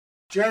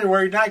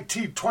January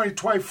 19th,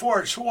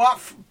 2024. It's what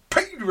from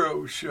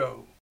Pedro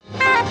Show.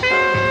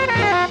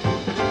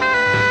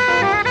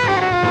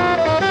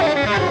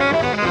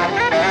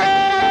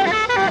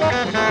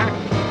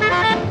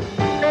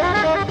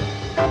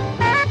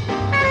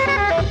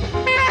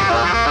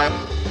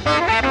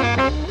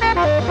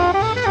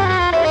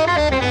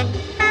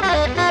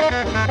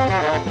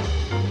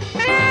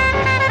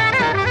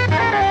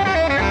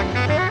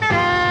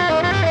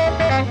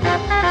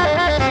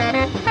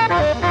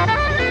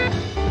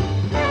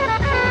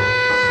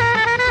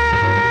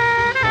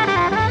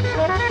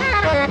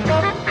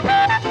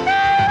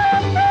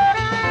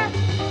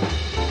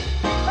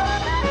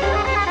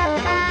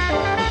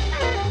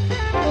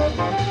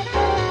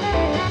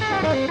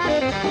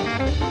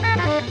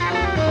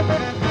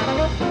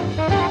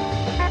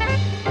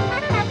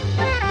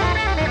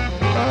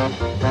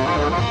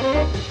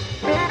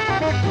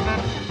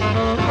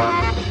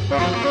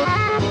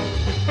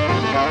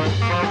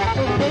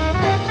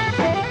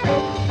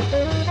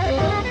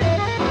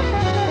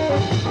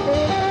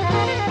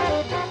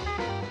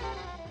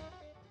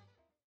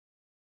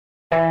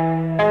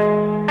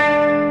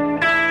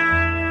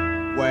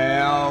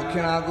 Well,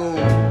 can I go?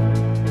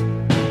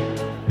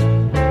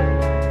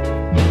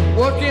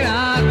 What can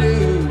I do?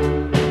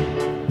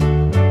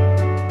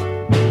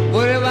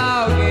 What if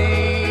I'll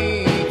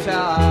gain,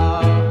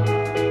 child?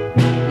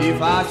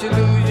 If I should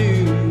lose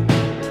you,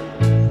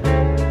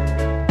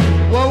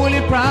 what will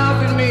it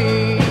profit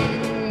me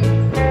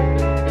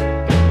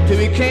to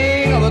be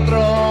king of a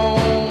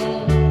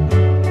throne,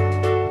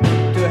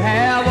 to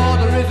have all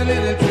the riches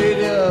and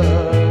treasure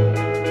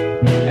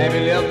and be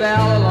left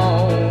all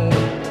alone?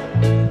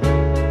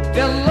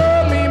 Just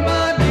love me,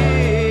 my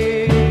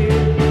dear,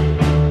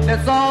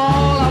 that's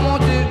all I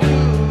want to do.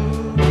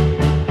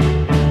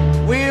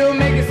 We'll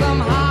make it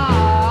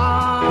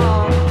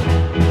somehow,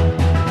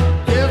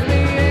 just me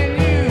and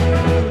you.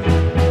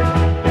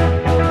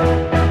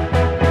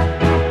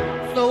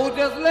 So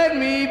just let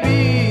me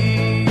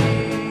be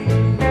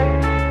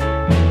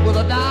with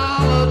 $1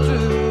 or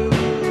two,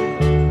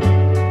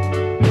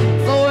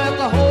 so that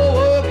the whole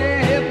world can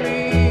help me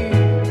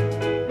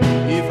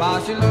if I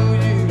should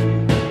lose you.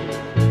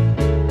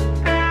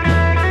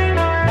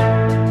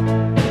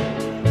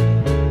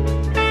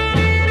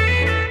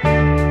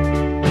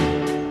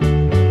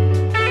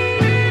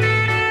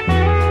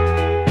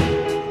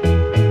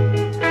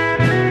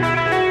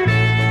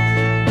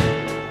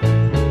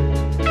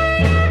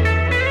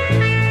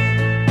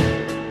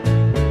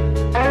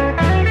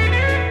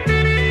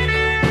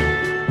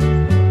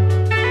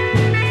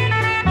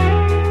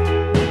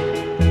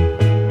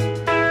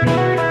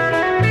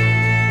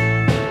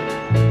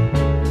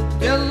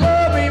 Just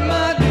love me,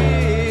 my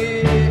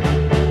dear,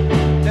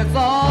 that's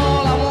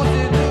all I want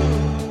to do.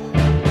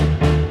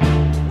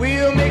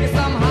 We'll make it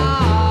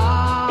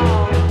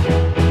somehow,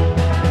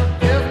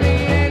 just me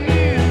and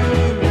you.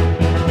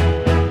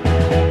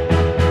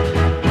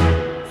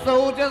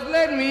 So just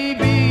let me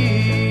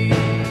be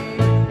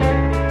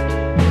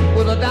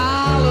with $1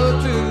 or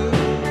two,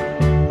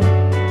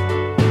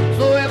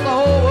 so that the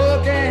whole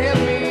world can help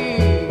me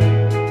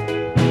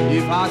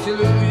if I should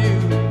lose you.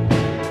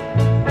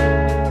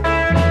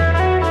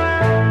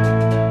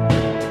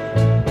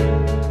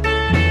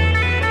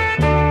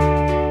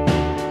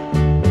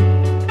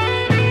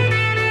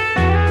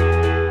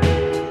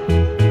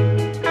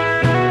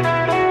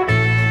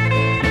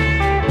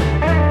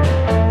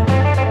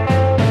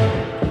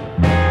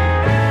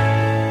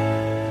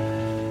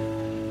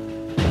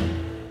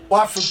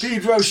 What from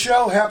Pedro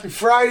Show. Happy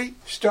Friday.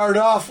 Start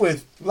off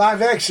with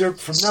live excerpt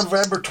from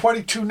November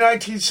 22,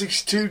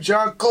 1962.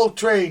 John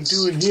Coltrane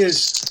doing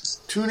his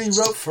tune he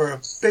wrote for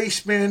a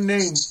bass man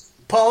named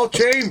Paul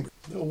Chambers.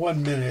 A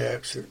 1 minute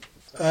excerpt.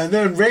 And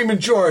then Raymond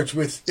George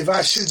with If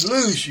I Should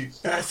Lose You.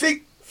 And I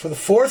think for the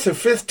 4th or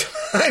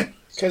 5th time,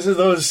 because of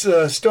those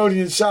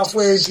Stony and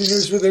software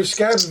engineers with their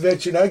Skype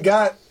invention, I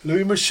got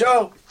Louis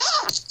Michaud.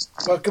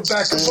 Welcome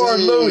back aboard,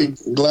 Louis.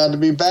 Glad to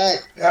be back.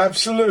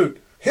 Absolute.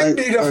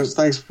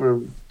 Thanks for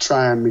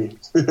trying me.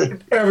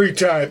 Every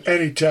time,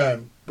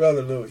 anytime,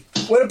 Brother Louis.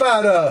 What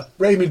about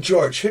Raymond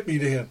George? Hit me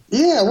to him.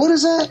 Yeah, what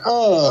is that?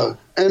 What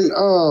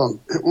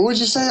would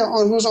you say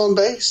on who's on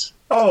bass?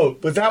 Oh,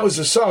 but that was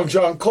a song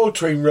John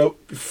Coltrane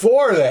wrote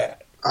before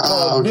that.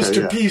 Called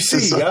Mr.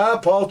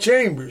 PC, Paul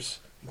Chambers.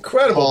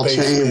 Incredible Paul bass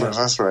Chambers, man.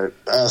 that's right.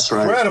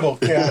 Incredible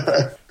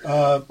cat.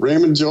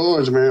 Raymond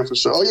George, man, for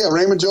sure. Oh yeah,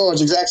 Raymond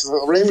George, exactly.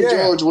 Raymond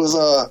George was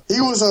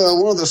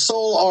one of the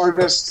sole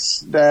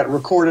artists that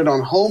recorded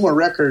on Homer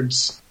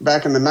Records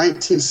back in the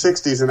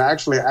 1960s. And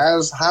actually,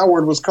 as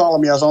Howard was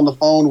calling me, I was on the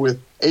phone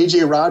with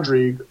A.J.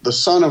 Rodrigue, the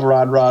son of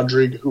Rod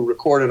Rodrigue, who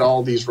recorded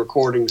all these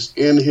recordings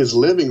in his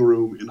living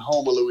room in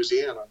Homer,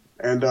 Louisiana.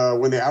 And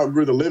when they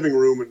outgrew the living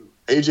room, and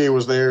AJ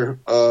was there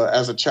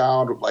as a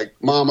child, like,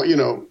 Mom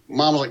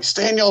was like,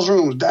 stay in y'all's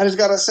rooms, Daddy's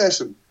got a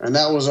session. And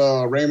that was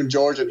Raymond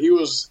George, and he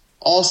was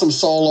awesome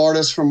soul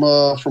artist from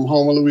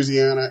Homer,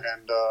 Louisiana,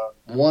 and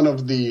one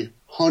of the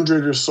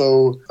 100 or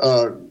so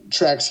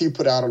tracks he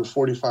put out on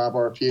 45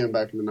 RPM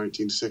back in the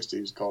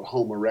 1960s called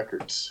Homer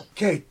Records.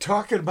 Okay,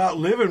 talking about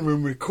living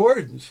room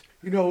recordings,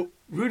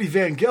 Rudy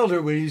Van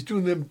Gelder, when he's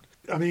doing them,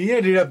 he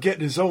ended up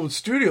getting his own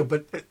studio,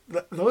 but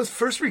those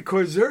first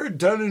recordings, they were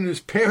done in his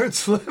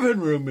parents' living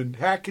room in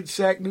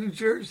Hackensack, New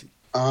Jersey.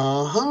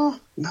 Uh-huh.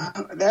 No,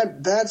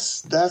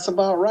 that's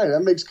about right.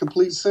 That makes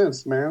complete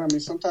sense, man.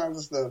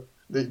 Sometimes it's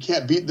you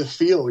can't beat the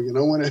feel, when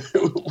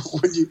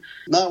you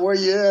not where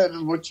you at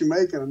is what you're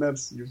making, and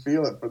you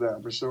feel it for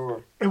that for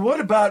sure. And what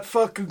about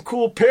fucking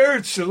cool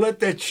parents to let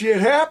that shit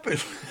happen?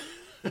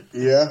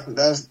 Yeah,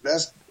 that's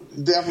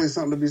definitely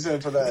something to be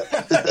said for that.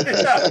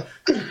 Yeah,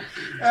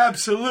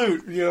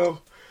 absolute.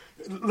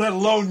 Let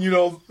alone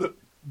the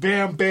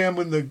bam bam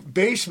in the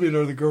basement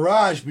or the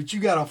garage, but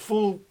you got a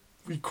full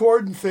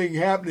recording thing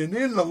happening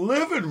in the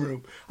living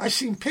room. I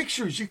seen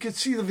pictures. You could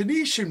see the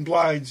Venetian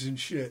blinds and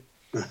shit.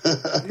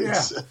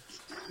 Yeah.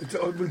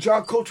 When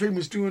John Coltrane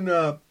was doing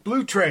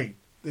Blue Train,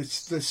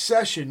 it's the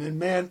session, and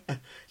man,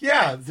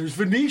 yeah, there's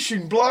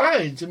Venetian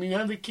blinds. How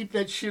do they keep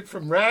that shit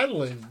from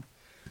rattling?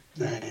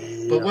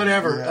 But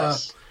whatever.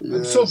 Yes.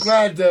 I'm so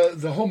glad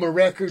the Homer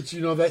Records,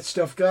 that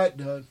stuff got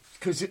done.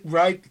 Because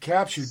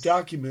captured,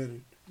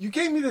 documented. You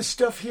gave me this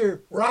stuff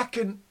here,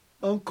 Rockin'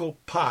 Uncle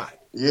Pott.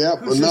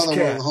 Yep, another one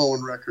of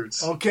Homer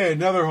Records. Okay,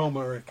 another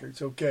Homer Records.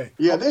 Okay.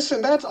 Yeah, this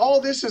is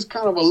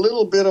kind of a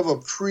little bit of a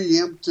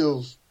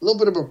preemptive.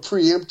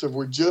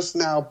 We're just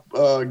now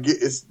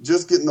it's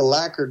just getting the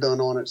lacquer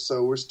done on it,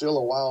 so we're still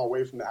a while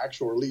away from the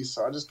actual release.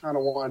 So I just kind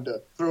of wanted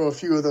to throw a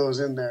few of those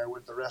in there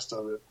with the rest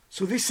of it.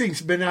 So these things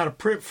have been out of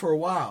print for a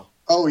while.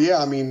 Oh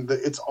yeah,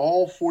 it's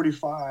all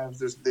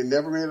 45s. They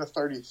never made a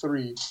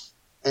 33.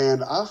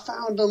 And I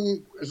found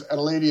them at a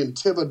lady in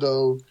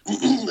Thibodeau,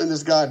 and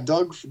this guy,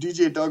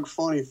 DJ Doug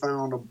Funny,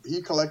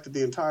 he collected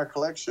the entire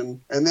collection.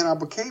 And then I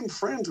became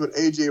friends with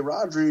AJ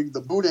Rodriguez,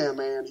 the Boudin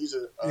man. He's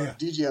a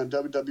DJ on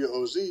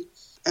WWOZ.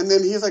 And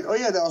then he's like, oh,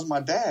 yeah, that was my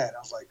dad. I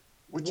was like,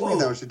 what do you mean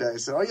that was your dad? He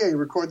said, oh, yeah, you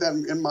record that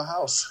in my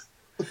house.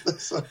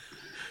 So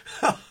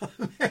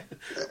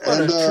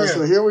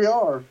here we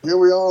are.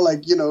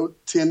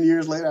 10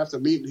 years later after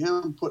meeting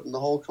him, putting the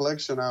whole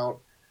collection out.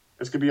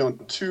 It's going to be on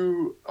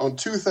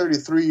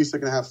 233, so they're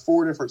going to have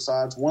 4 different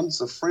sides.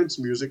 One's a French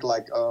music,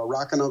 like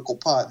Rockin' Uncle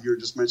Pott, you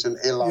just mentioned,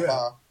 Et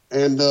là-bas.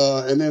 And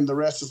then the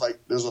rest is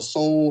there's a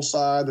soul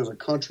side, there's a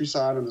country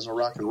side, and there's a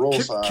rock and roll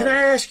side. Can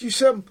I ask you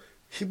something?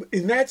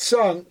 In that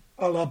song,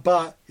 Et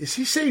là-bas, is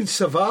he saying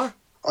ça va?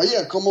 Oh,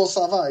 yeah, comment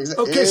ça va?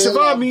 Okay, ça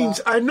va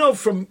means, I know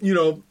from, a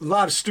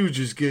lot of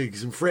Stooges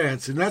gigs in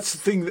France, and that's the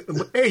thing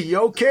hey, you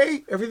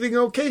okay? Everything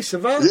okay? Ça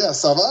va? Yeah,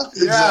 ça va?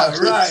 Yeah,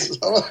 exactly.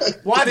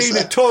 right. Watt ain't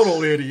a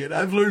total idiot.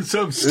 I've learned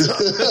some stuff.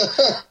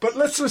 But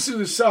let's listen to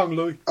the song,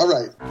 Louis. All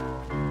right.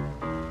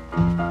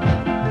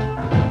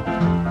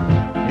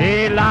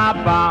 Et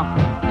là-bas,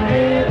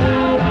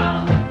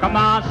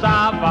 comment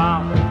ça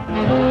va?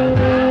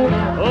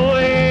 Oh,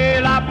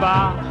 et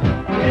là-bas,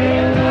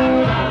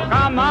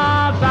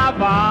 comment ça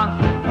va?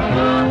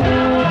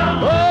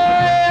 Oh,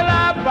 et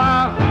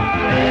là-bas,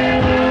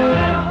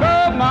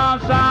 comment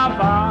ça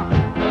va?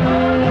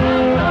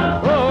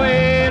 Oh,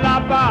 et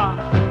là-bas,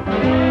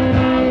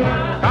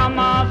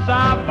 comment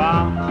ça va?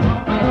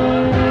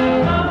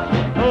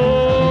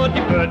 Oh,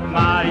 tu peux te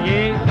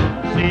marier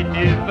si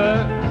tu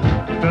veux.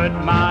 Tu peux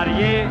te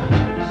marier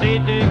si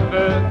tu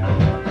veux.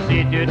 Si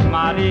tu te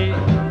maries,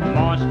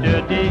 moi je te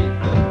dis,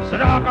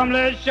 sera comme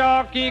le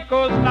chat qui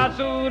cause la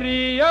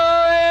souris. Oh,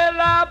 et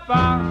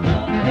là-bas,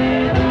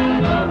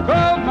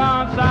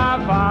 comment ça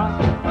va?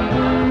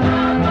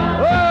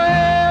 Oh,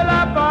 et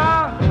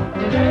là-bas,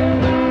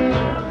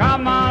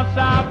 comment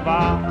ça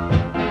va?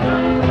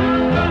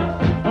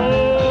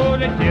 Oh,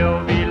 j'étais au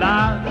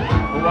village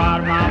pour voir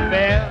ma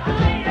belle.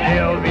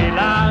 J'étais au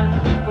village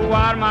pour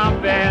voir ma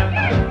belle.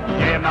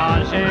 J'ai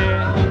mangé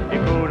des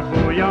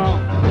courbouillons.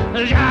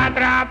 J'ai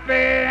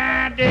attrapé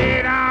un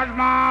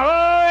dérangement.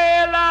 Oh,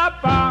 et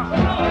là-bas,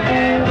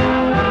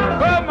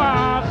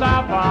 comment ça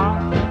va?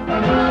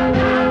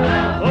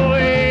 Oh,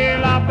 et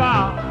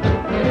là-bas,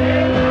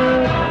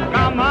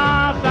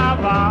 comment ça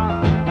va?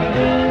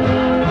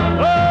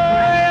 Oh,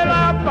 et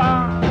là-bas,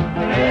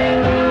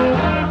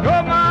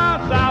 comment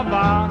ça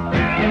va?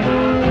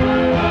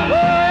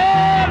 Oh,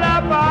 et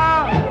là-bas,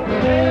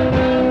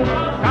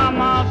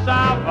 comment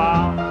ça va?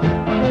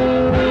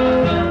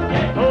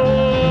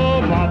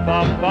 Oh, mon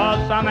papa,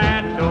 ça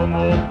m'est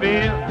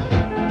automobile.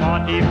 Mon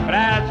petit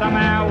frère, ça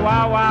m'est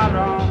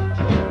wawaron.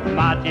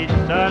 Ma petite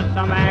sœur,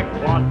 ça m'est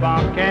grande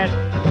banquette.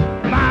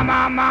 Ma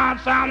maman,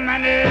 ça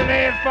m'est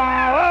éléphant.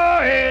 Oh,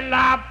 et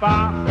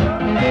là-bas,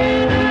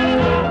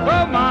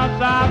 comment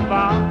ça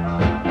va?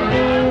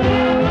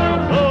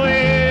 Oh,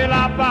 et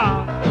là-bas,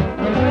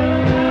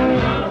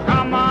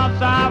 comment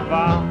ça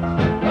va?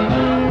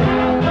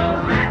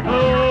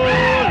 Oh,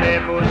 les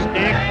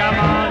moustiques,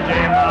 comment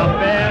j'ai ma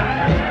belle.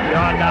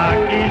 Y'en a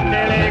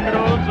quitté les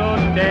gros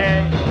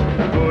hôtels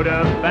pour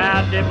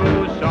faire des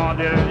bouchons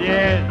de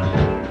liège,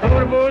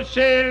 pour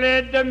boucher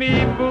les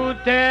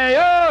demi-bouteilles.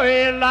 Oh,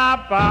 et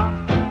là-bas,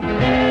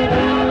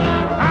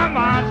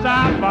 comment ça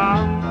va?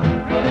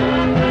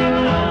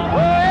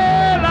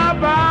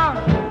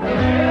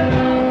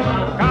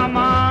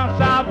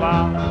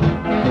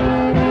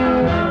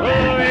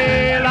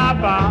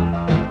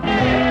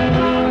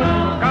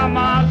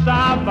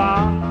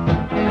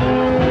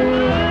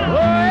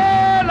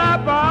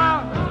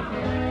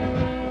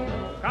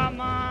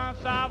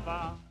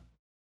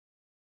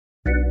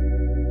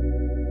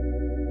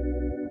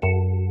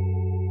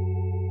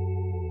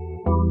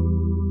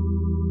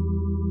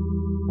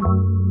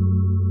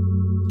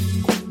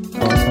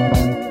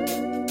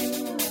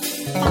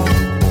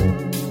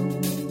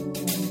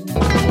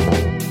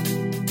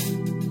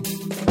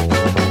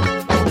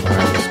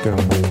 go.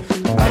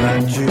 I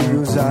like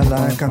Jews, I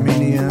like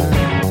Armenians,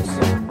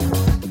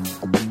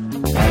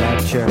 I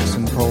like Czechs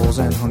and Poles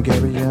and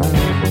Hungarians.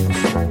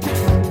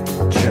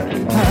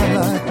 I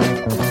like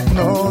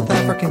North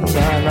Africans,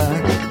 I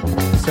like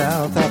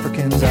South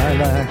Africans, I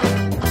like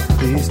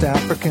East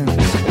Africans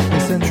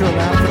and Central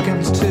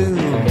Africans too.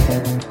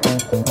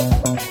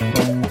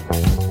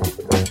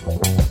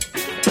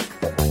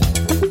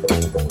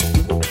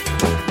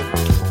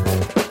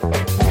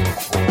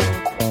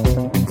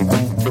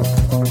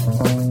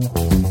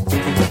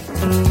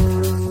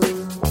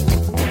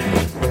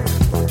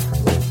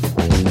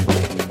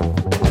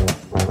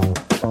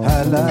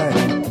 I like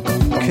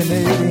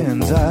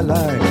Canadians, I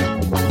like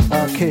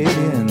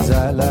Arcadians,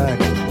 I like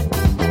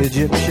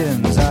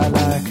Egyptians, I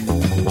like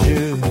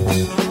Jews,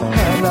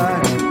 I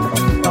like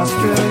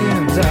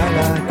Australians, I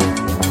like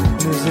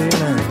New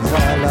Zealanders,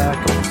 I like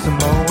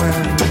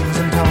Samoans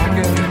and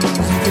Tongans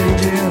and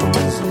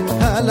Fijians,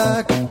 I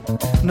like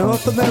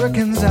North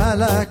Americans, I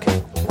like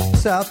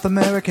South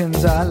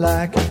Americans, I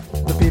like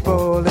the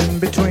people in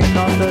between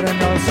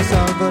hondureños y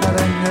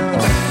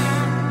salvadoreños.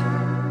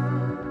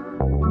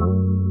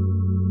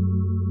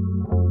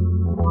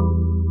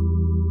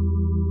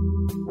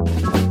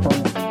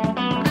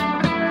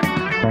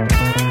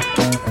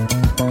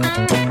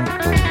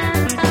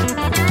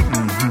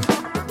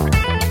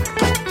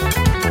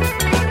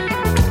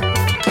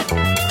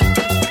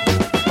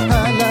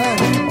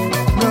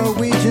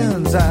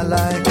 I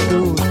like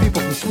those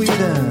people from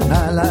Sweden.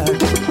 I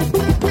like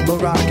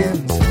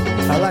Moroccans.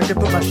 I like to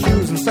put my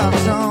shoes and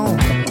socks on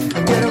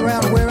and get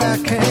around where I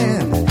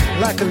can.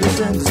 Like to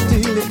listen to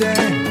Steely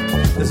Dan.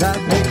 Does that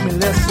make me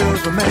less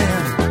of a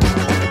man?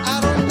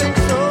 I don't think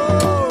so.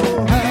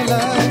 I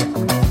like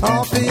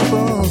all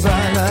peoples. I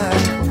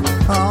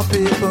like all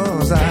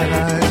peoples. I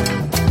like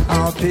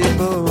all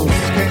peoples.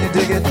 Can you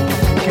dig it?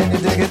 Can you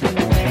dig it?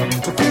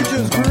 The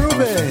future's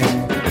groovy.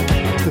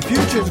 The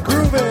future's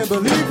groovy,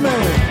 believe me.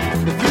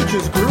 The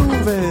future's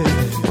groovy.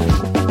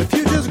 The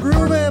future's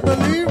groovy,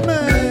 believe me.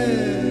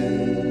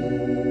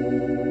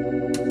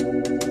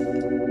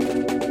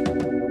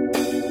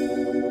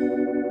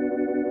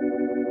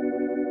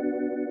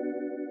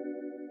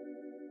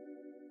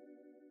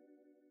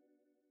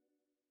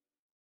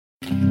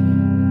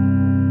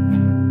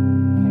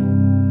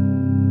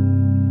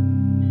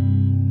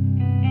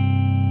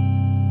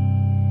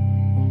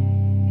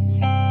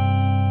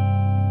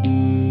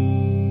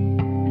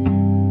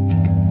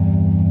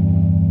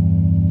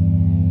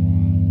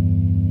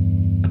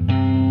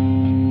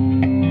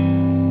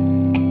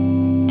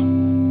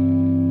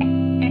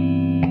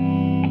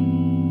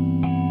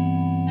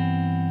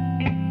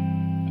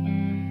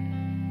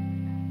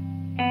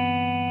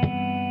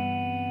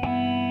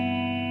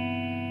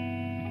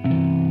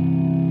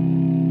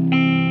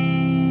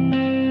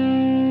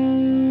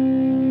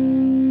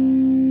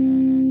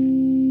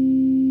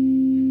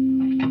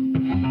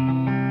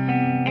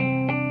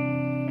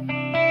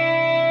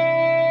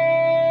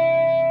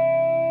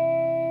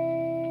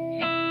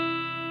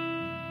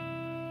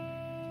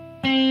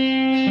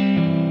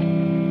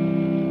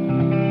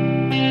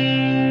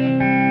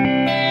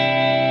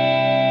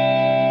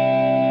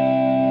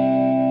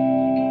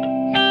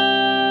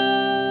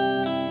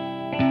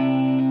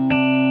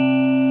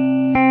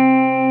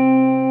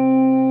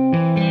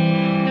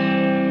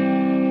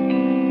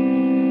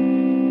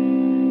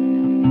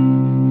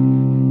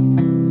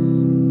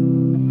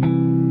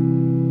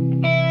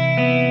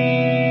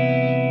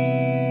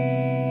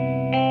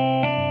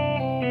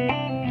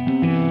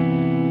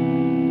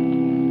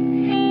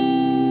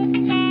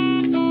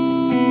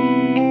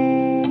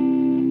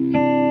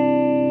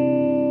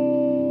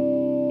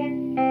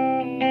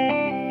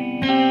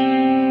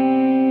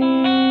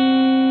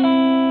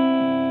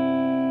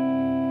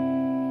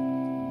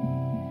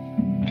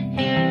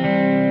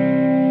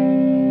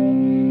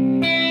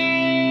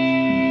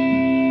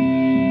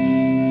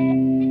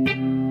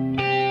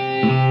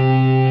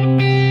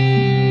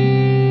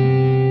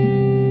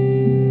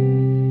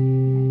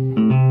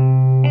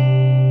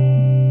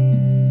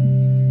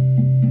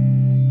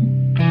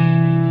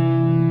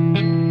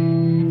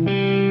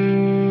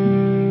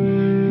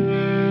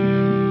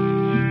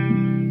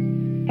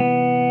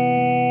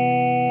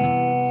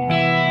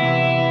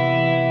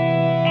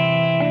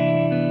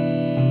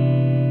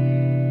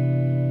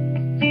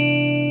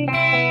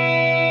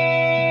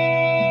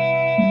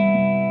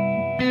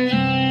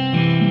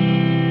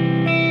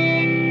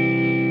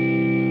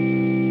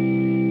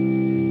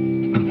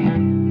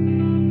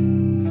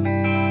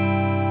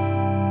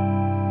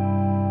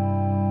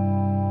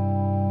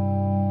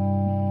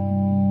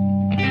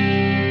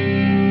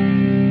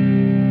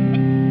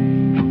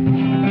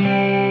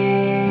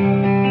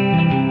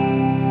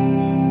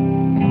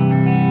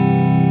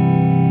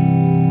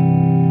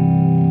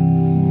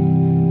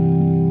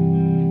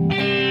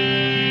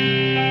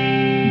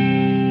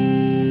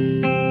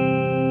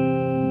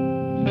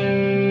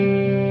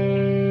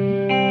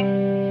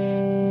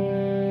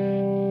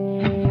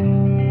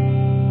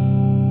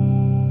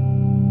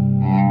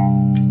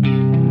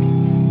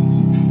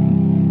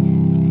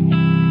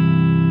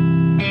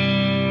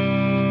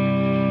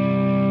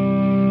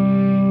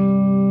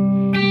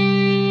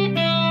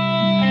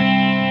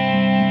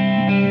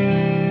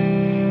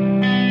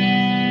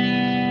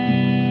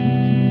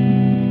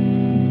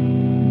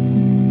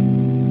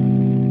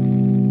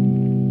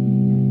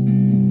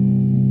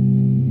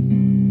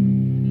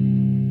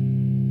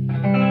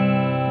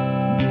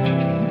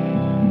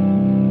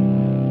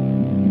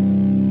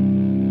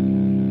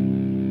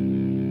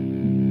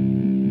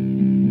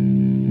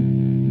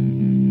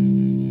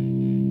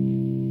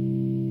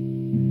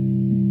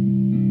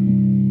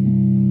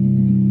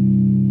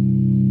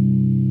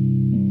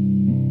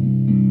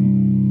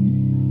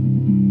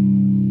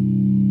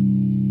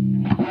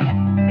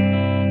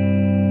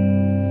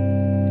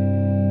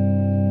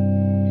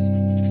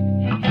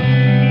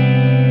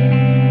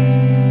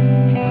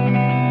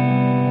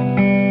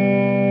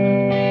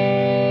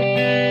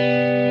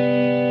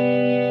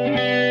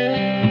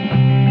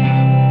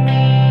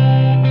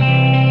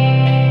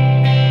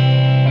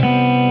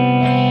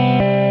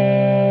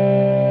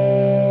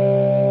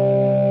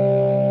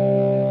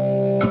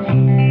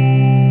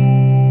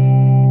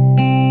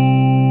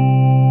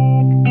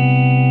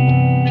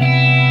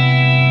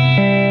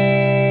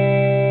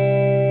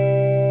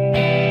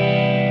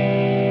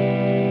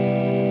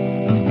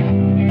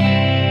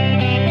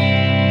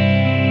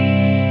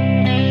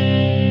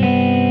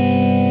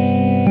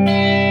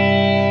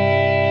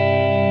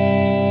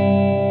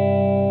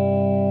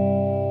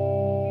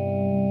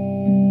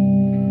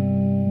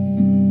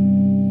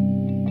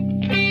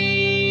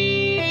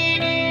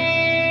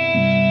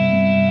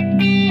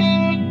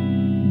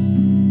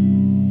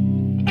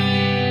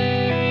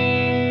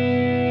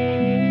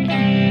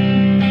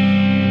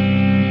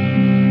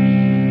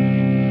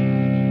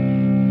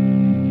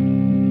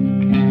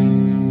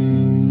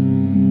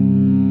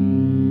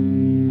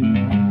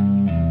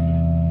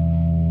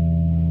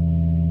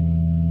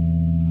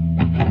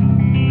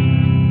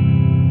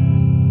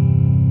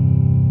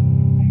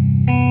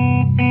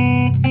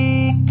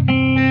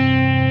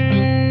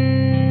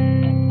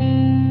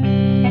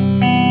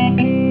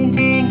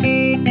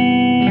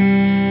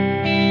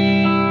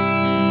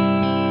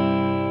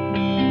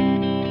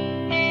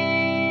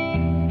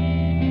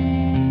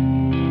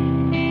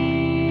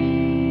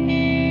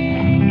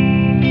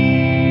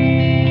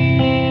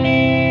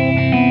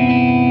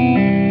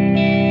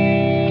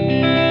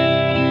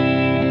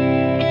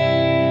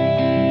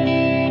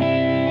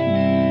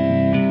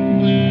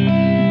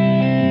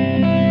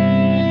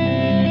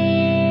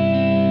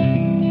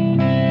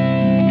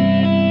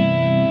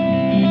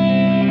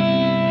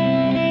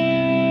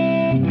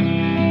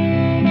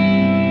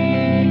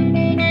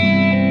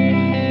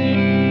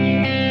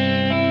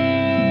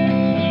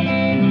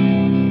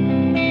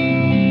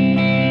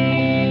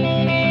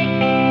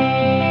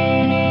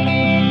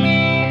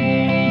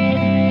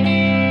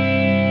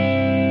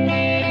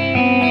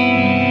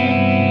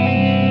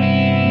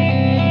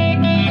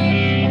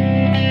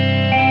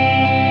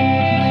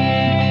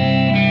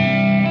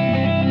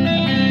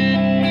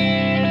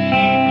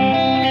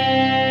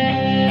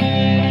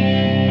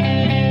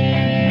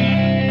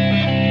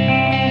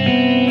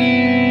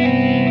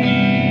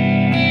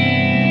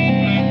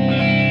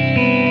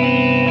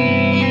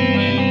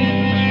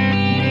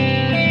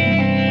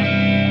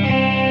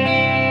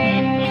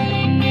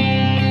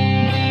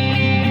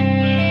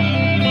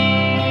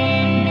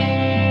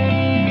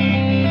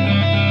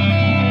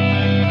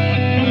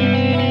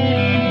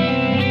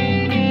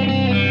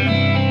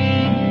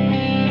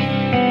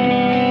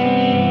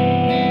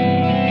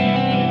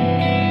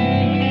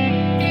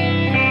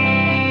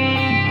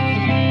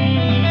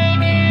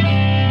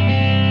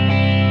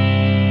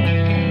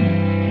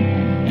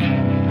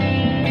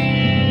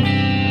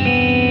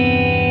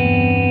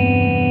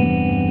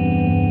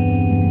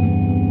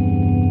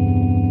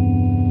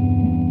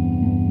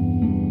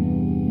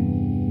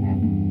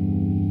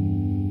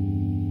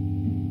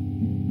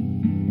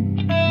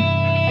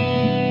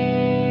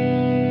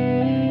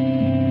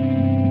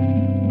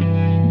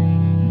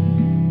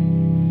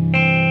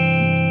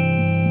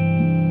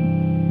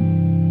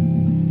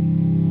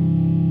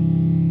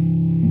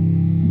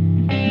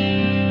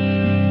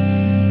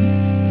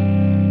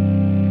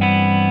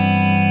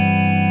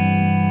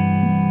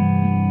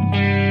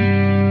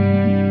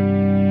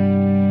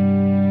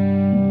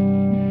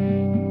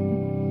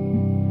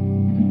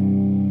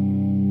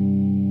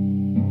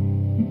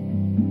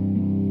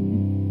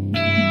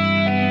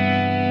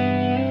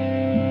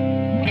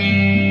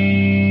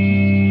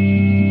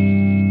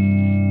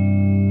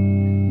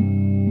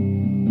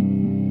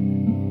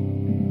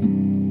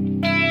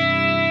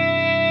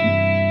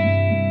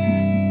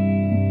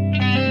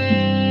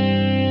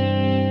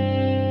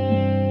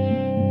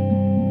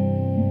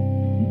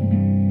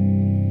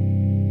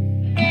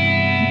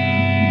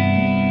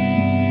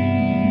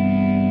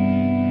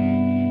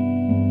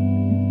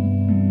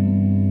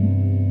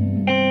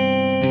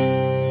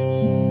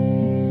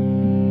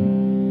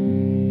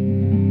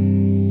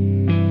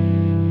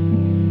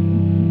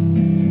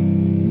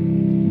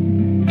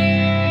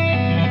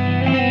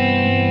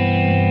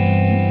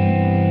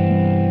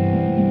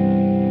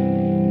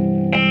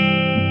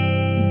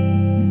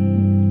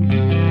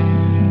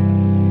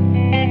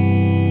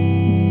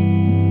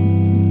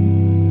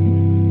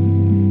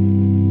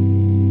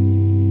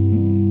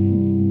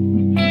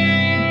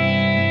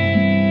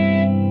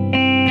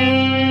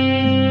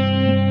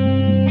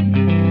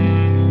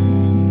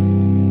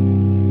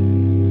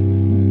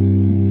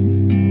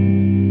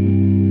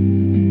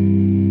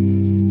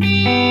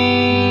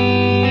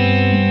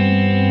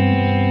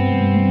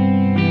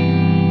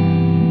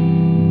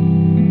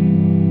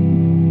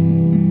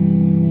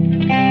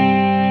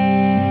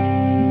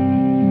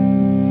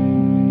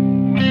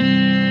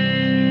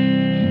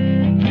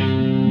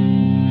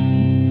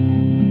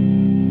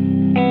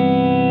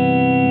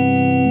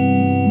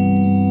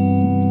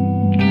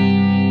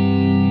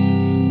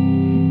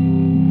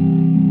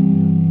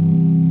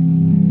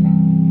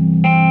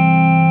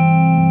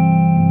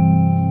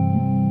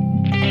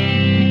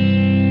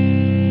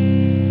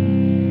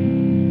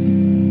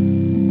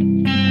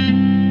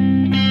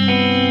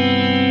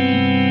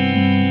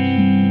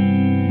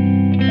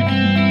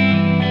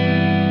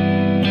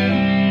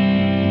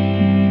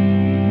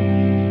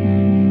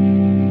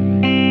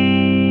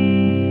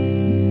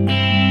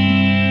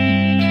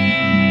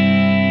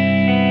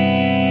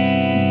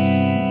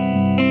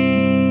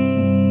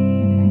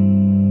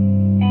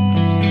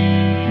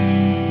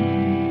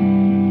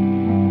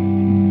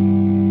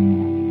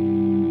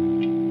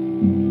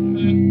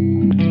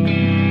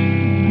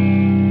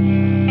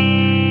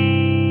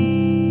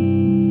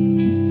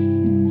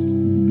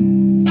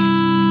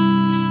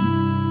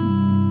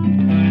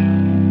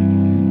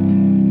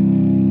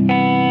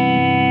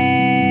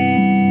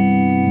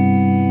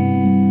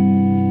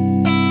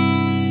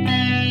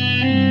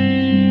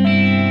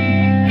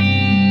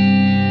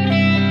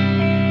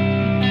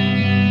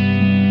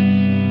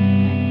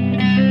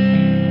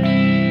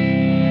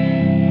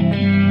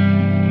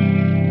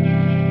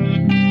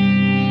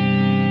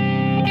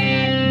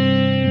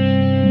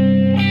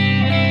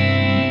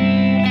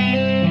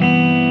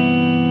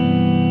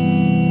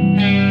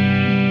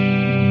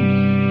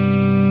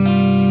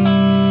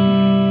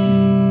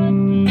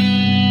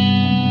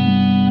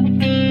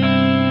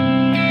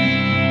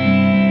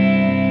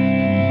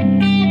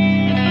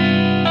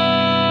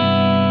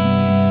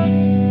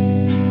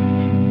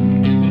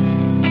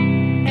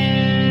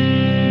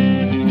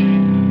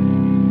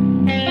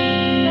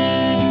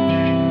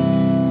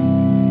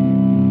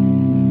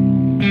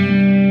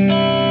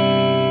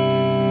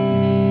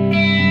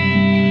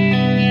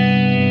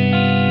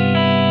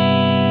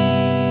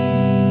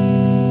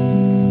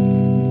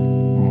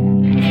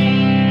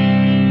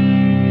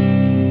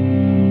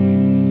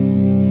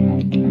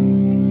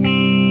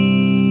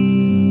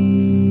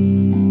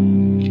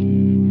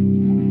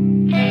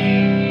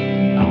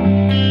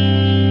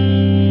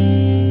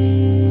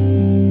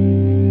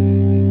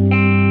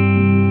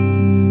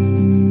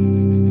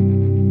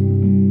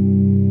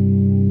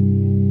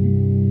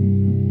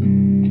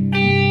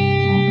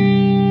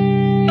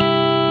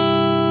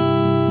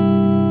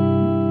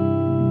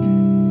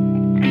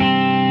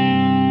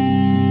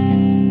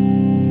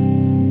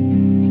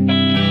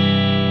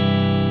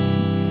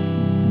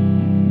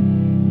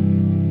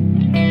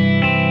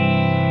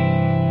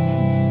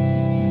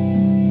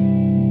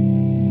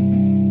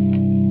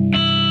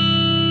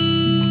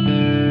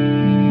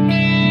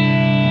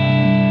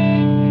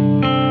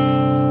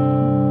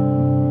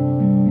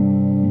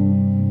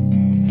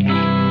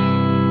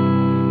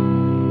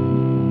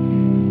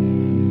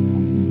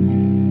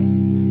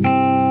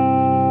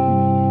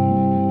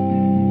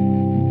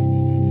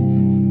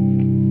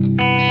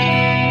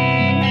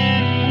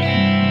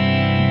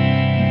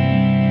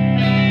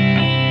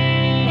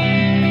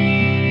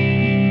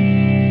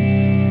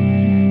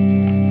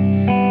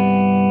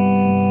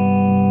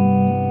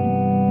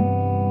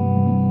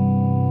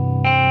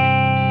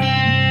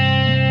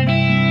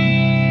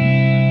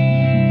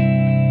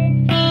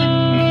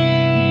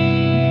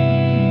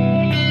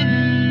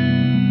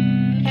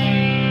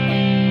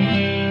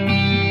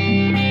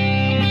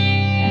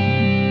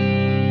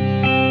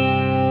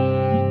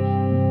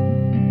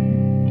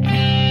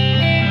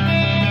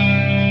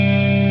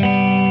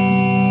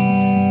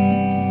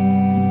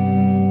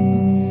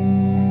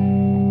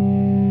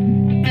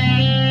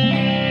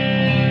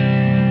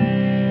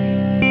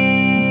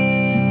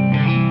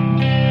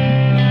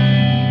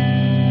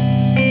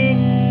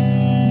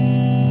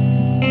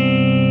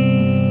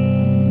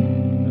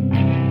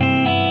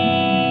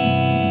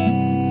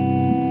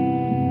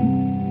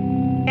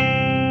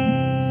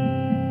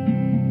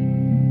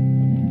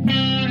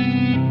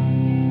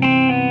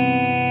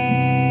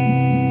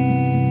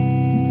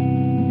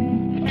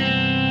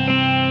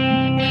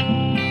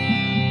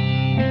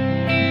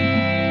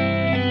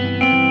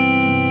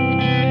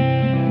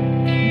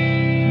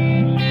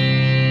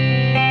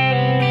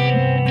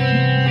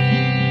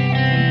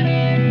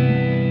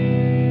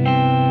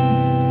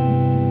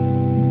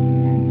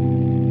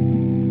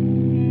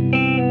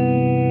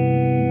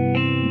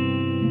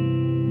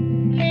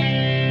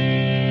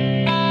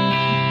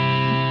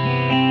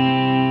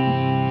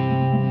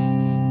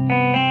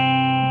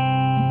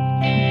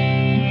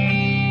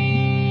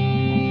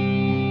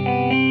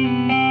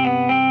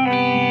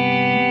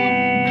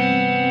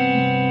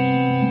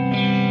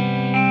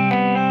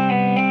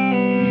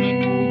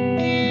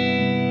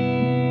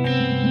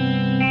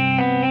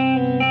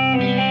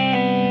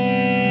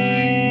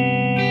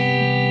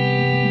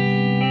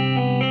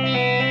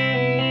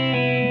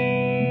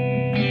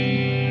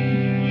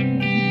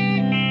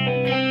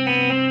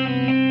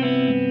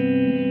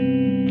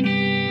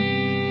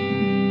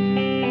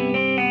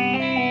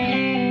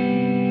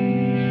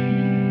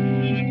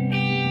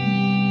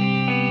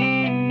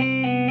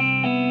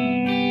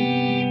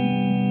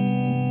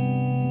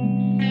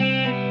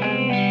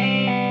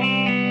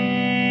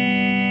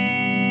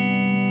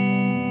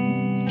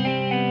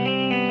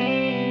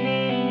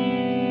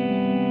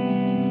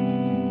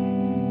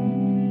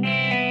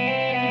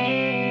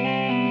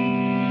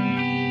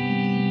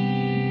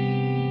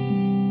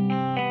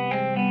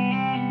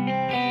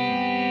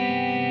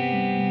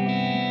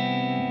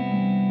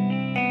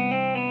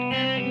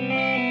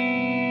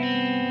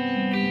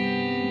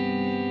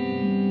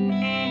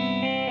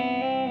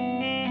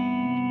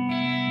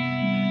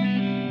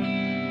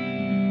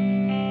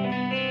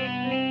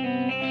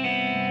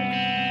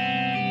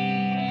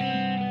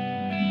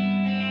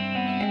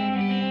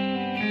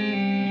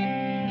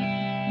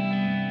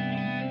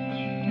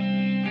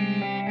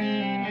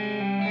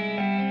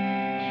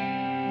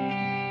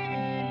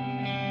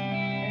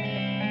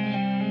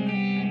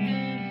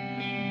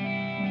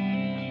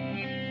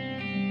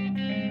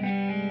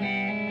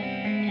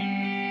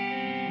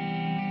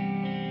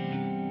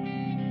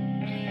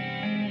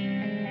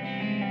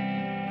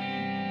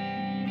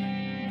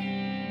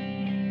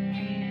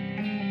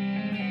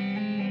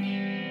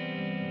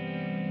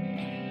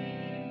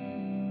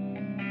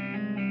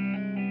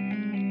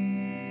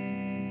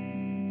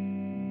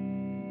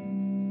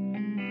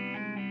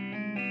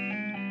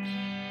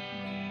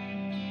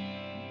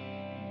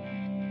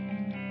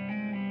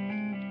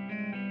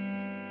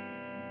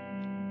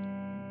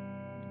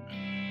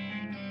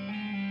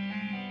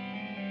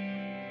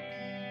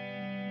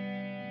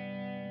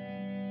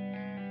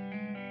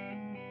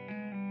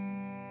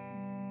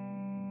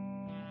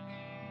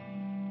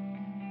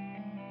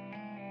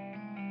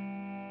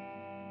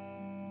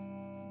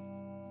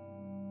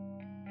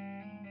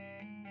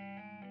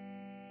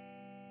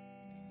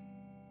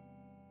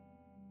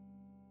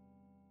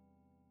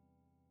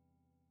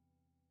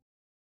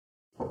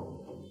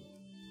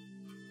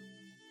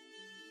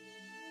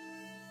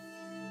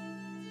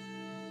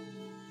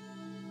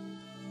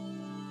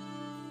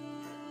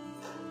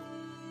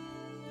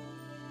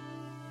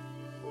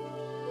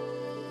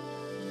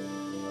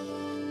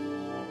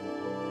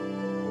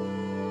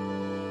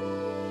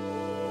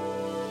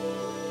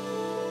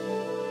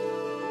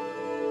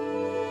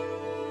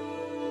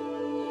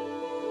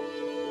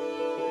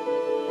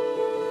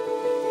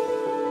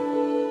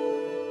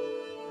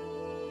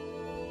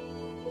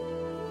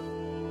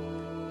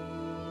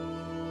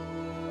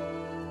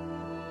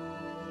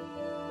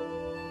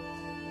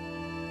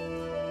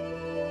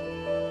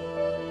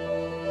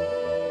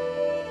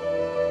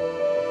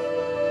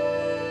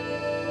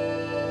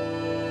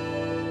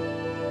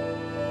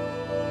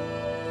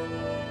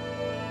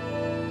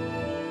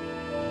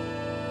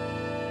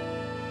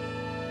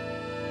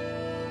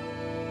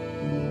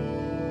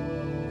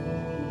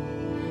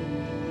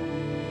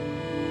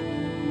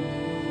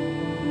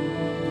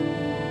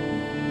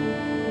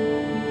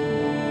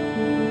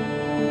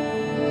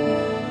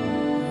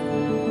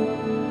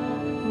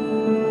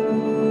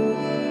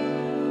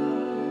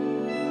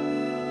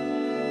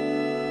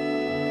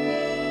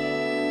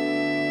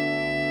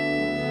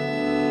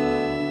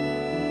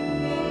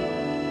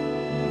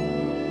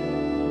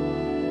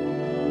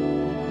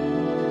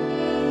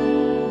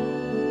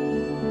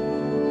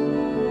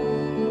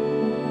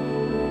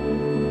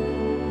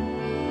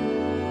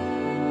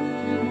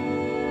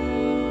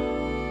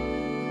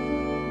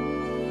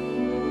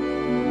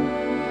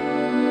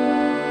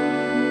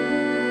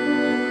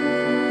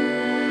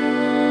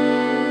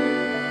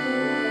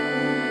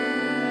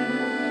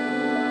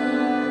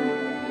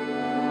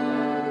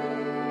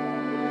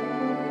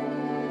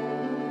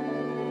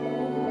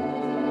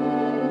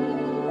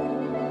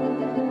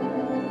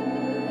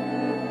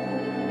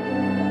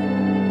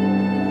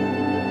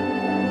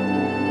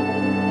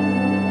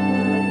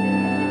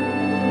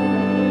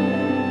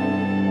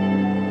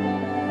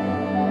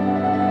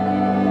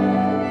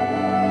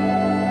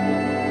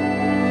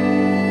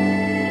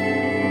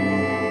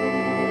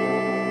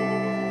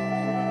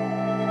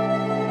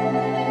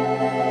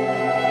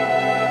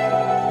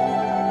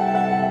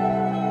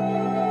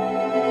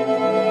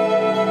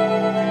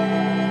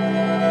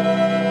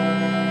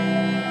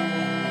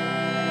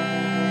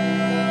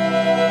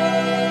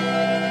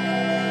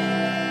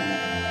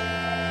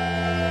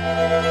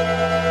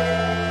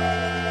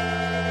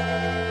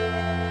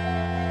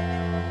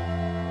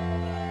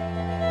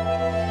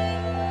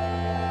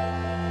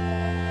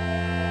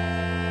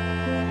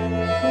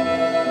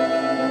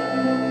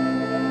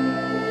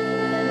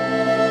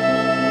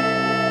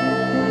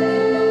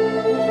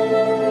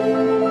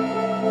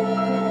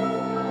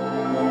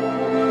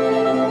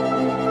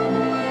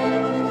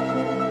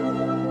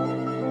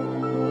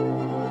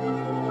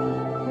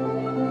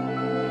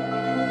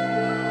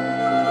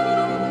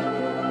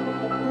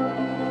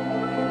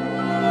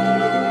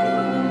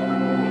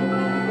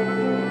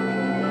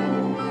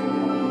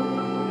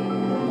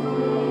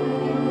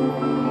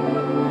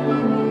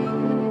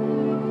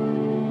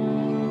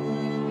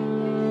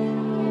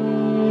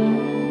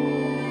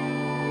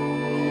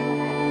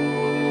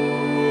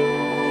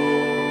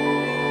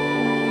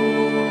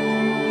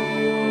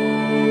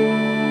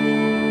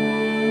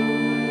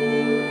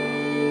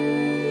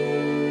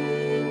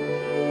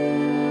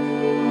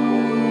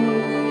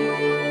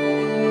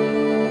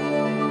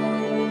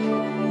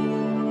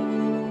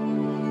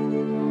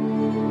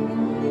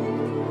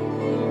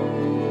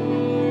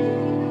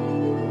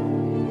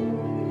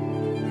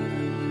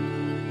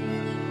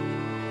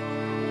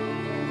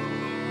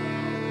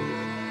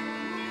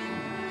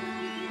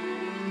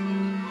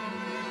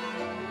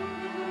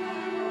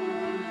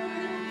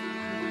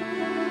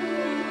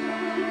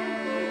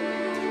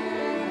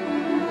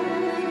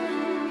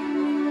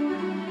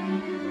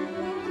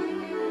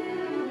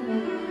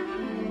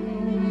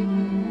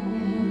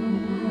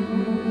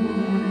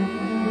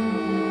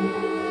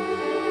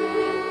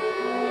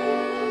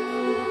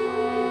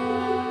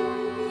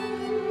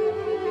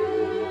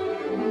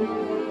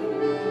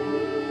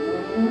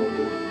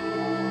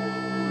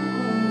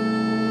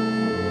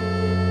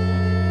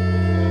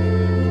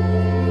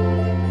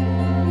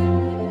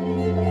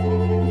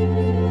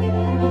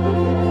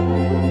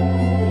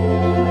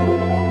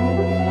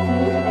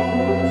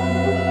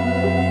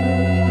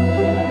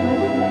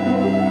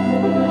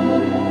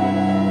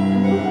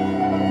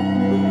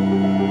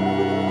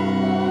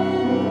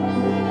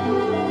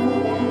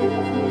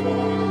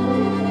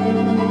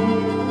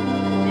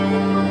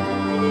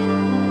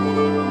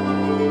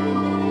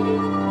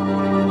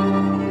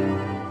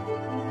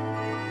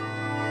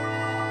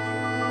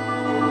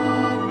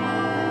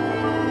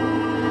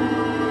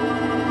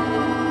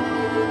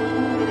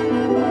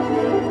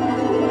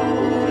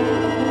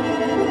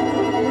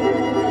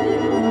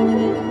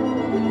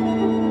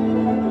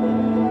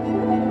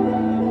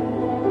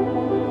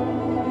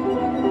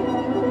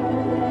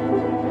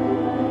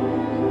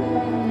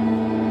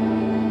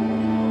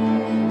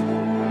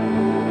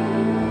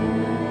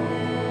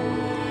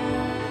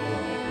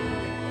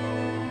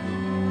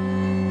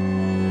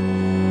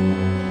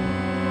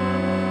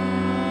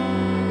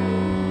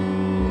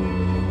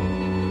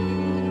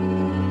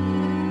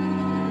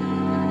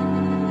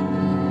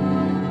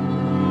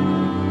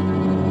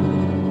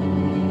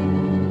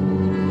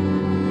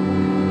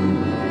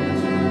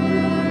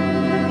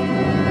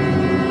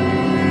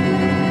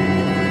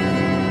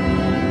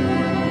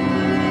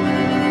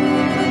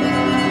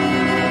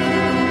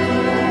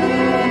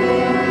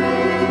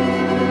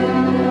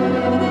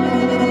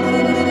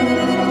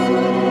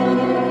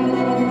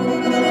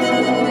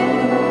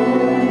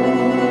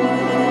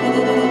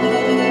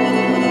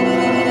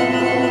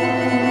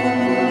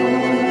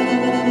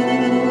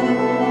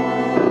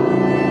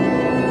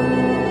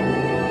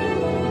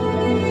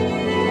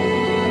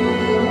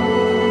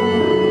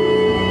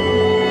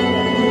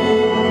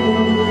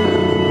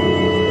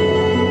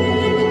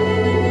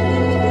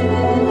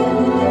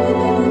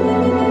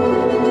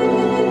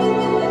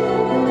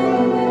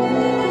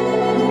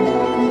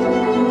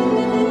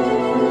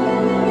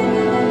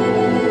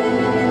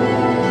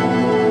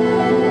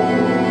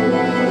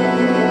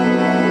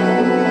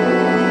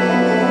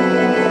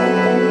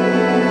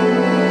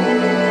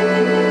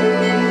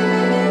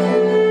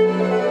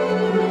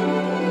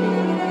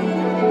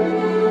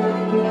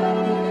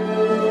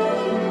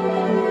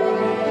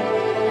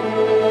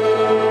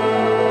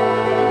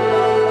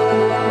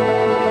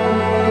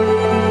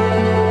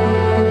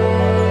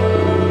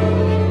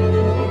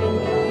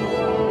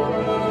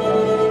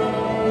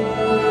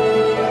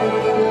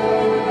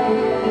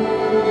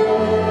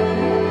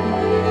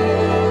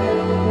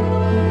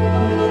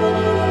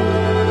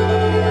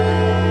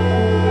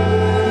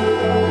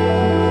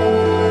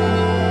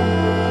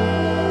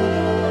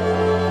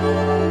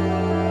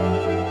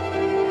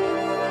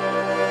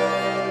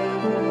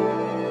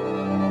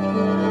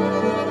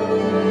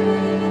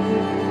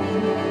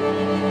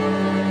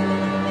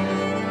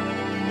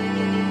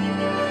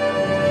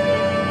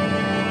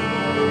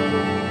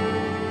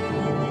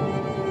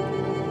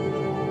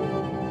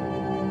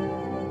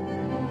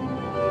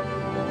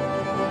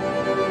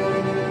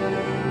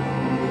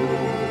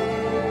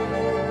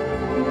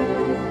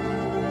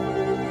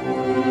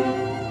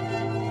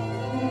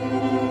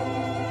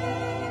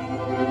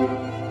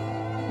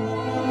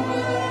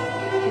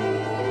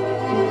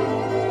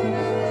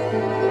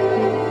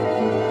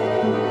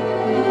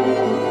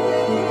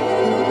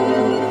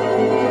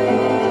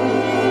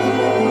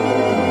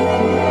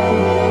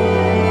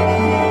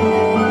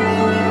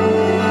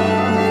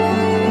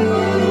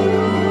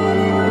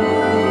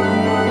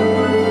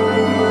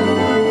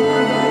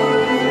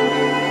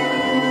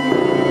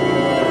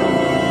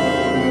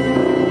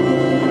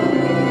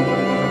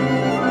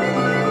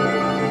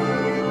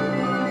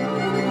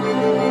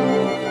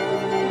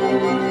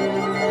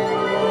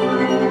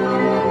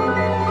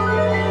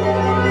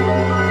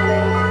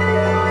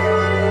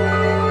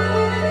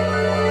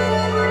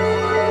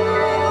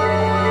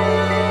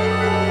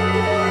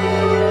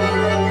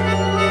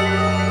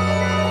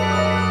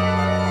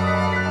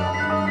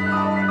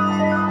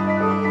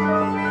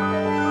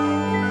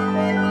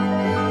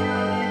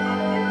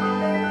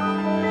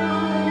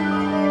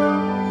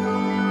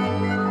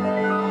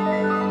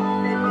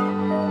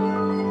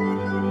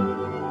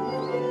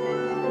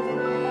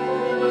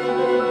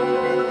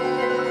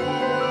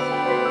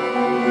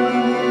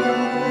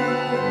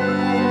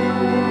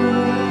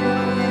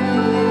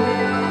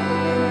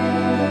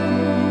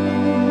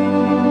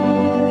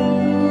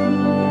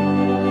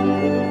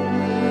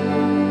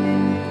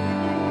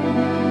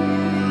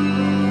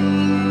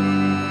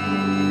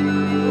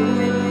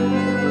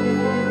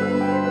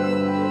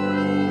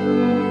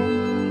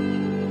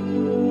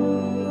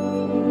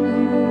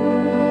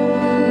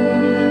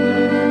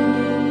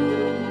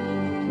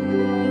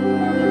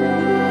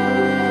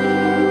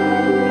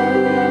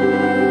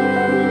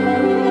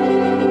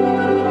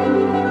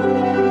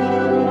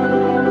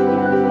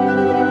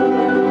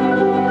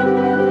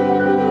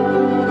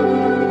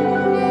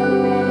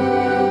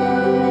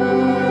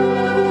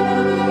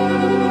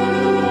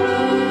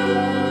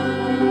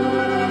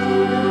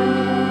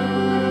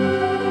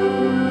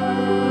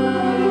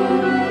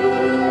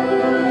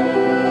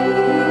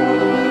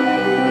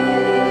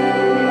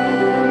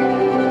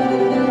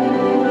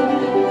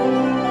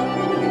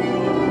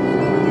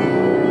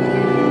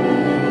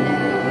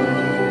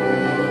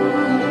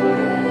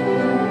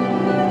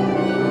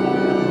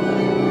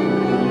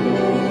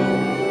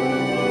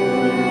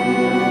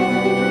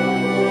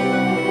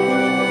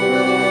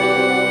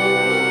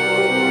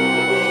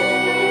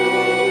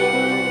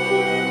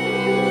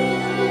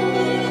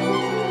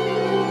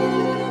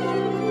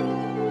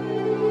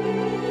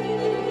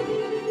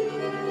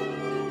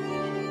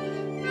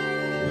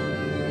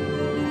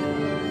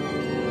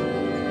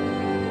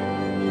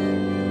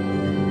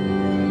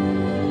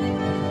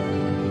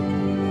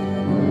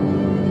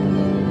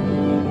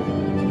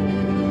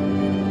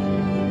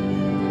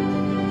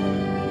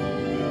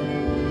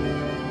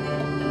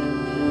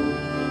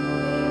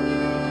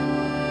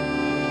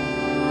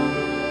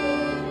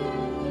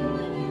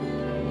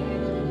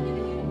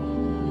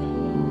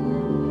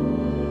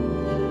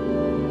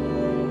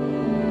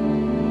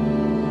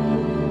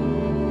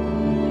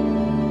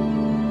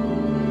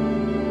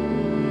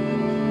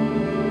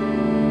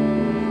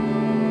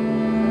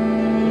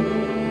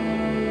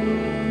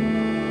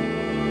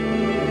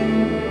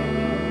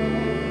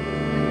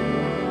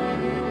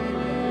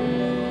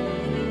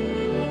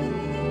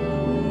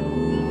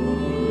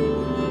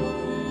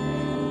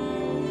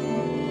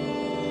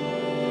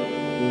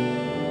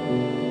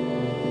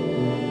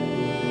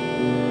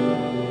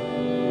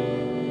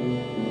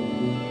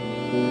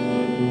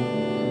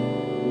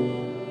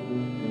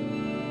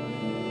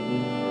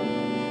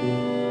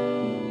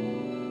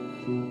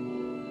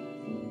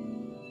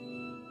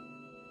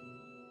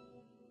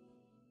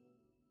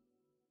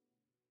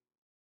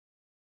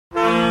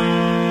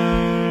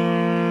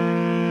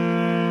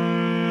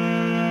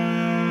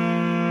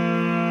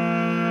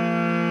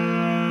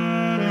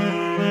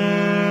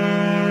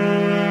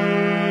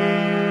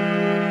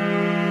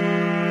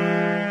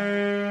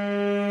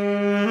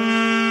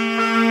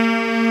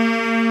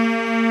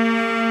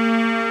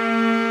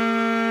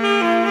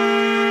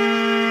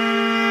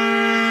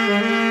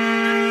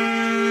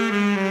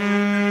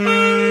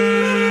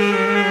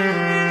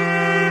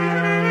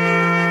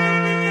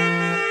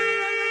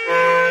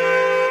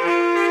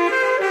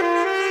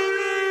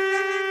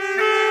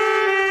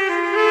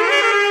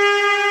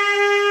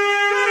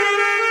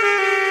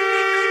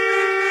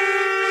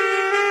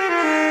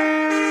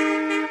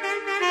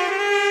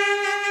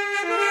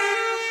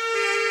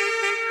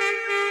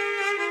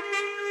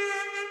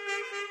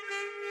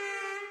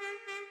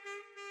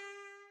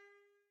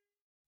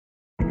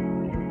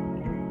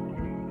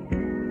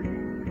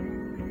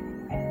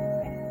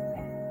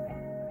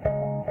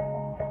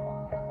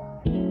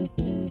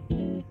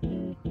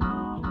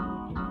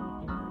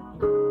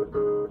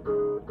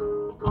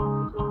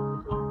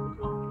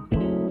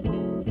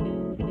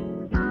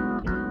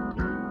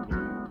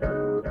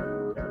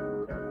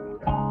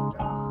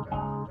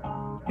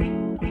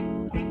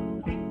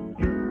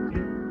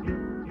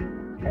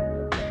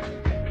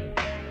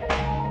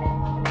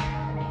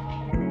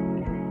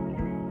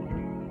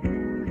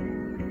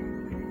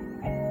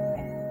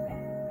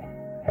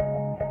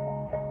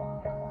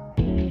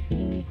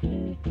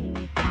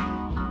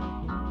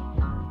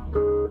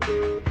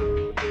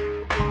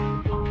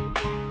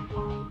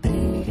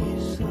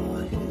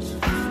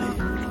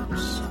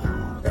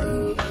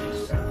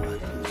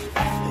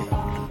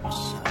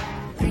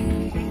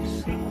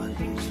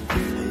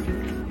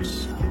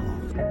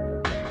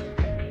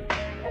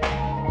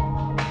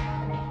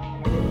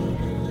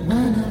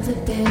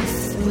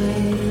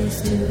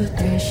 to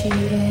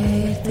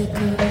appreciate the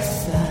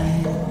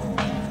coastline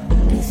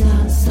is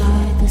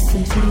outside the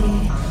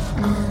city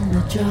on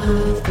the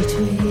drive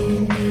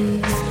between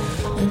Nice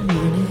and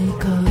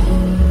Monaco.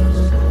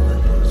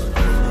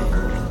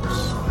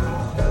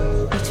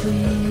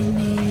 Between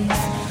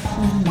Nice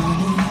and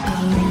Monaco.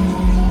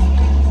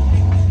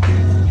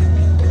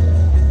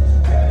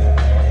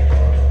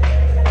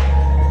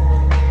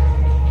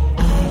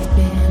 I've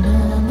been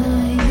on a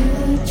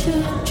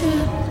YouTube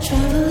trip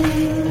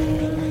traveling.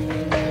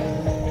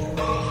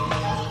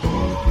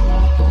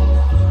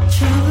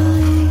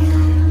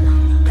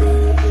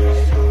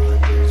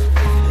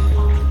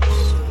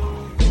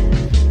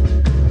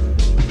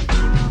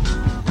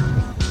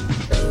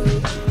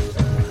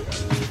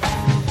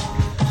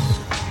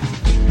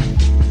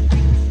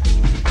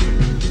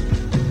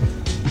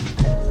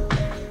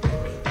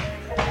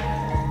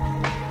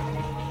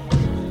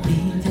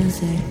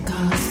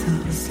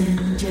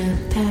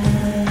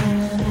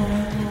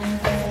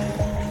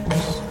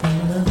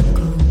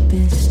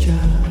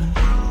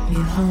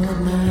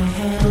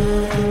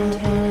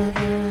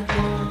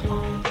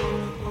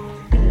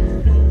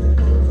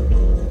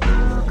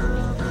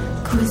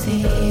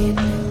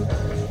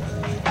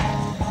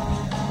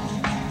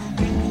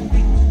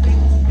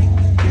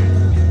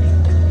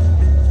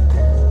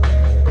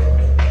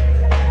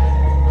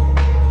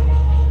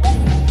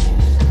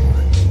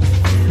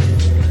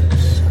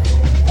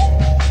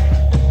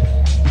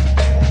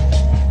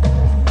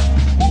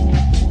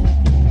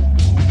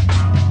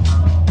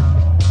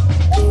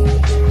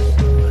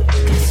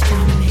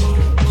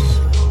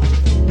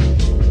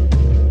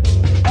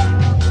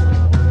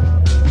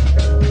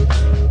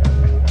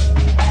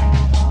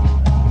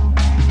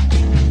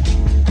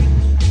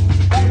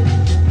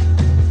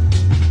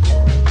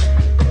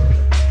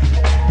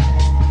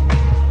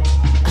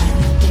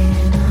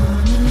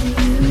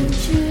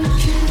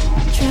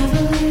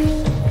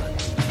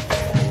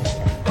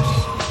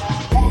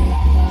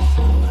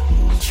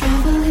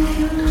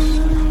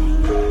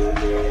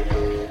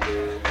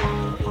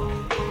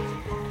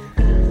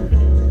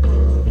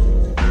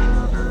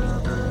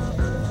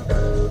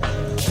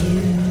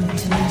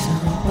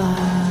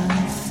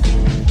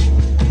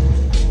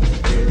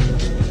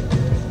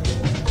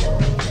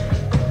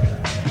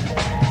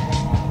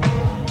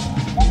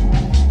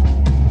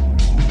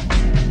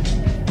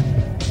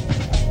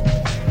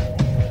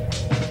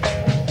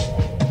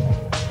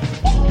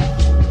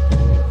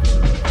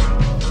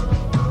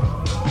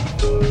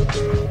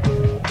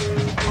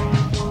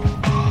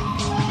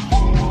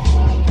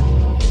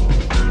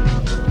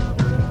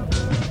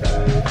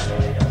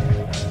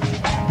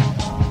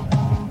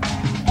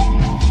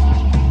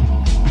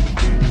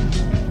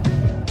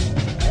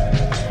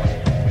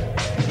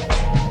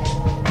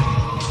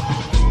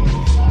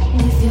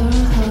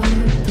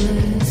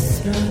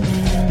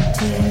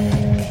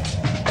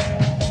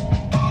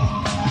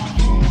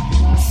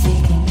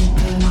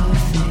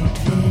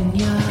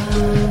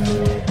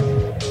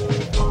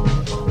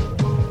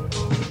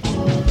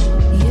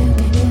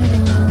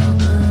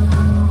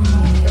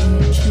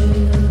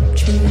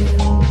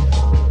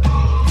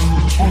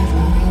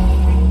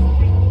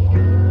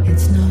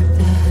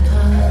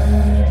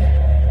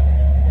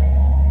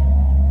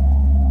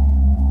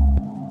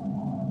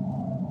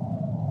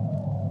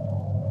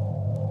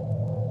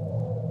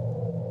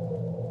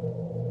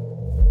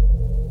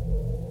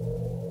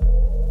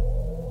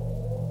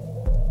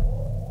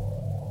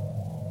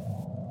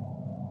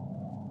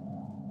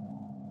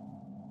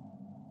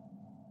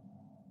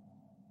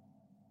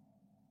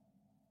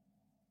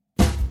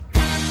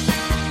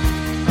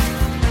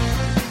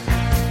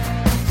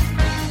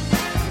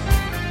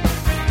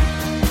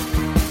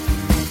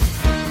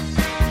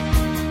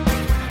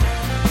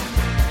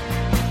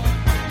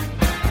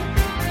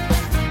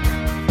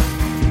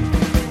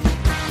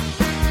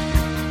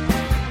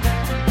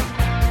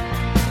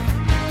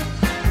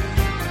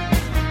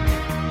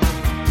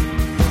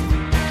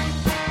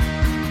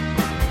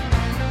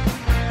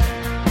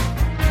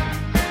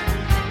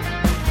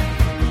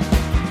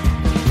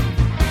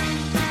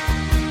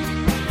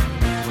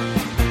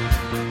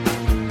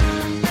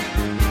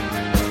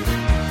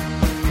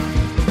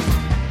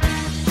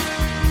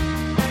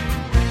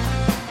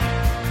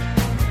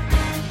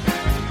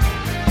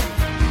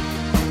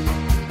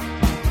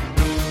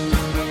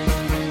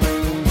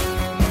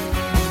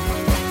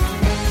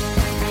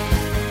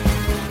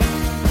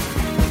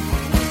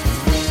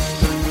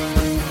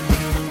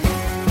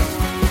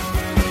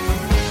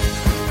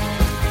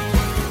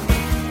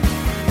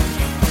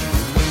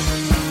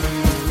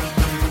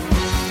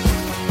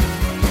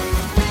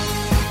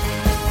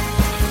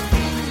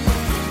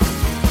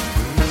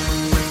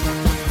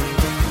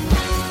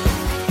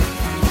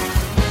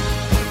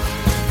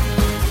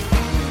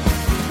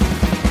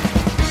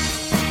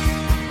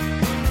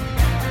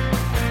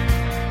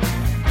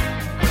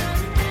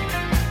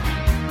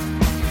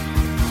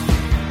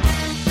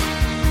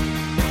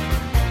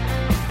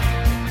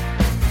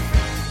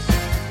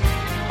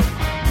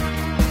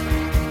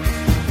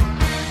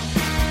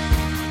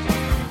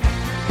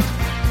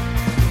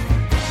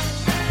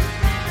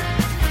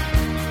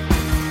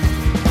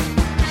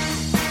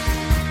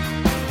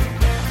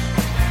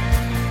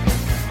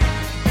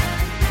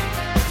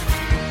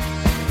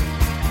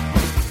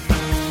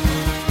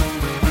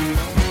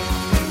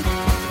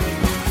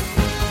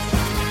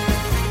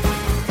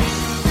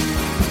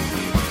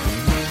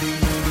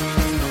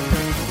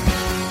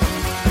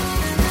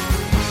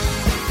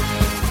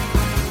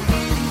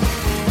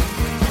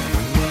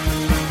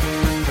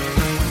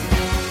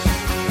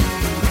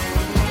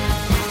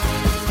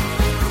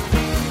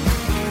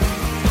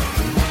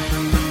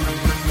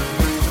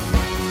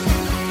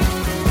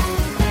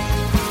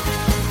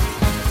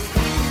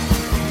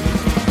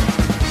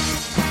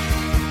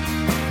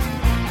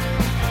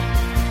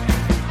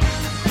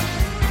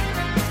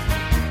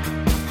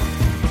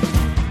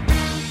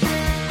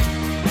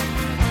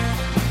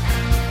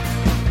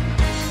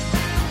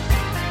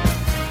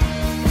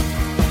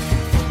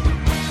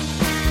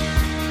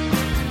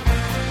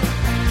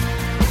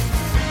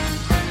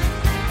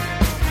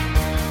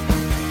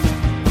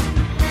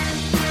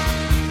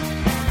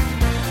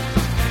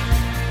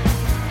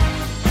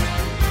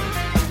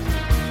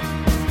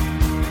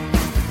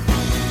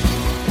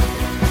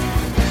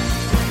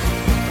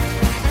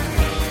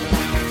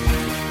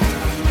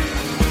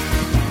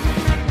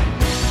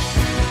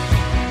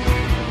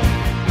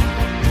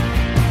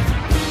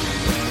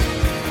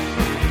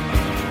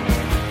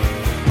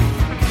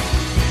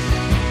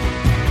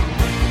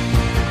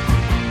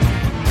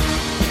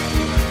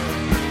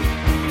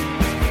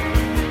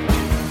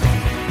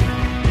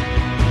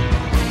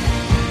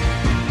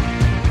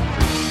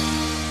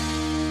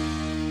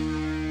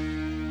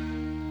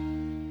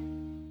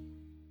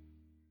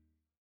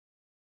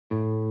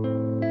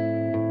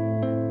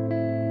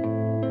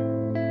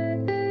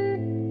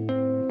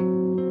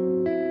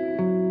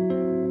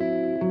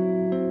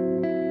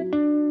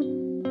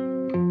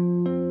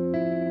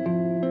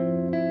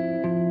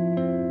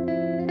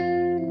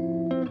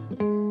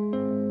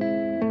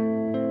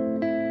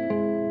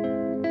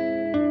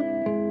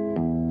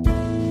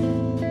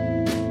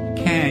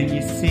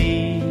 you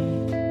see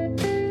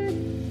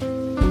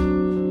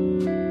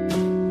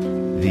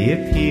the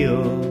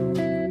appeal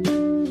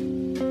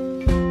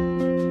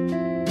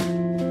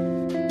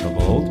of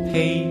old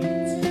paint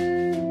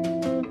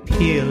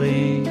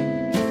peeling?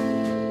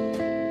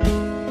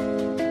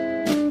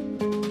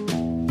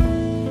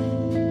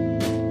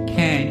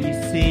 Can you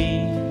see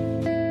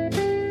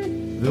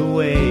the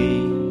way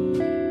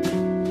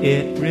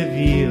it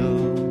reveals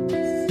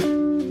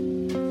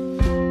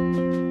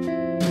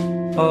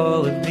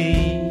all of the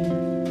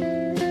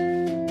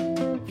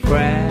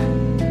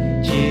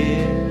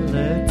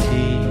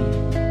fragility?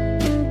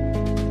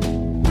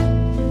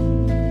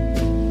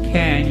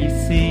 Can you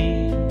see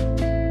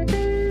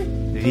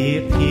the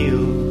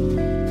appeal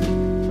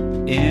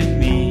in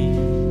me?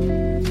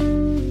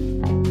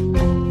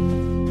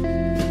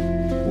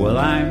 Well,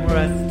 I'm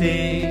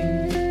rusting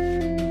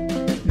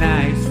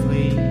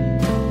nicely.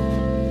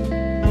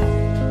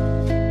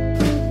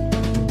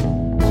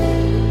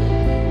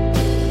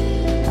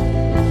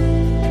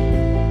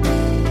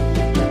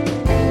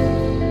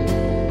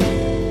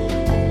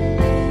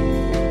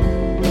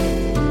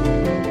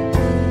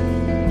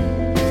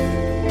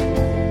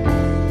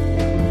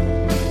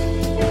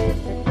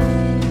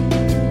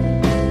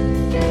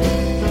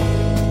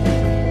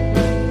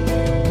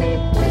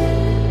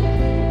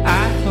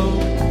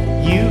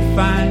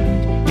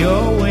 Find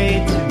your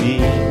way to me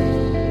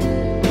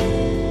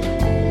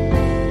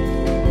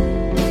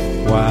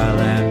while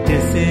I'm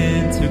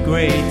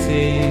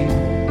disintegrating.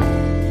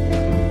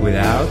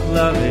 Without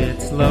love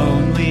it's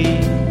lonely.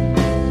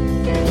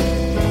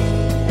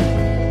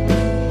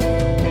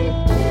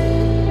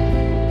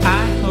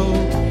 I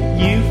hope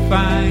you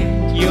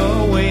find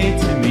your way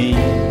to me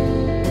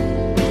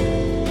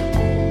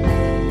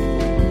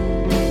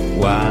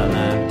while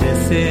I'm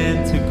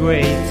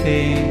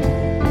disintegrating.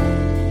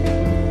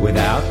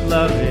 Without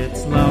love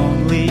it's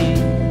lonely.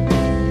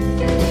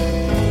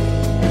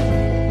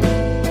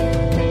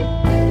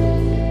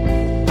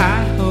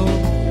 I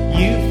hope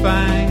you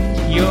find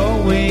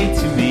your way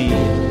to me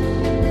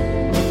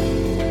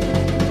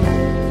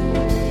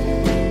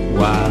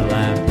while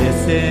I'm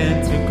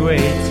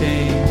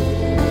disintegrating.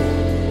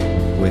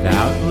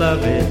 Without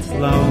love it's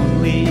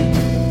lonely.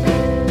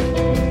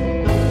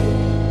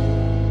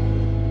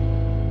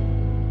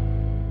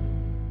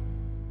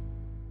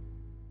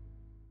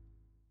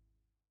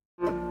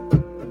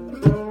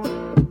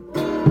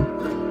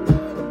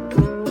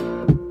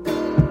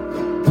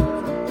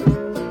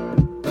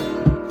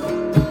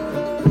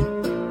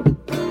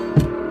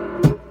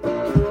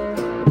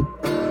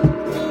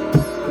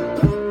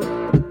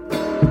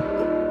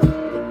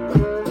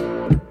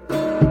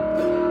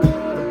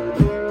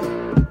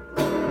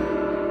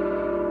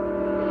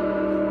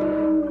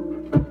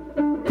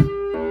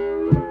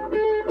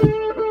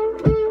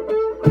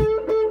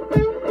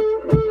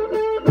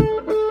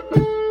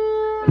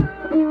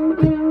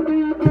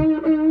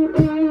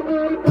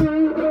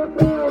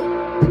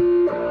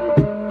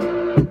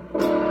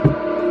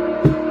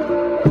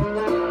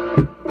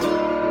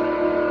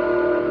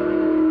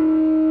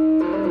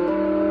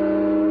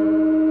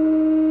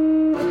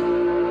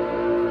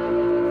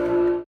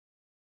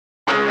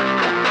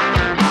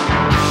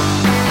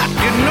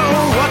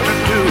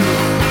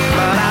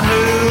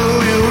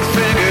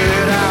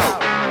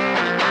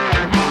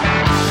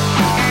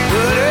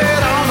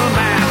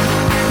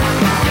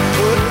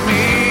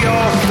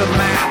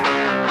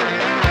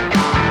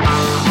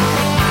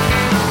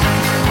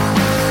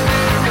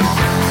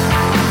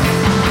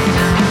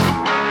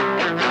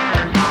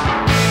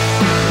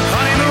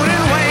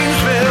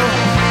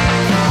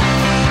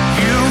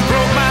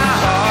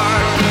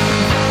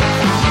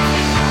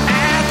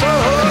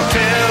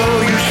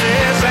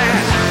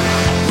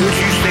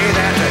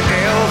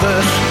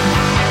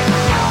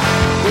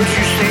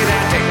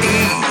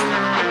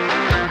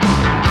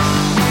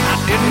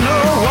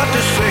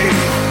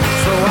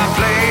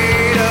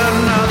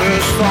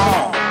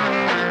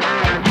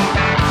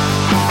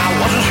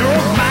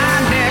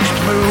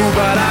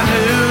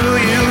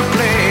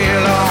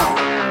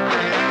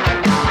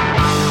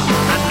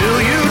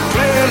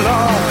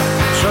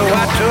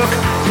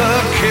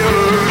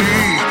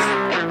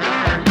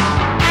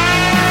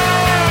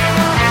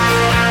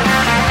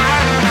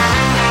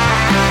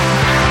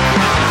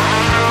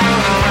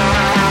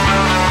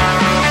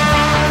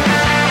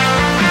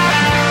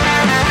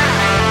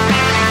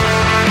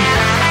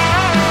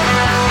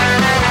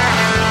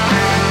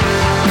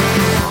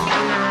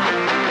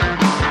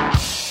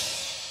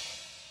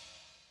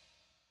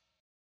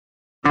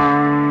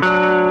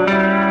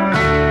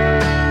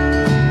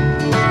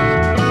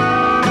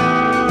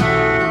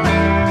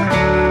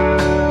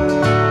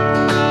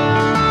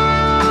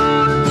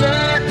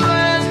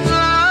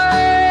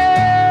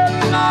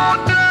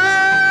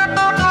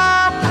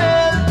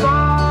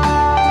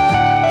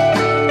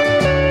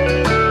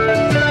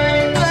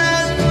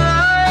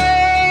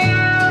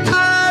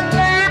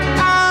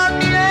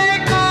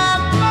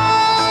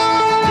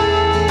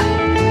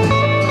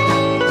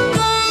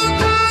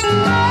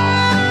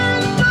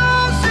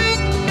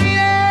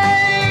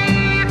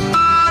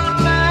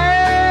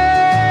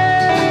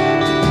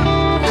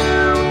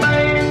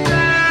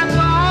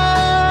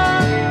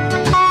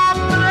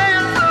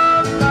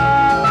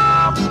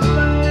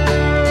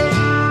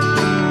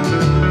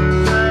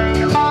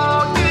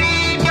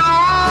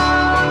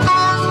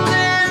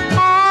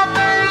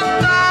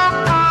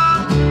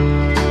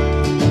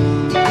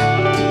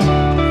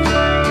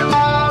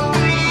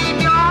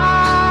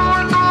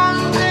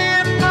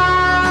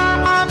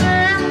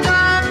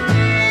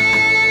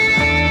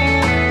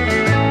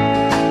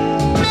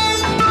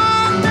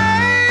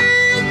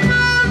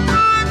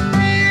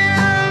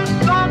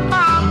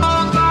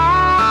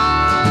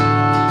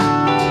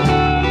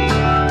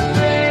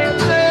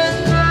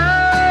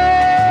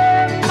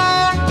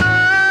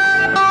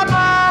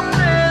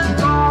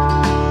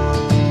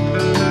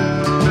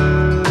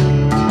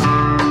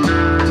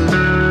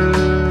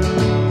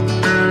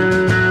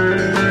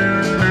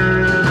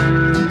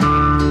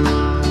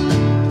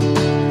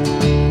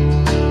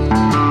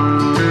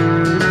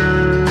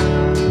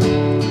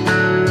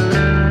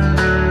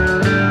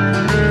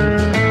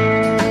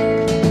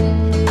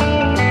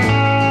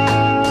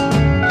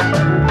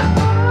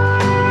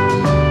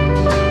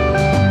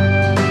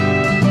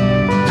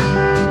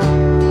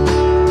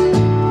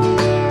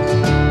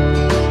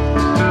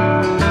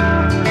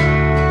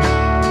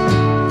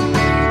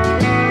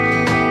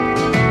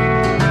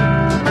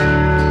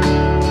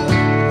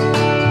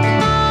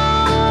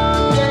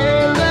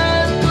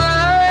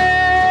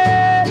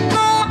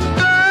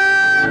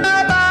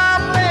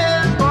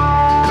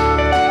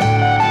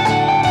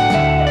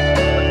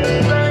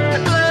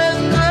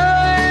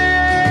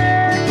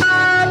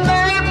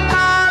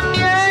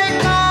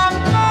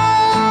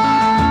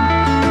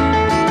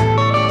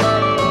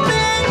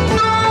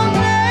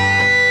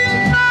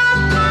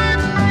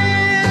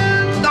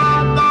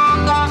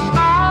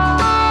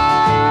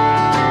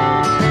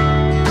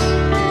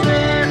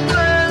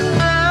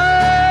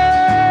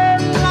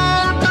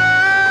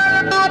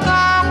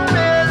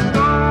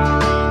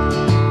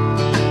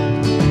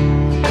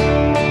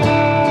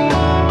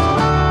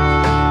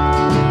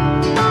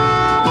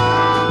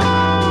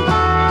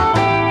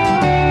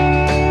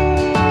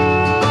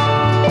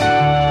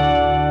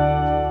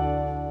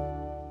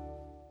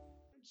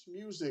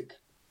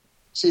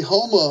 See,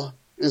 Houma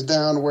is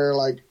down where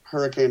like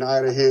Hurricane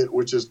Ida hit,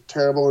 which is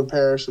Terrebonne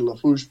Parish and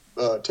Lafourche,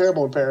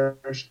 Terrebonne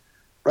Parish.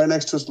 Right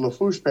next to us,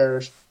 Lafourche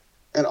Parish.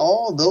 And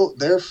although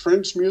their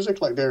French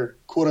music, like their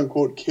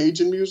quote-unquote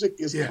Cajun music,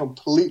 is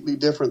completely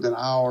different than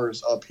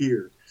ours up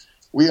here.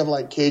 We have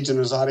like Cajun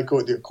and Zydeco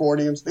with the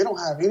accordions. They don't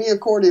have any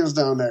accordions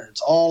down there.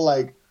 It's all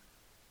like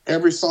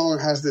every song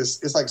has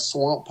this, it's like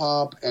swamp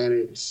pop and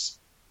it's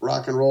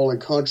rock and roll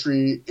and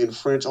country in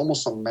French,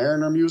 almost some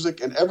Mariner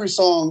music. And every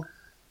song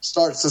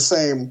starts the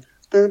same.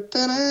 Or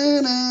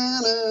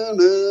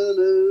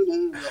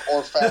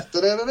fast.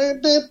 And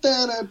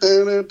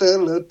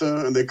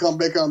they come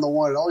back on the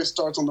one. It always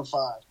starts on the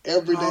 5.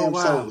 Every damn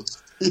song.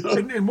 You know?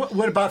 And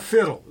what about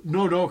fiddle?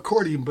 No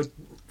accordion, but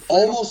fiddle?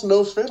 Almost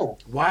no fiddle.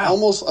 Wow.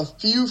 Almost a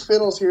few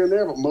fiddles here and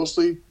there, but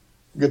mostly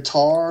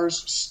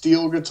guitars,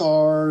 steel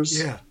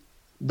guitars,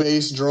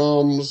 bass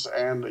drums,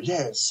 and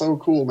it's so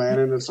cool, man.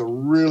 And it's a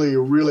really,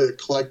 really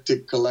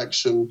eclectic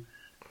collection.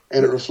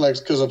 And it reflects,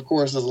 because of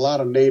course there's a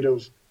lot of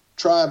native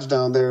tribes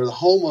down there. The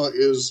Houma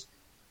is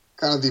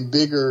kind of the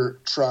bigger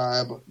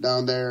tribe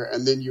down there,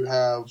 and then you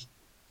have,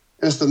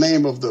 it's the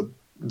name of the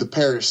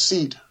parish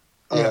seat,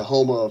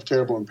 Houma of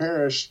Terrebonne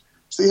Parish.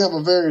 So you have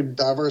a very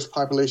diverse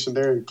population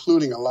there,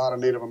 including a lot of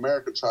Native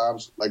American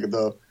tribes, like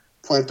the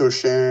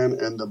Pointe-aux-Chênes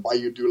and the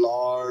Bayou du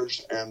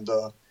Large, and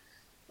a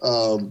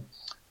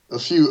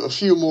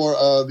few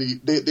more.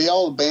 They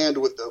all band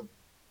with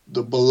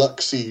the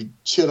Biloxi,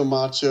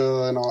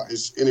 Chitimacha, and all.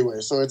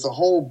 Anyway, so it's a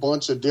whole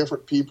bunch of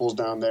different peoples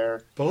down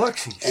there.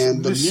 Biloxi,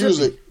 and the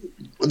music.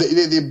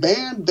 They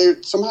band. They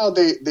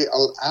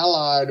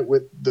allied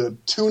with the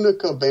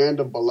Tunica Band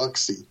of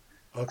Biloxi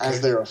as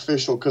their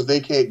official, because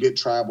they can't get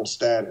tribal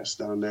status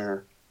down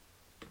there.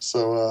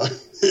 So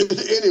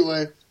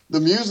anyway, the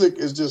music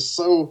is just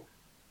so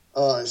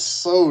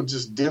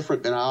just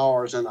different than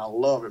ours, and I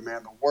love it,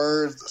 man. The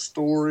words, the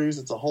stories,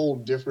 it's a whole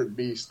different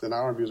beast than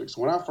our music.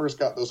 So when I first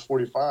got those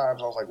 45s, I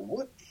was like,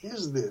 what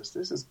is this?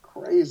 This is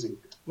crazy.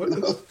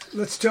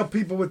 Let's tell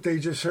people what they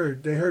just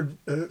heard. They heard,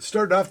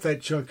 starting off that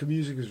chunk of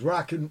music is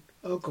Rockin'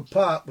 Uncle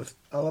Pop with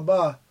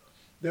Alaba.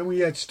 Then we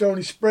had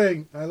Stony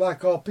Spring, I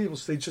Like All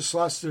Peoples. They just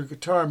lost their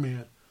guitar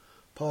man,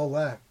 Paul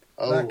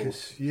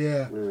Lackus.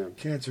 Man.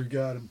 Cancer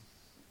got him.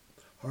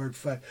 Hard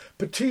fight.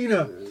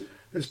 Patina.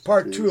 There's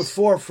part 2 of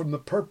 4 from the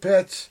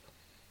Perpets.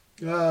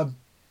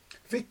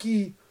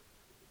 Vicky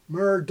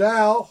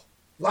Myrdal,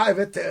 live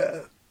at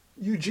the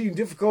Eugene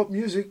Difficult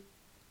Music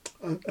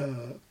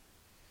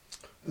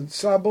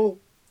Ensemble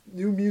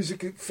New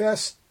Music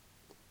Fest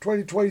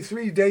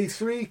 2023, Day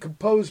 3,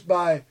 composed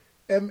by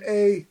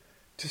M.A.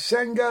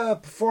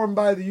 Tiesenga, performed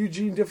by the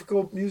Eugene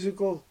Difficult Music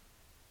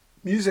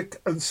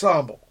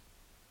Ensemble.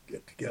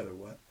 Get together,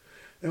 what?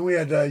 Then we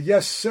had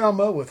Yes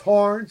Selma with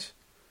horns.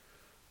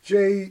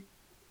 J.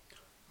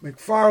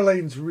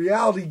 McFarlane's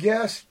Reality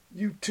Guest,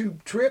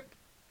 YouTube Trip,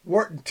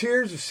 Wharton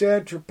Tears of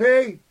San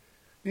Tropez,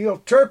 Neil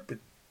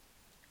Turpin,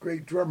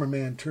 great drummer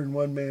man turned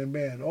one-man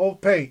band,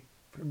 Old Paint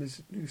from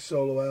his new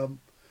solo album,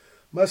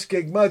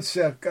 Muskeg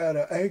Mudsuck out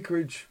of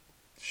Anchorage,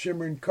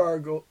 Shimmering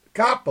Capo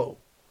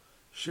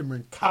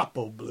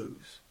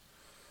Blues,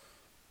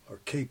 or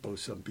capo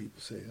some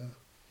people say, huh?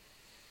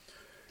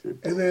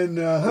 And then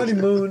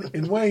Honeymoon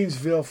in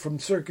Waynesville from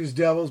Circus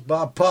Devils,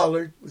 Bob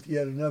Pollard with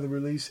yet another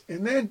release.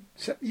 And then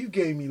something you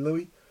gave me,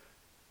 Louis,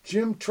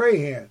 Jim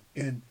Trahan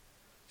in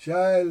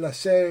J'ai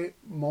laissé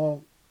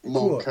mon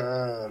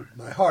coeur.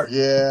 My heart.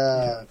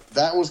 Yeah,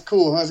 that was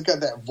cool. Huh? It's got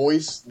that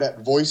voice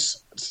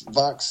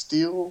Vox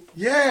steel.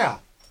 Yeah,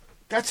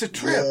 that's a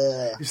trip.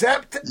 Yeah. Is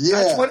that?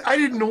 That's what I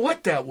didn't know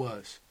what that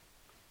was.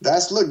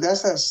 That's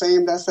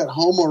that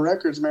Houma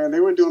Records, man.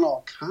 They were doing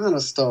all kind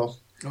of stuff.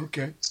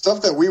 Okay.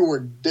 Stuff that we were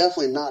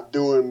definitely not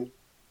doing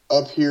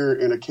up here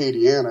in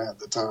Acadiana at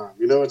the time.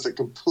 You know, it's a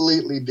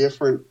completely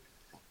different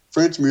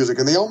French music,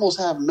 and they almost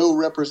have no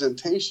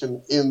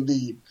representation in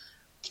the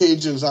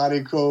Cajun,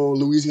 Zydeco,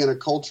 Louisiana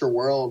culture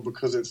world,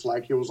 because it's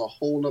like it was a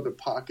whole other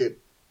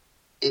pocket.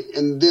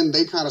 And then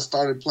they kind of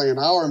started playing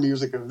our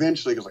music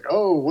eventually. It's like,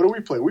 oh, what do we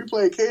play? We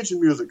play Cajun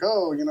music.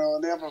 Oh, you know,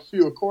 and they have a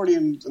few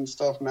accordions and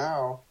stuff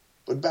now.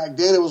 But back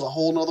then it was a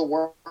whole other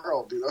world.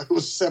 You know, it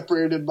was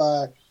separated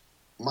by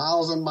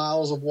miles and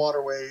miles of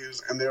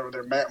waterways, and they're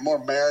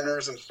more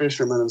mariners and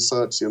fishermen and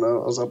such. You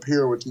know, as up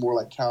here, it's more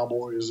like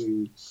cowboys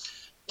and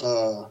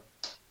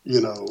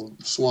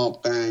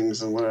swamp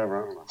things and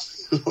whatever. I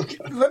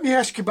don't know. Let me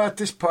ask you about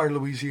this part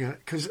of Louisiana,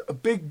 because a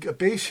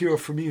bass hero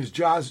for me is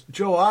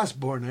Joe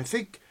Osborne. I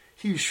think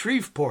he was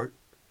Shreveport.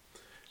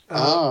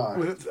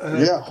 With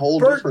whole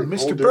Burton, different.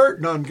 Mr.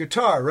 Burton on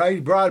guitar, right?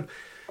 He brought.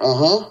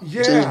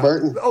 Yeah. James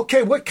Burton.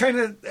 Okay, what kind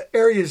of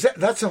area is that?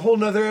 That's a whole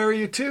nother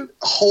area too?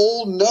 A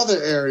whole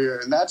nother area.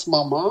 And that's,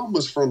 my mom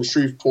was from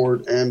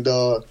Shreveport, and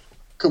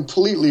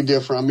completely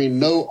different. I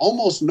mean,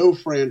 almost no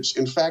French.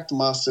 In fact,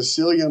 my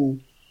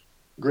Sicilian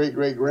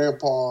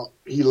great-great-grandpa,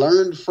 he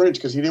learned French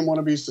because he didn't want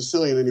to be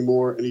Sicilian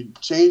anymore, and he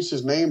changed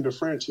his name to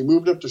French. He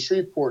moved up to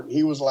Shreveport, and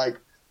he was like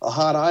a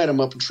hot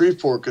item up in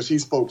Shreveport because he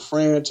spoke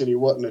French and he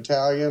wasn't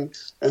Italian,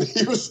 and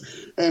he was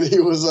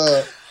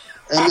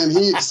And then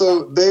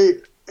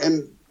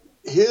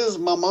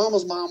my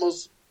mama's mama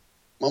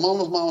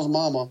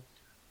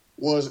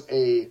was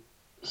a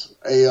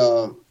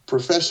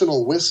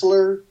professional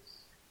whistler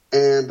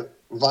and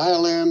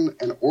violin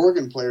and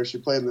organ player. She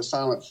played in the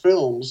silent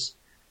films,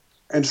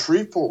 and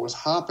Shreveport was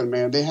hopping,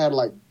 man. They had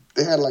like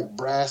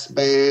brass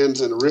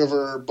bands and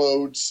river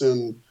boats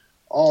and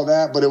all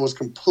that, but it was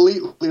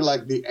completely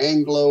like the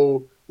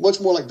Anglo, much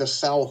more like the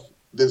South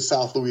than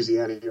South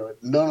Louisiana. You know,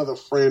 none of the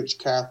French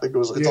Catholic.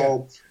 It's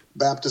all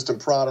Baptist and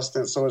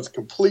Protestant, so it's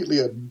completely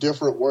a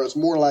different world. It's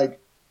more like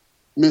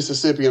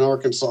Mississippi and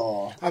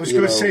Arkansas. I was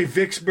going to say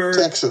Vicksburg,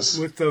 Texas,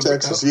 with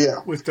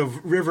the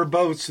river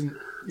boats and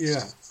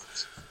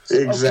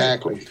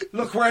exactly. Okay.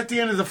 Look, we're at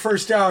the end of the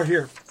first hour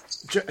here.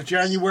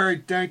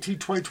 January 19,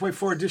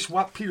 2024 edition.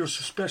 Watt Pedro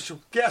Show special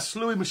guest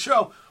Louis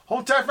Michaud.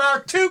 Hold tight for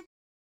hour 2.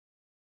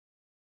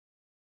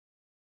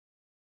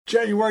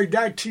 January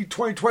 19,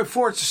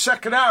 2024. It's the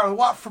second hour of the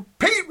Watt for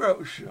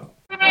Pedro Show.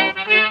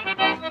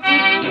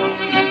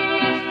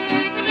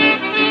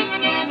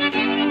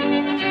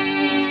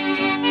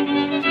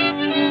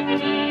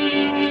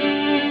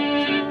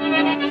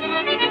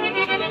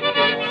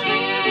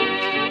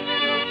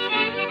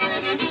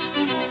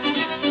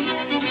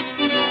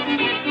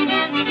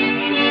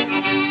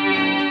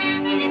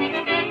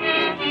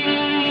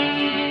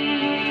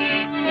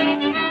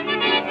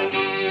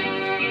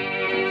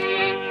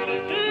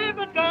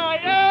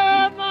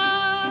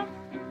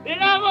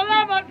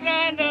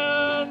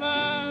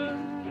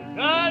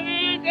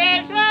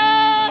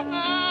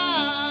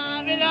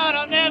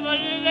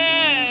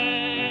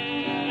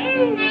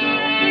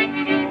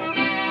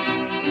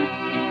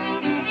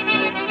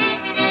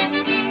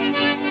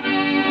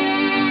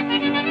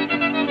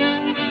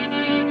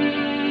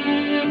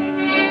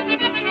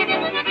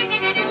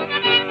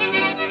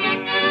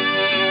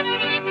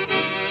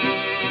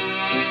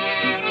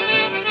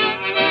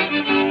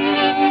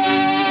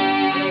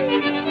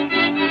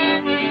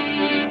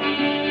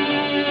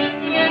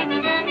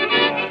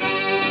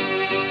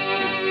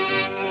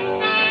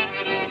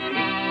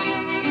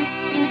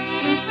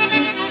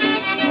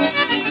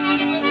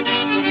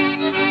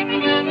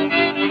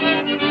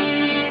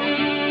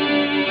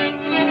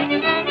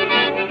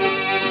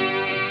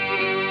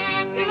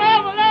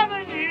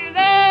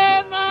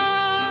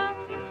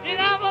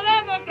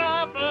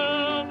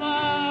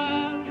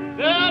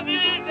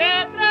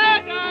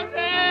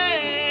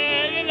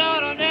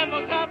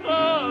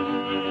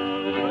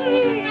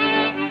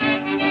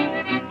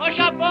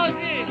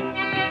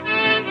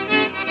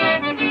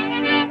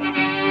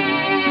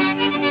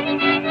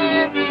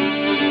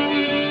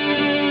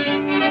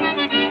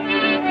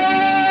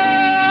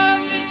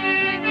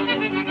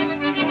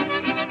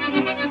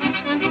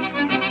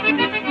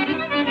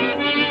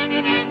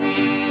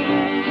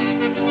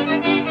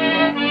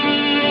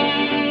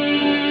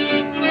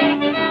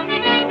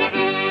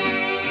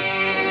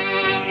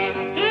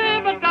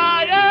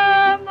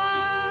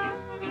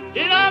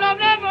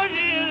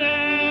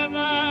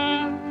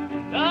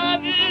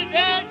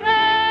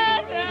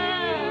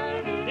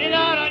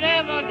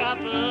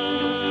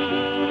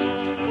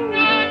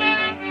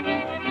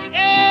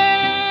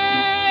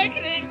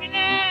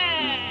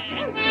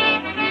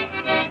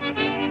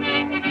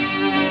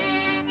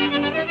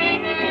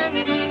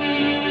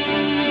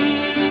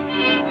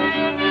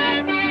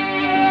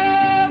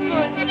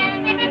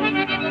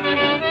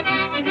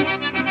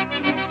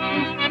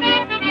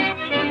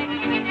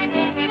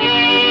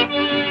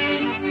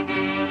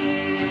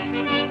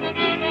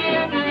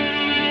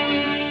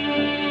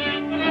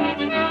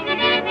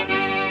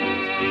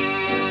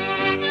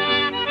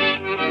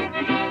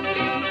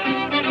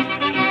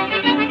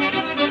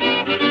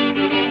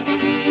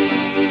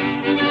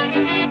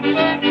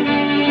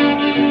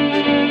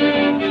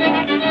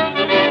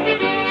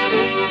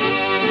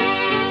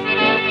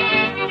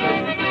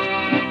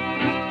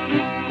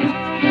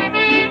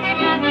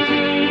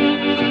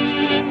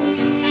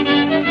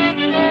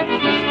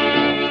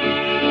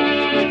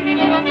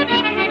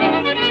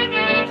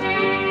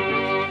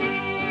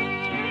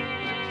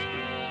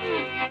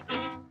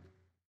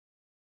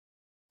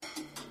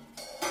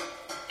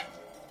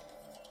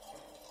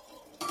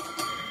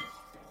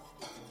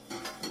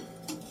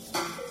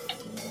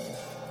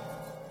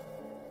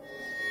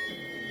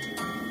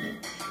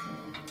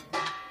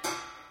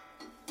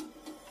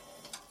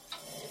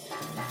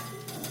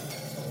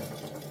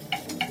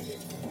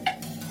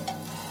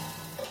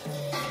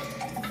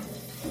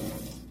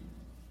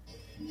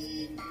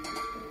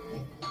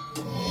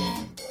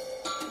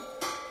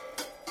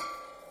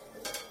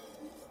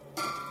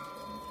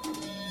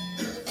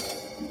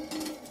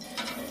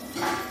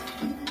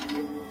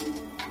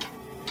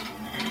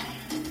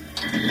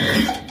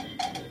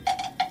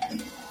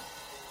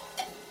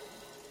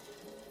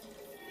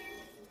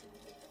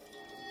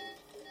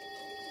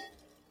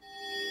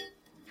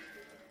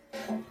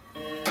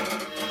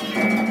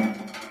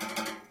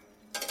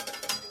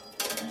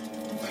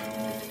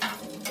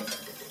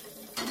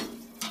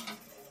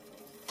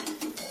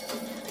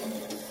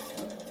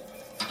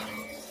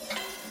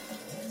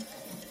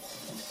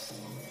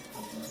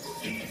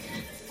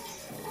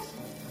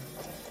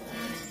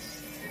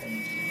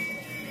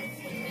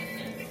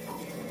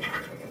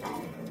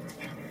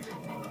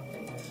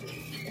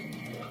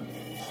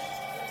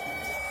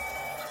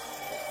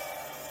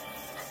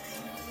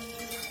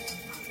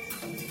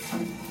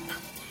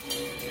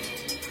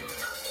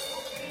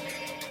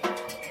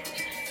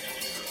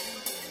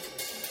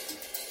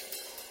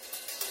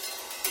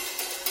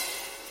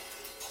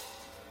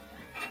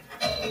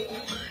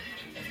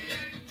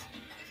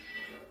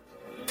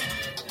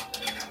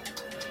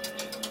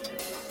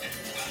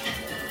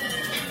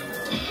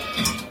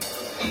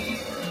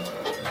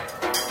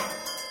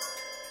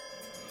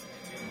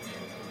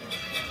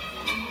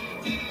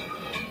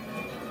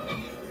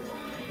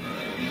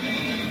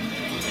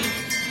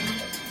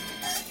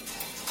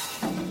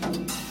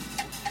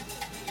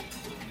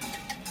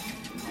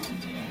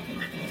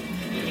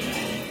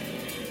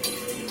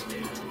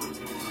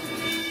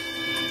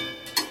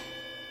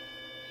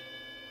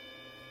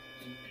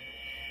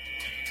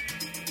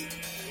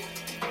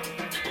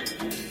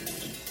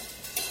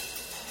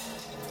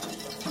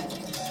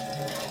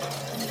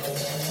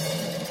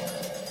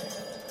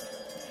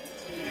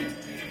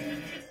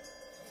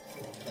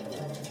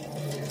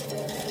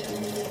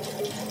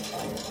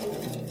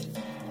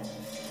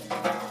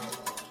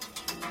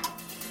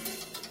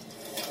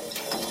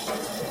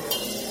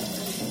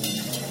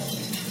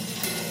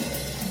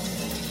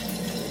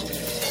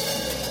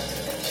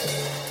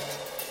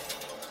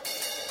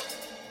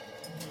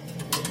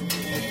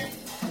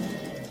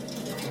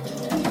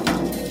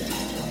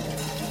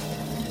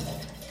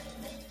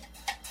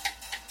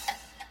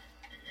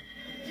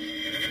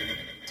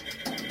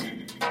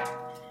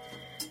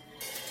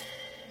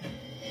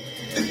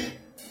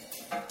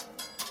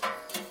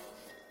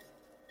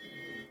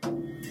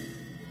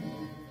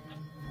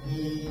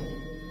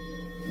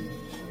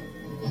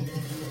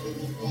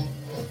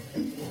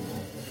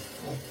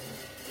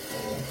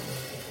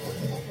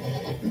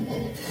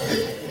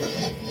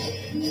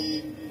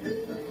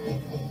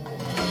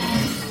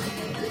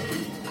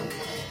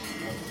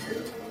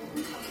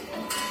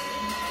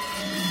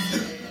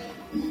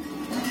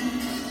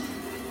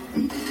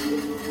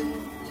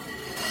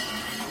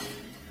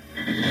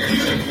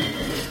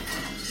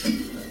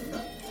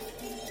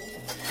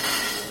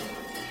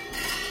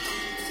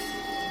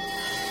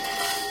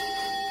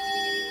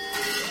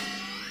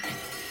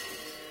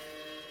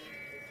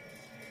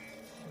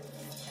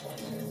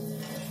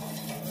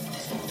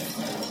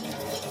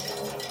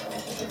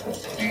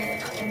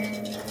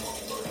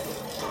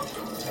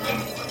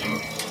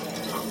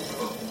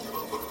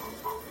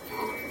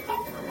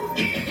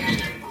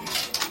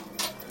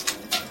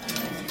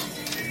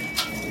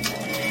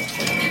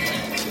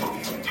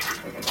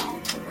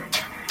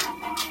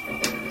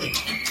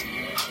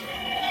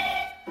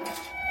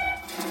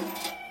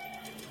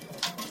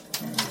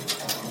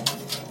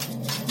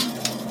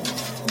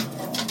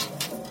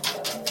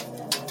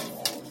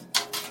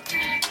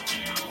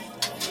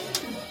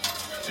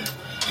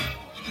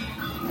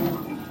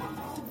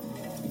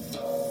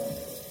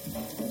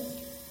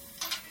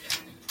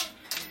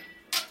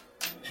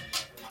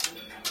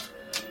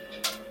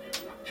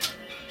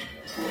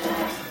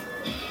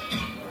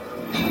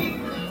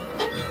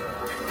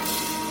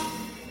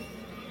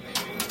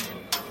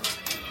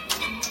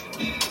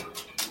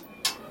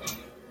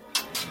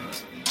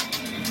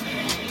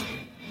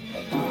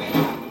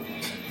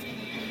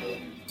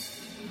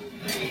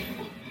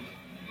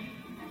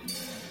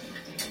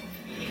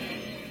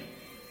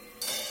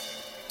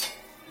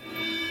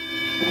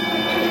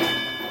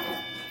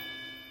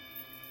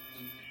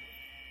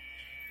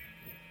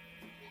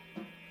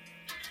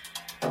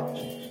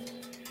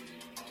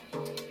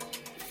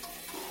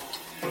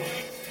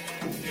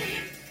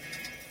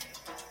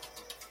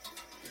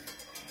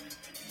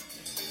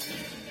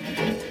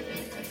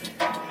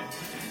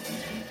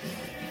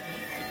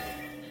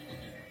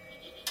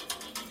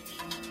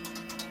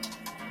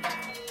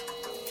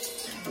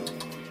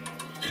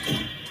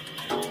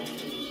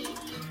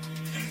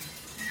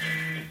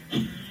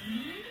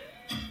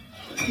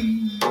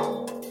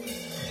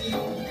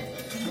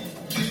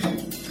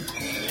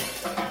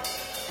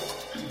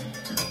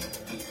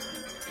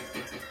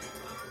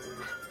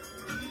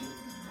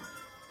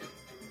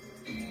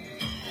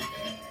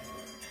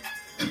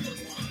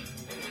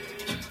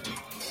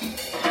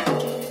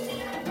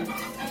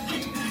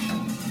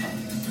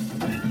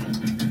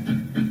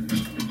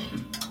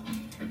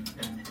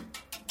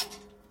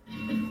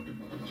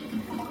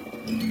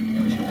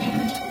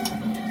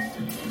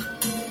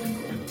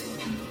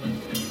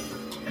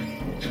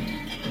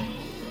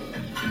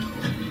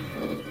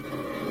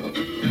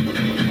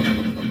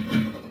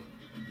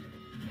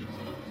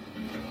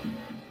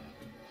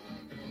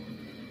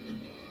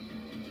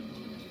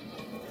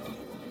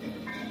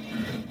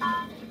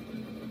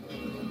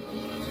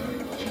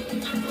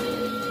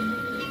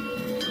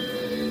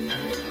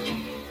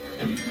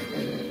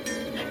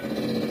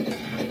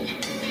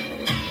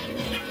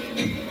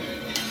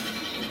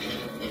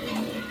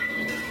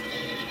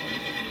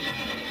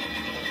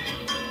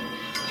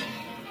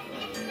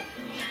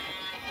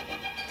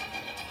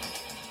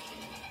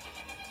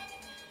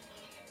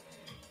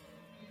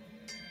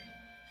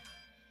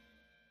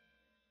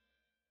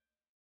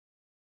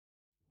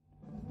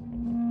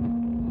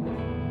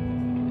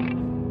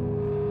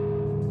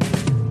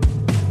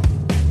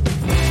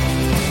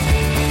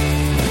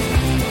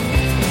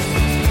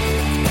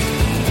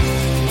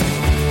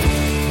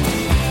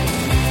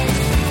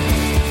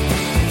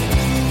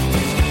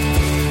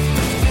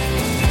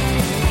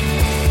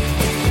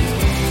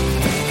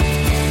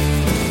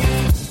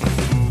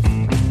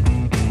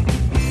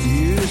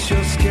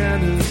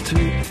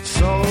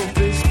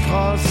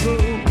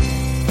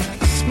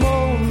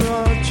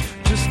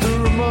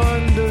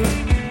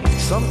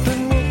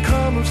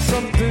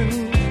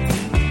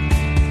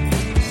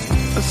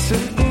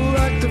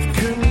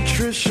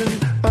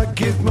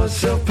 give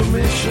myself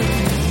permission.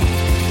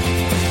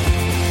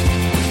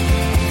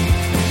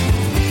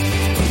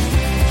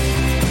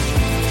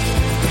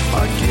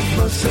 I give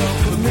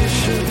myself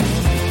permission.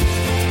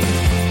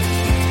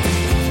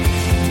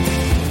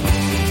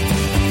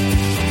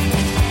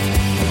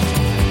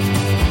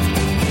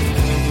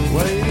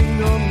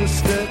 Waiting on the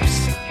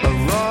steps,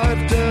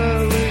 arrived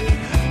early.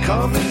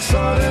 Come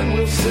inside and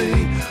we'll see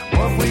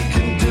what we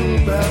can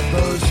do about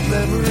those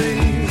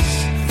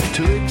memories.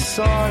 To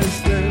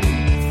excise them,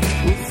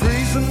 we'll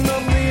freeze and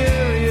numb the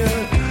area.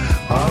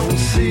 I will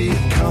see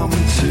it come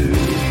to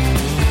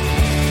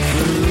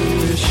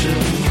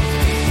fruition.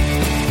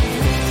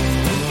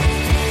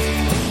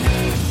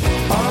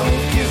 I'll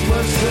give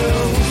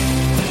myself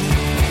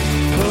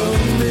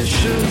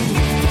permission.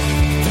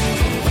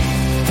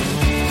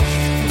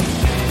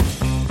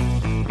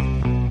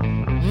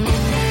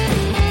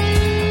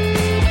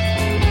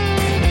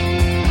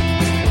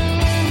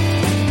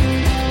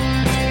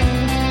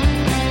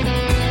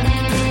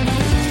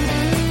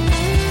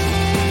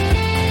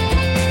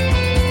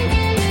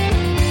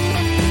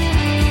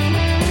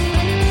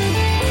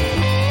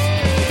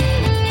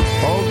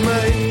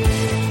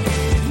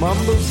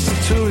 Mumbles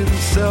to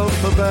himself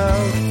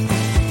about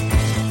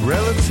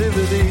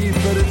relativity,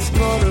 but it's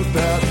not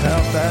about how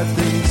bad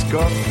things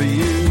got for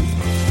you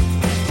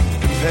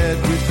compared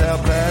with how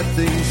bad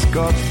things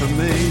got for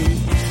me.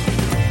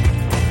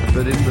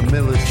 But in the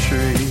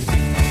military,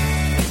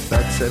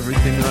 that's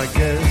everything I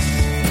guess.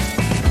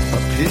 A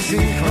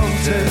pissing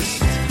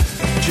contest.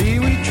 Gee,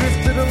 we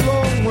drifted a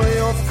long way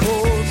off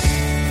course.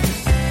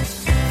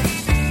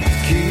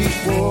 Keep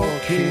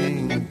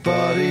walking,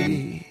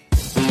 buddy.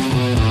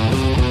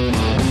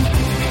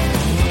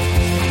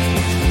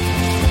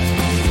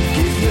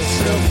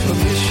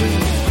 Self-permission,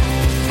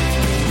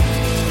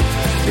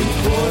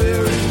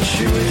 employer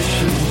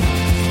intuition.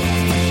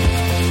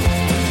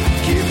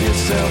 Give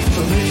yourself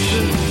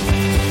permission.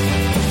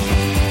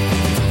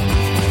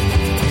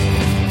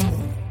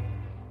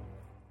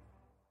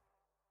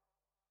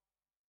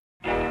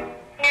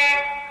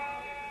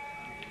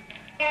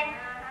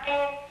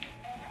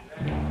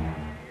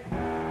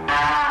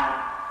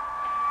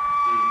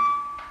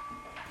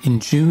 In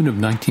June of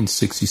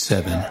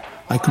 1967,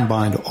 I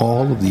combined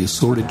all of the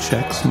assorted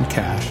checks and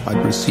cash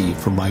I'd received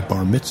from my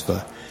bar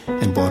mitzvah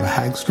and bought a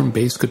Hagstrom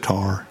bass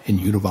guitar and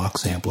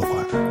Univox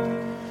amplifier.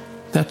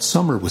 That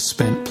summer was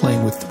spent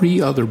playing with 3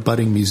 other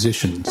budding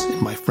musicians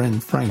in my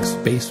friend Frank's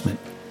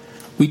basement.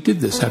 We did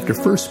this after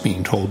first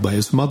being told by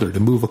his mother to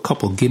move a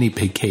couple guinea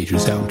pig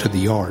cages out into the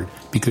yard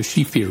because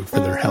she feared for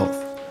their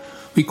health.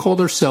 We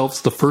called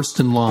ourselves the first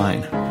in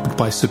line, but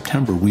by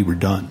September we were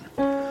done.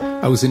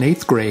 I was in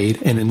 8th grade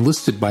and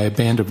enlisted by a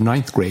band of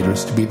 9th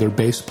graders to be their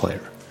bass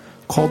player.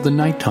 Called the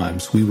Night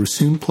Times, we were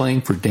soon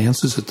playing for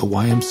dances at the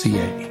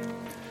YMCA.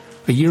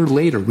 A year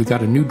later, we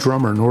got a new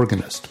drummer and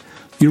organist.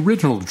 The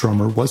original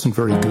drummer wasn't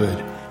very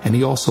good, and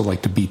he also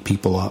liked to beat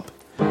people up.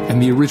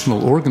 And the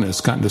original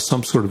organist got into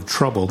some sort of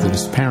trouble that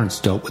his parents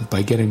dealt with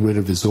by getting rid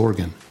of his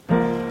organ.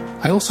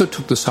 I also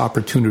took this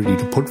opportunity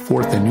to put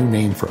forth a new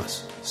name for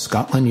us,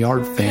 Scotland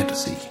Yard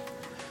Fantasy.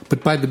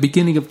 But by the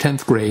beginning of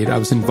 10th grade, I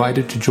was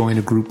invited to join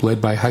a group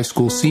led by high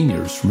school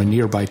seniors from a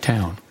nearby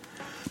town.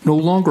 No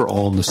longer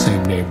all in the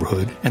same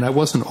neighborhood, and I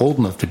wasn't old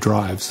enough to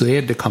drive, so they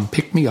had to come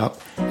pick me up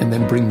and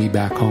then bring me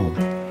back home.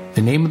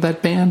 The name of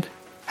that band?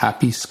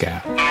 Happy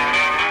Scat.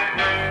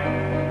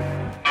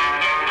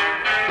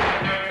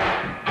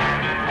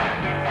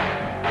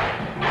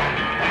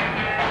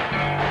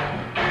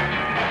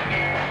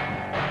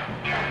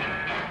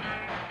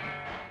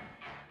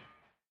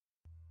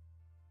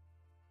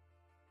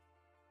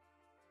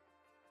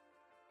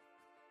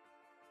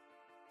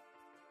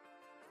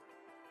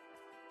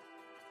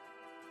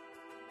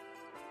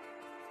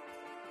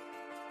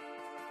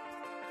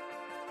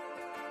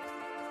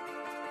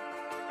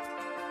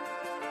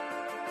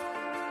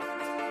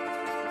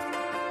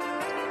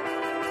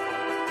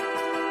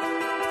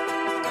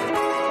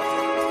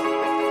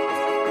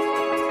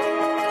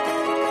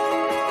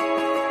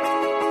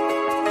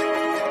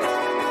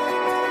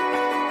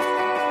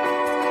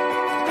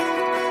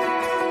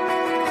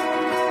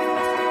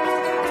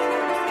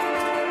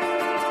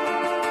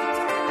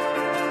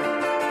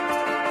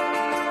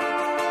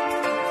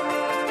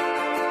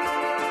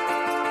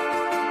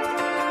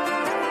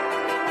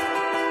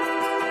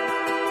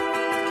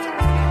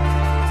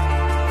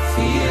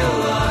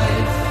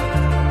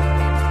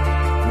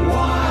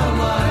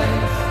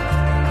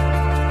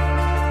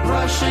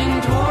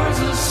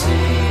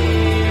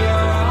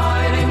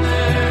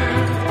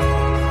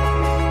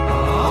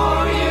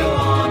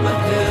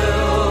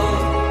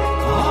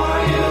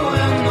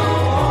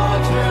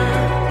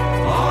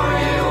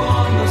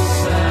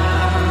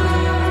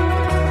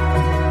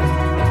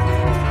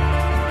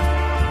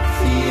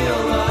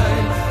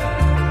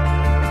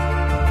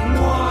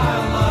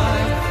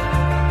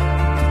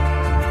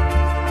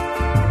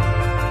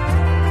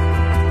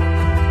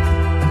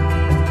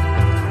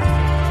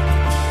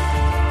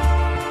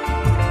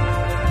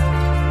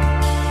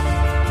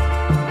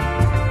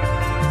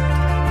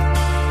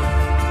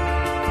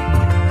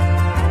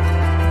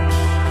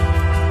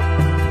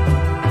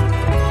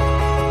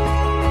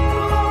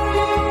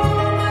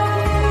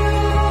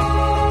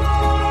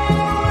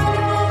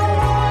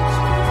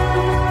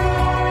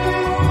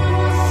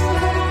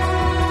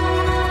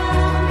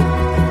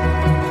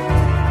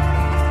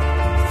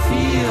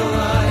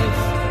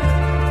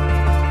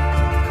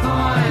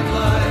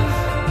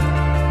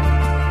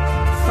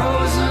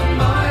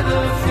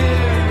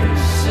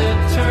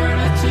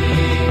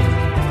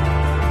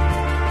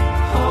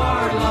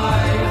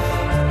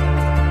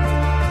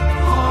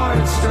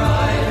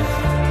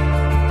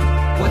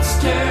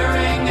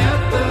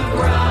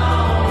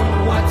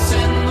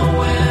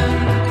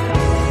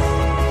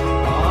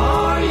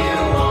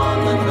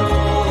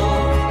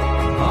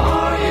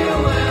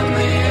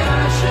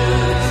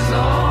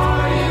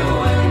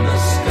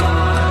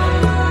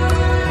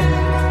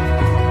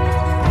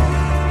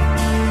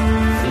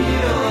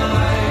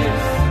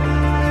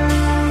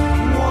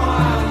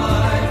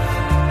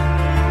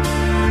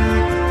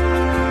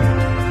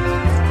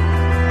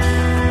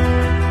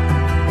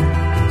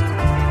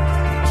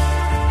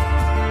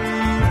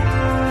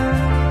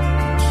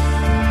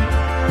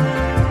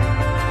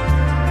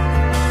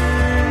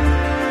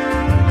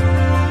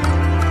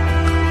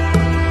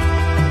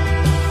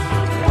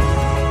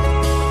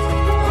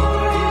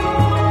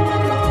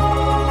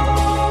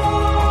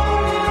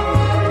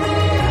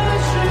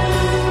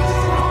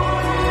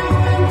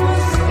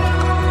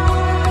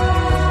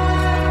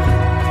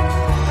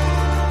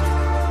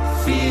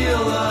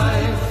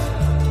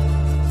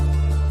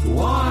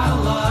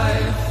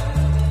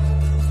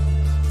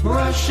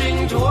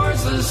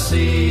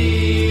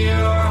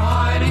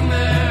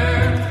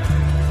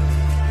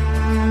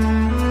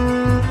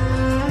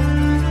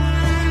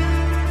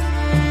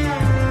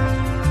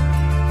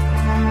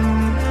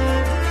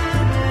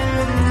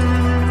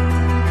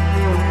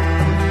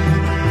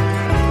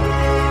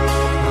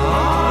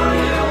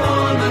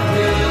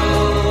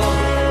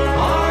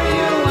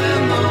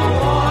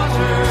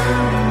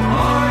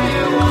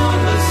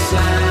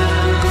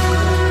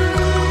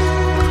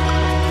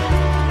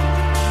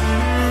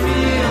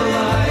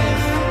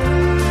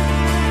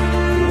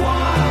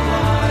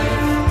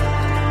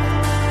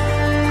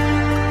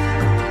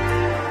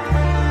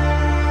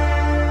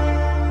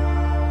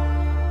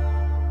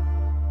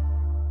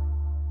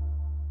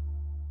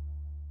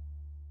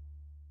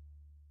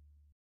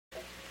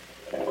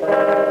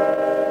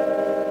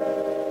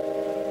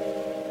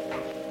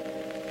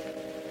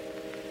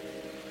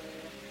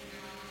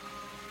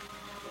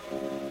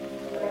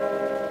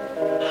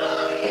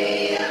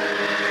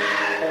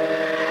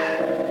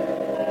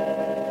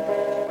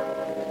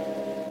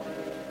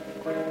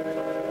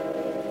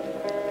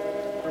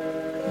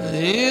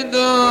 Et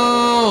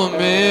dans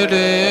mes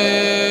rêves,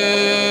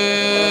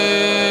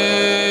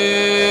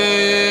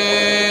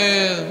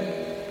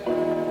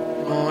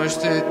 moi je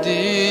te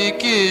dis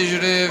que je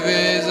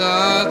rêvais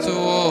à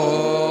toi.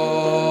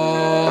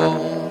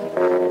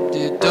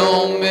 Et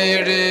dans mes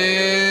rêves,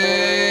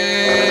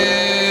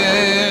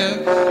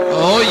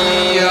 oh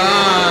yeah.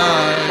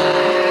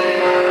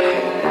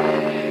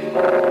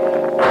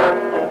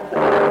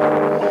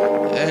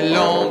 Elles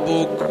ont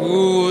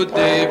beaucoup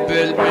de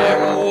belles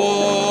mémoires.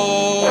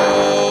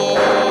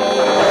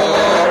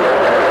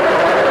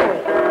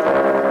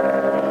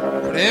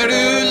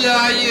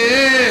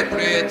 Prérulailler,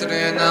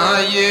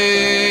 prétrenailler.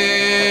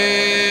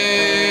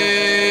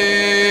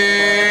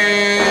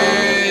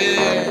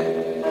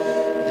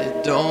 Et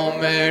dans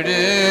mes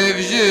rêves,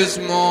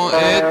 justement,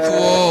 et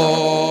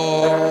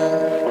toi.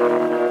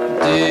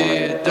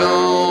 Et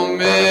dans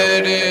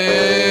mes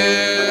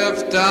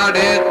rêves,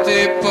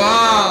 t'arrêtais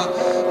pas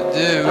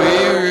de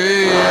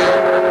rire.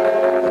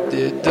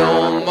 Et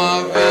dans ma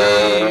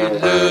vie,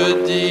 le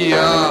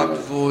diable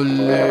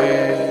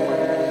volait.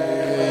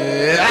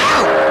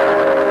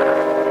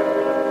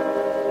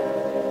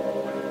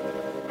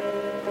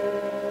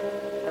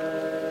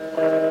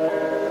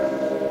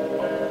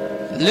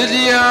 Le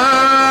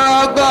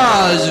diable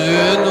à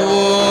cheveux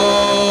noirs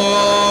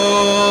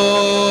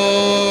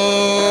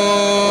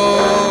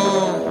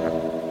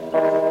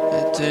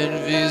est un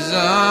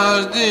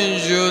visage d'une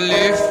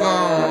jolie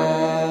femme.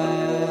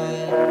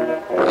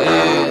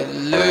 Et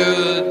le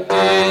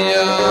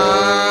diable,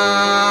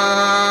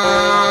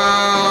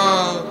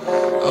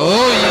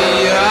 oh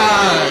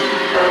yeah.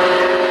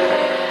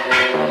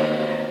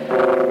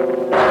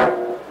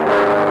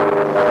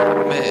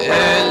 Mais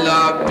elle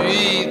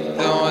habite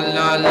dans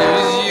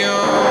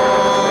l'illusion.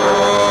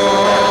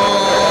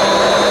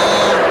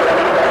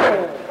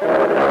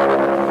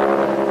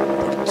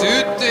 Pour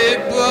toutes tes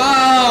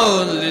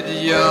balles, le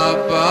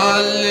diable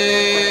allait.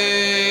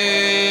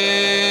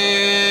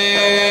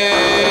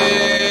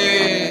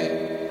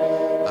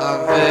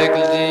 Avec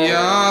le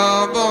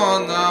diable en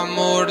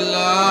amour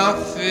la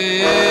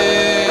fait.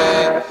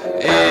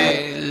 Et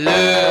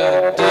le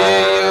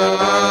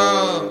diable,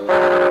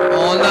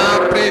 on a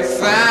pris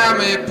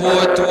femme et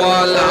pour toi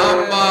la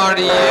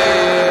marier.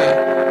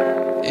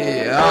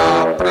 Et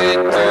après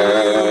tout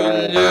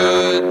le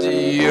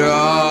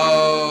diable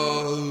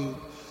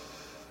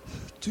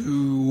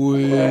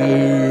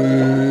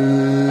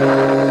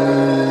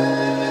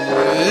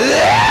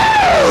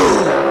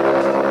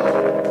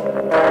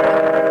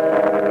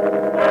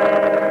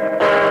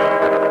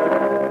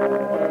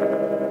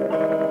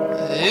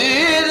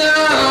Et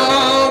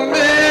dans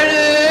mes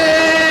rêves,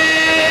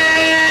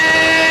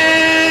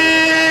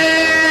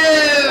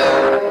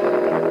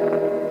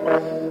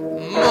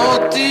 mon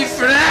petit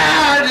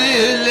frère,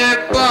 il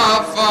est pas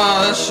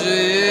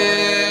fâché.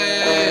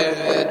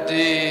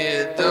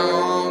 Et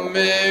dans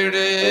mes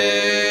rêves,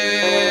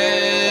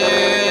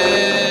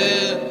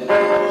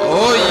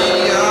 oh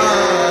yeah.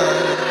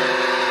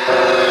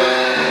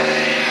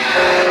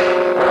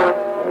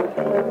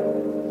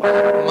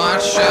 Ma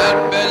chère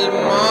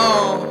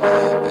belle-maman,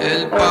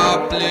 elle va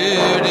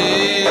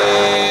pleurer.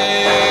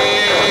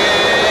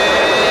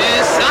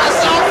 Ça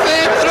s'en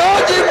fait trop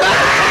du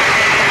mal.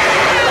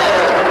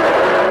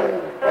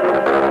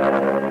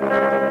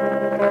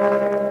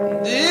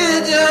 Dis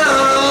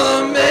dans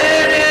mes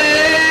rêves,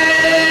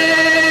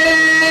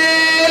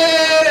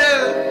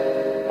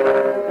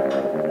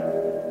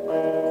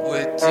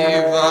 oui, tu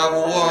vas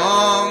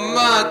voir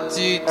ma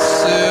petite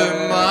sœur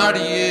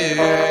mariée.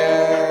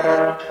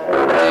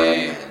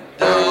 Et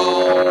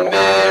dans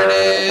mes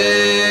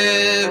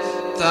rêves,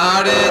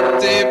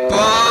 t'arrêtais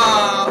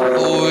pas,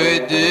 où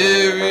est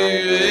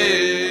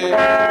dérivé.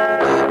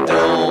 Et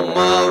dans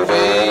ma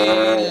vie,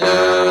 le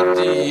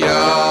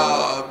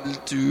diable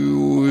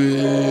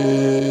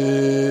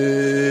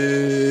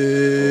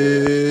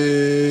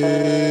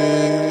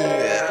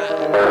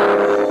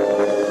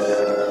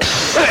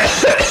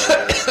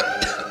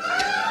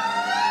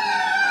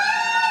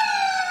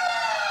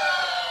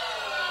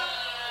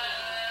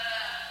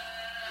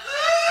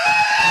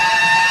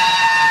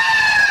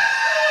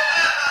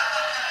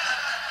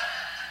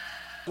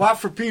Lot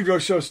for Pedro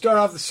Show. Start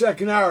off the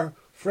second hour.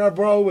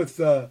 Frebro with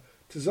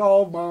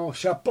Tizal, Mon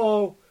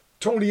Chapeau.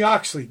 Tony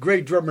Oxley,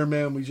 great drummer,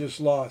 man, we just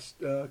lost.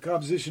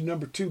 Composition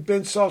number 2.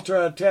 Ben Salter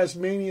out of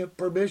Tasmania,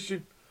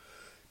 Permission.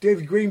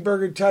 David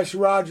Greenberg and Tasha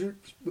Rogers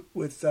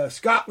with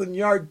Scotland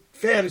Yard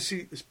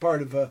Fantasy as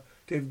part of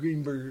David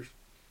Greenberg's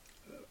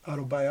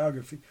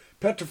autobiography.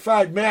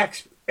 Petrified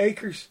Max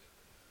Acres.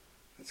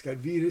 That's got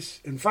Vetus.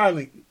 And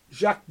finally,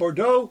 Jacques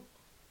Boudreau.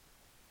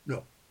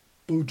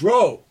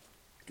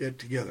 Get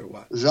together,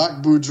 what?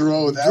 Jacques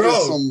Boudreau. That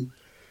is some...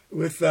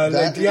 With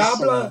Le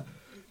Diable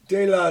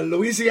de la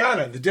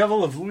Louisiana, the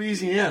Devil of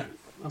Louisiana.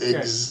 Okay.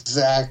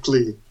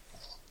 Exactly.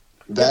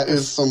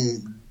 That's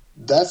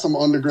some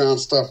underground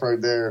stuff right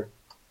there.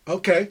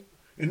 Okay.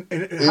 And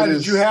how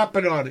did you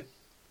happen on it?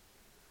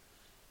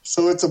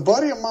 So it's a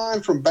buddy of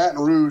mine from Baton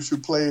Rouge who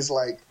plays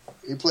like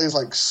he plays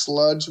like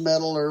sludge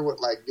metal or what,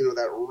 like, you know,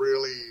 that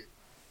really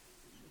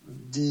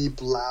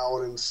deep,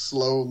 loud, and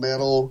slow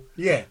metal.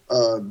 Yeah.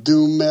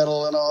 Doom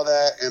metal and all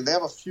that. And they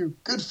have a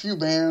good few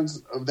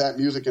bands of that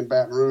music in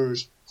Baton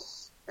Rouge.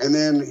 And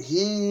then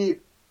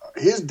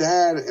his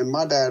dad and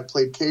my dad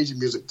played Cajun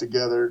music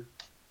together,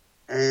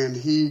 and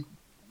he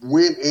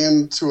went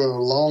into a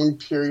long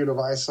period of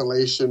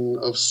isolation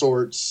of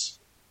sorts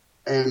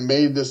and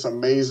made this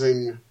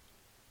amazing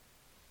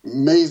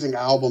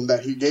album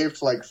that he gave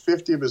to like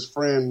 50 of his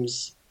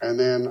friends. And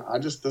then I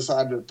just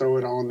decided to throw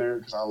it on there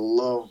because I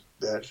love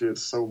that shit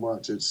so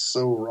much. It's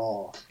so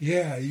raw.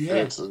 Yeah. And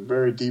it's a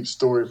very deep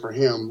story for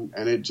him.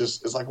 And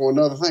it's like, well,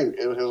 another thing.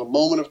 It was a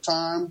moment of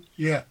time.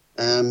 Yeah.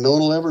 And no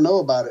one will ever know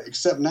about it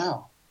except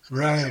now.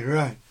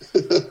 Right.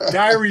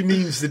 Diary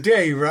means the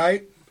day,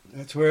 right?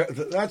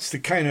 That's the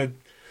kind of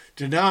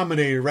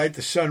denominator, right?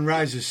 The sun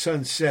rises,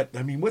 sunset.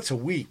 I mean, what's a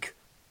week?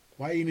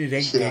 Why ain't it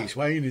 8 days?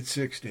 Why ain't it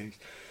 6 days?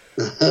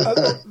 You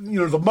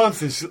know, the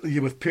month is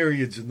with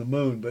periods and the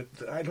moon, but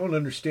I don't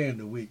understand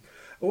the week.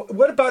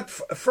 What about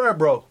Frere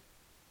Bro?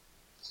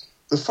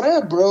 The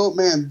Frere Bro,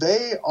 man,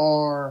 it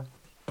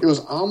was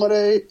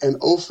Amade and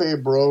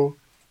Ofe Bro.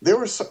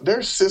 Their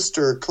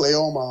sister,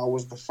 Cleoma,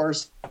 was the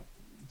first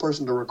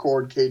person to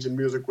record Cajun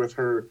music with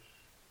her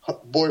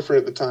boyfriend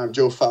at the time,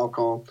 Joe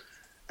Falcon.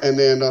 And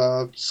then,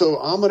 so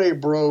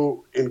Amade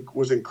Bro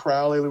was in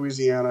Crowley,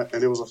 Louisiana,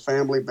 and it was a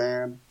family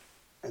band.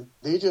 And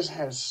they just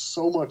had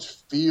so much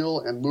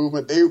feel and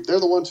movement. They're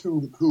the ones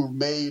who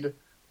made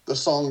the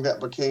song that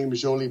became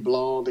Jolie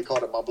Blonde. They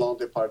called it Ma Blonde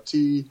de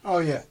Partie. Oh,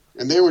 yeah.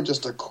 And they were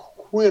just a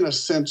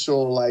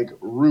quintessential, like,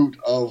 root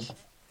of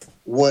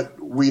what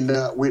we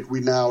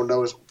now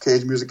know as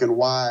Cajun music and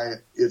why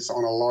it's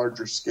on a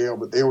larger scale.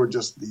 But they were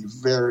just the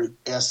very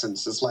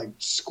essence. It's like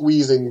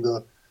squeezing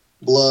the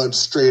blood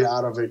straight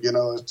out of it. You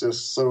know, it's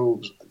just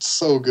so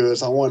good.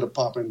 So I wanted to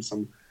pop in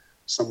some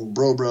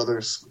Bro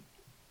Brothers.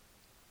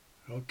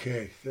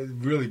 Okay, that's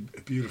really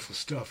beautiful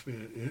stuff,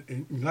 man.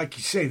 And like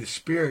you say, the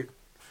spirit.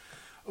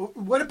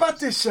 What about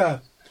this?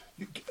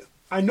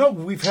 I know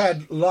we've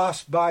had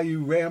Lost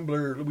Bayou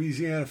Rambler,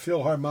 Louisiana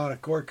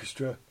Philharmonic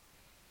Orchestra.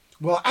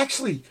 Well,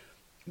 actually,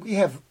 we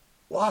have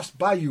Lost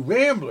Bayou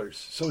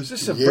Ramblers. So is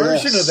this a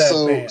version of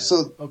that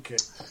band? Okay.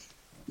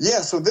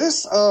 Yeah, so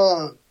this,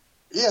 so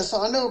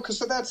I know, because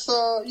that's,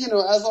 you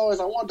know, as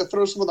always, I wanted to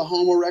throw some of the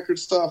Homo record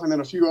stuff and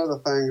then a few other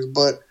things,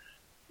 but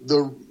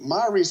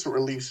my recent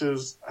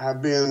releases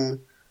have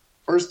been,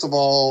 first of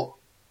all,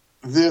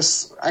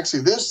 this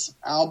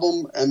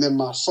album and then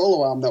my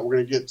solo album that we're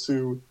going to get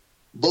to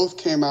both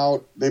came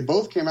out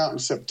in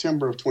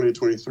September of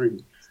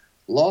 2023.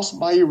 Lost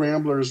Bayou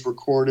Ramblers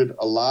recorded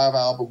a live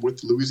album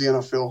with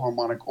Louisiana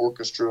Philharmonic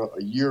Orchestra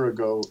a year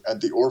ago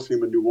at the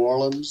Orpheum in New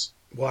Orleans.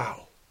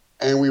 Wow.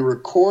 And we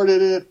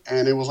recorded it,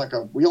 and it was like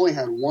we only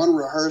had one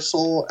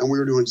rehearsal, and we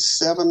were doing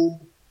 7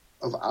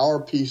 of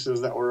our pieces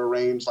that were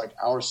arranged, like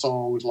our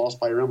songs, Lost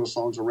Bayou Ramblers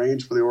songs,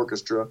 arranged for the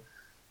orchestra.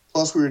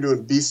 Plus, we were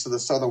doing Beasts of the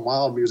Southern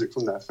Wild music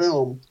from that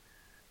film.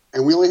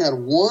 And we only had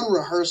one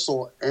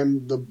rehearsal,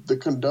 and the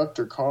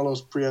conductor,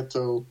 Carlos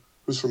Prieto,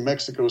 who's from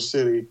Mexico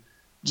City,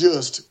 did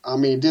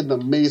an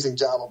amazing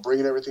job of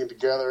bringing everything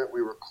together. We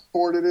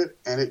recorded it,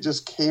 and it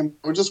was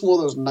just one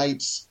of those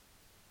nights,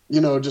 you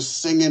know,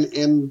 just singing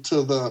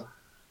into the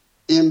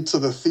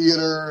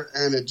theater,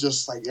 and it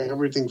just, like,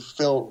 everything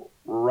felt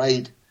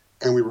right.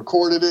 And we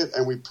recorded it,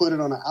 and we put it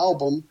on an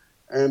album,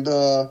 and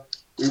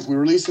we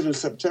released it in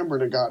September,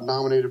 and it got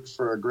nominated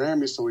for a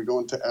Grammy, so we go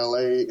into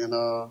L.A. in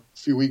a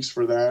few weeks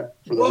for the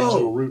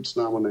Regional Roots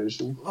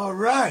nomination. All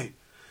right.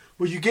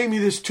 Well, you gave me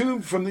this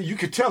tune you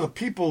could tell the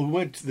people who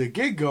went to the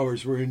gig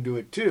goers were into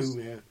it too,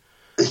 man.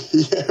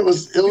 Yeah, it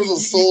was a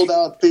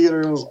sold-out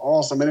theater. It was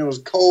awesome, and it was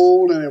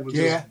cold, and it was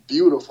just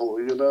beautiful,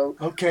 you know?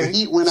 Okay. The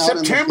heat went out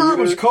September, in the it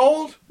was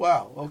cold?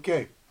 Wow,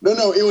 okay.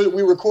 No,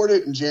 we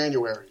recorded it in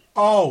January.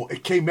 Oh,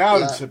 it came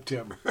out in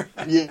September.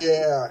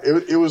 Yeah,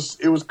 it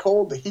was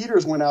cold. The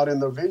heaters went out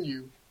in the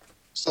venue,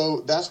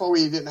 so that's why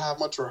we didn't have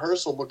much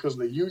rehearsal, because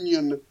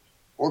the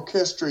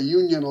orchestra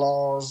union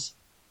laws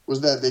was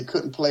that they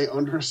couldn't play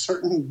under a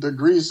certain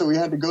degree, so we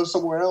had to go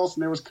somewhere else,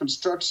 and there was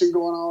construction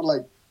going on,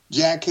 like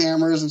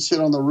jackhammers and shit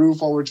on the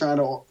roof while we're trying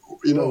to,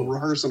 you know,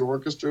 rehearse an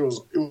orchestra.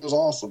 It was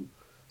awesome.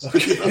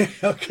 Okay,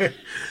 okay.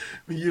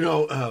 You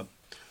know,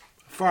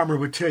 farmer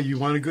would tell you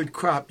want a good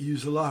crop,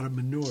 use a lot of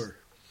manure.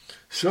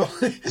 So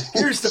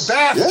here's the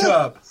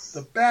bathtub.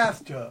 Yeah. The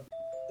bathtub.